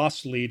as a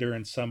loss leader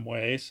in some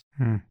ways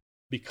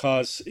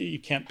because you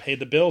can't pay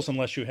the bills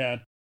unless you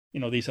had,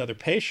 these other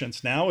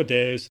patients.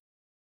 Nowadays,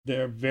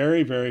 there are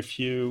very, very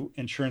few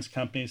insurance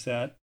companies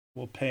that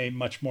will pay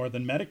much more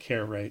than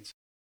Medicare rates.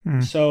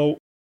 So,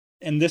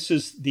 and this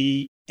is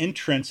the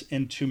entrance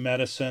into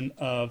medicine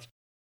of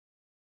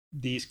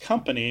these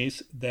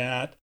companies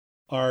that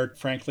are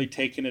frankly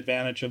taking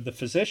advantage of the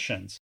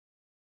physicians,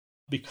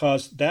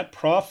 because that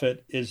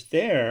profit is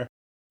there.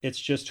 It's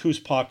just whose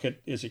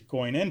pocket is it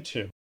going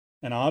into?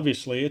 And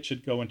obviously it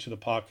should go into the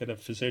pocket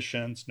of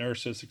physicians,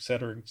 nurses, et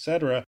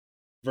cetera,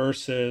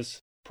 versus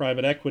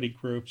private equity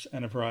groups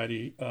and a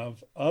variety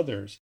of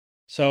others.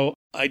 So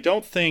I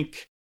don't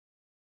think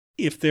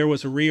if there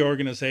was a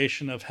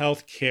reorganization of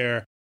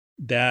healthcare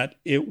that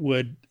it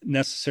would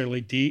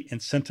necessarily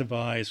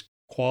de-incentivize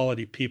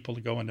quality people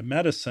to go into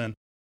medicine.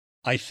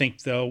 I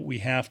think, though, we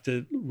have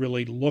to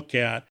really look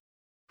at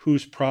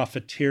who's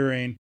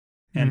profiteering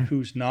and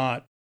who's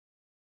not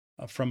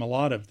from a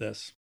lot of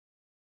this.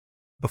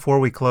 Before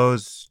we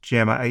close,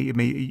 Jim, I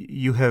mean,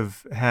 you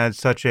have had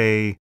such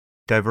a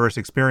diverse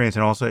experience,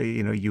 and also,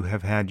 you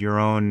have had your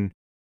own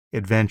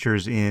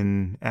adventures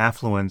in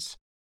affluence.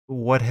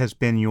 What has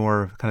been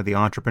your kind of the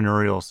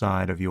entrepreneurial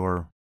side of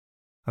your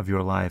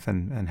life,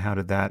 and how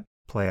did that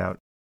play out?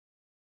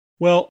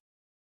 Well,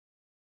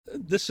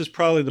 this is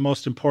probably the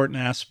most important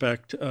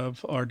aspect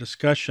of our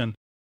discussion,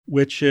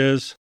 which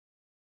is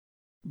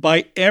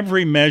by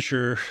every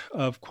measure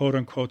of quote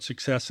unquote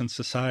success in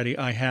society,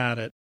 I had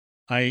it.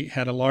 I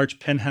had a large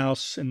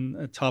penthouse in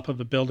the top of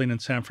a building in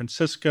San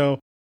Francisco.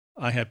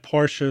 I had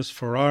Porsches,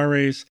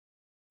 Ferraris.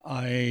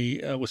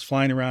 I was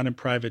flying around in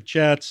private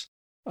jets.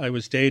 I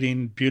was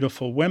dating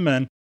beautiful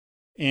women.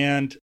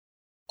 And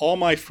all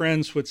my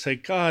friends would say,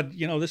 God,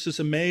 this is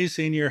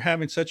amazing. You're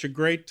having such a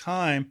great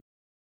time.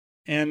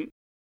 And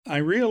I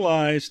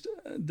realized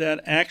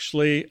that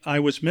actually I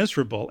was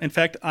miserable. In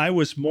fact, I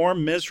was more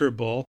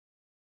miserable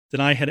than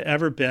I had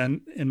ever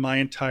been in my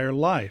entire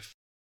life.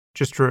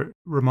 Just to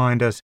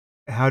remind us,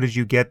 how did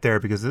you get there?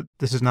 Because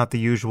this is not the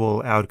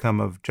usual outcome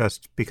of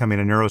just becoming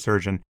a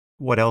neurosurgeon.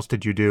 What else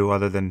did you do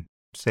other than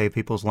save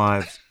people's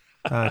lives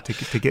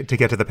to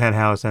get to the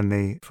penthouse and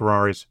the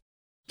Ferraris?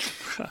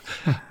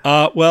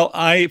 Well,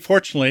 I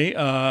fortunately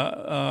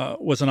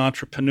was an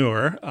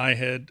entrepreneur. I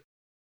had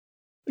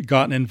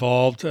gotten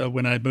involved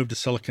when I moved to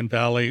Silicon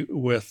Valley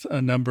with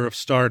a number of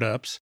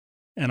startups,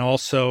 and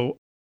also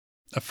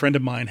a friend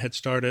of mine had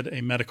started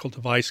a medical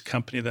device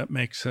company that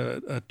makes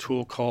a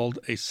tool called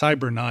a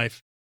CyberKnife,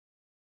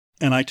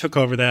 and I took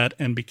over that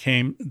and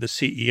became the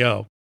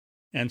CEO.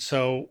 And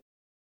so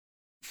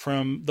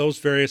from those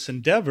various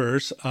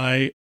endeavors,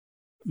 I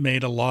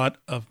made a lot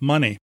of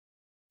money,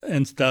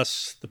 and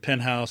thus the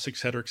penthouse, et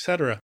cetera, et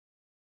cetera.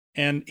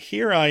 And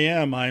here I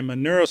am, I'm a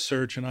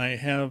neurosurgeon. I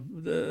have,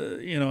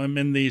 I'm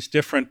in these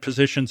different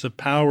positions of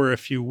power,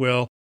 if you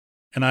will,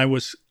 and I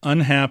was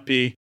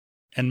unhappy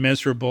and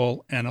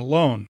miserable and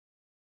alone.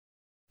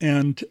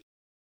 And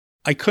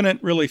I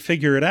couldn't really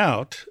figure it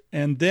out.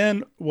 And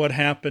then what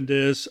happened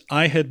is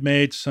I had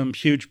made some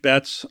huge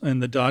bets in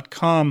the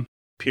dot-com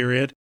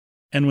period.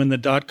 And when the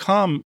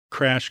dot-com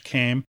crash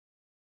came,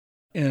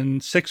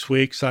 in 6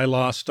 weeks, I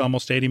lost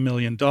almost $80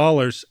 million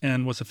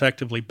and was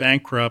effectively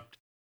bankrupt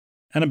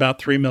and about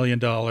 $3 million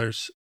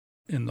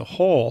in the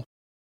hole.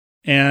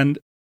 And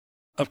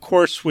of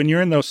course, when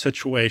you're in those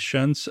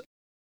situations,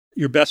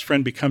 your best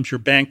friend becomes your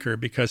banker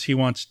because he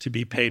wants to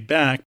be paid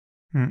back.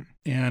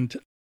 And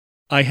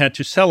I had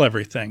to sell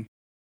everything.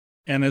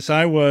 And as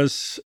I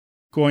was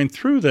going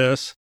through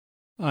this,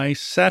 I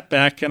sat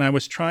back and I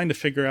was trying to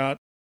figure out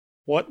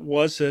what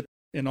was it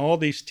in all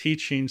these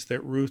teachings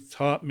that Ruth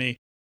taught me,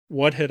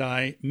 what had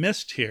I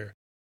missed here?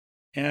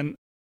 And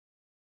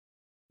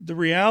the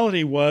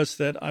reality was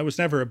that I was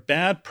never a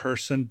bad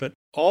person, but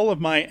all of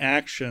my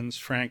actions,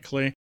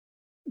 frankly,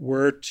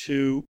 were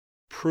to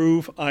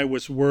prove I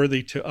was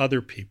worthy to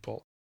other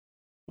people.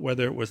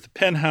 Whether it was the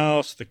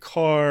penthouse, the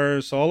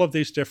cars, all of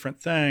these different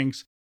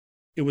things,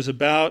 it was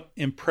about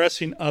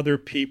impressing other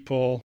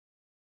people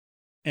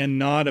and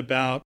not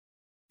about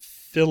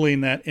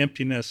filling that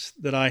emptiness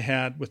that I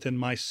had within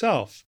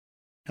myself.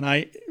 And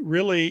I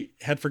really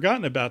had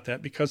forgotten about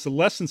that because the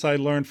lessons I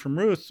learned from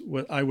Ruth,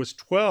 I was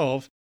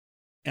 12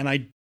 and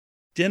I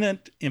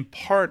didn't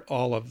impart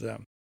all of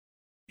them.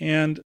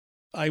 And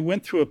I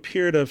went through a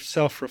period of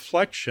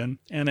self-reflection,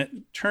 and it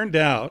turned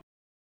out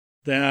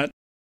that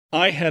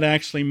I had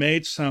actually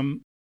made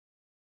some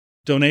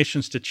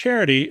donations to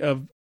charity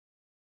of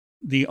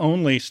the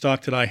only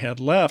stock that I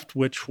had left,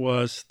 which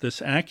was this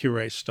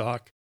Accuray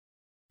stock.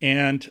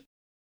 And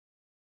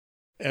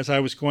as I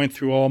was going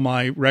through all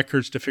my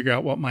records to figure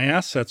out what my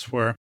assets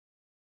were,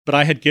 but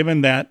I had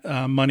given that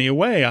money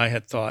away, I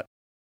had thought.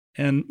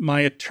 And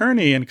my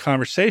attorney, in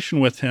conversation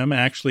with him,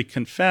 actually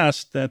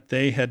confessed that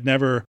they had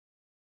never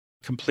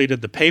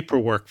completed the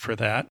paperwork for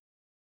that.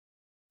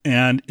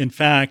 And in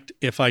fact,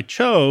 if I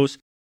chose,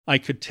 I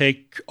could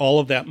take all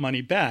of that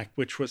money back,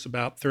 which was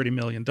about $30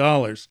 million.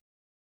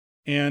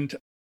 And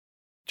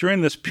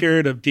during this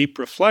period of deep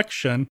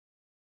reflection,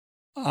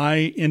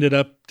 I ended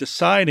up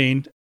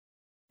deciding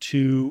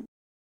to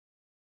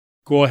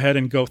go ahead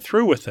and go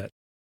through with it,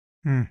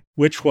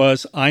 which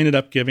was I ended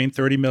up giving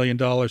 $30 million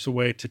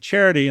away to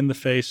charity in the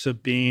face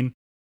of being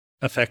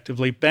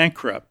effectively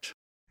bankrupt.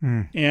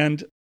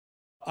 And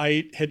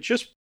I had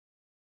just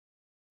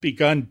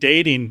begun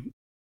dating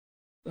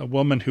a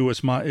woman who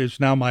is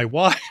now my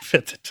wife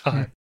at the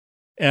time.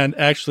 And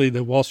actually,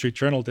 the Wall Street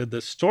Journal did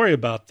this story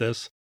about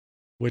this,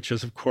 which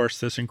is, of course,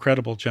 this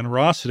incredible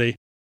generosity.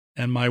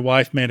 And my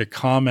wife made a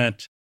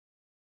comment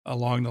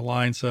along the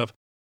lines of,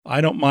 I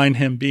don't mind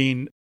him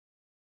being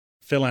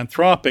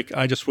philanthropic.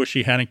 I just wish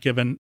he hadn't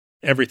given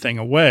everything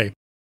away.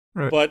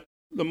 Right. But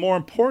the more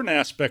important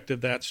aspect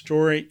of that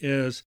story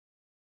is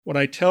what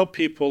I tell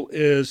people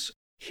is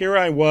here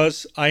I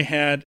was, I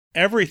had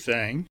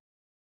everything,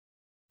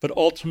 but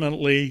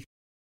ultimately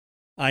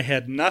I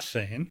had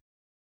nothing.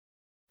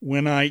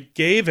 When I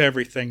gave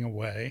everything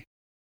away,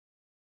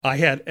 I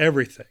had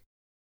everything.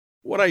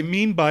 What I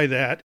mean by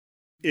that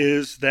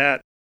is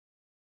that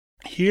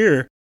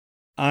here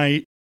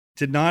I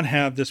did not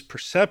have this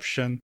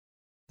perception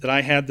that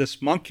I had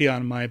this monkey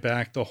on my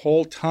back the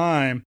whole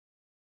time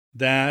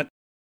that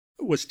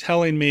was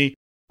telling me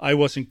I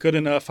wasn't good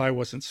enough, I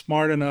wasn't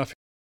smart enough.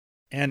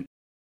 And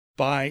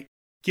by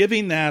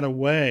giving that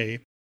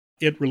away,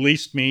 it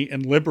released me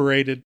and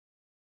liberated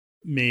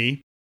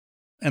me,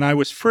 and I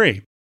was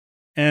free.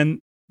 And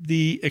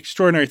the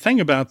extraordinary thing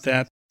about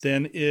that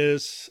then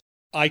is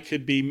I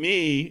could be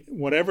me,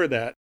 whatever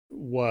that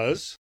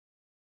was,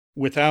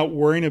 without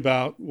worrying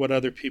about what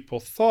other people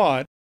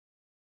thought.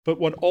 But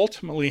what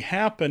ultimately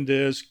happened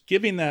is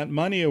giving that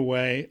money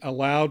away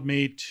allowed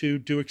me to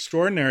do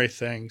extraordinary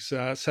things,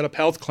 set up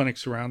health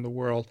clinics around the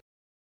world,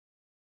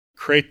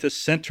 create this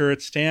center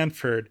at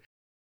Stanford,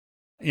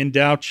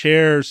 endow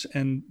chairs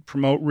and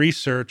promote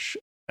research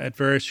at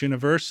various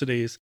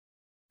universities.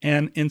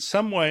 And in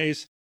some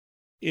ways,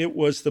 it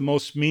was the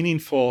most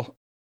meaningful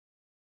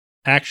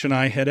action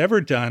I had ever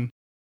done,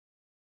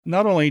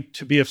 not only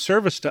to be of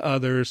service to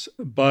others,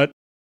 but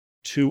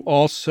to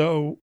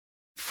also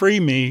free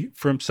me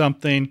from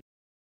something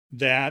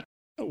that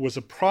was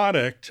a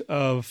product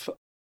of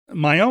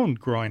my own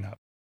growing up.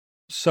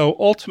 So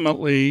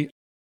ultimately,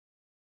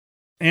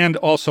 and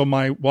also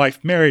my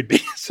wife married me.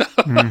 So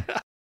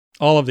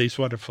all of these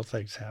wonderful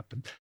things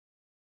happened.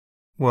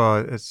 Well,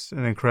 it's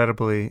an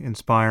incredibly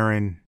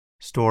inspiring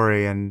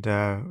story and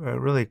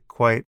really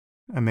quite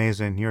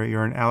amazing.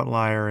 You're an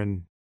outlier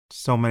in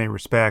so many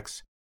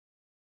respects.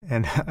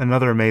 And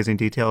another amazing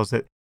detail is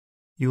that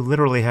you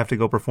literally have to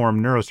go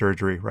perform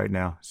neurosurgery right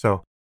now.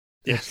 So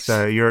yes,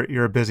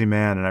 you're a busy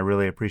man, and I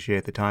really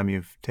appreciate the time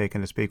you've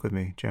taken to speak with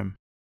me, Jim.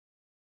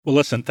 Well,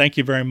 listen, thank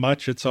you very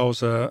much. It's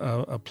always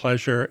a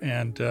pleasure,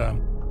 and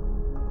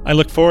I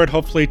look forward,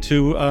 hopefully,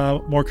 to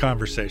more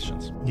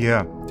conversations.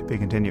 Yeah, to be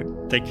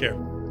continued. Take care.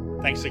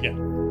 Thanks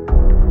again.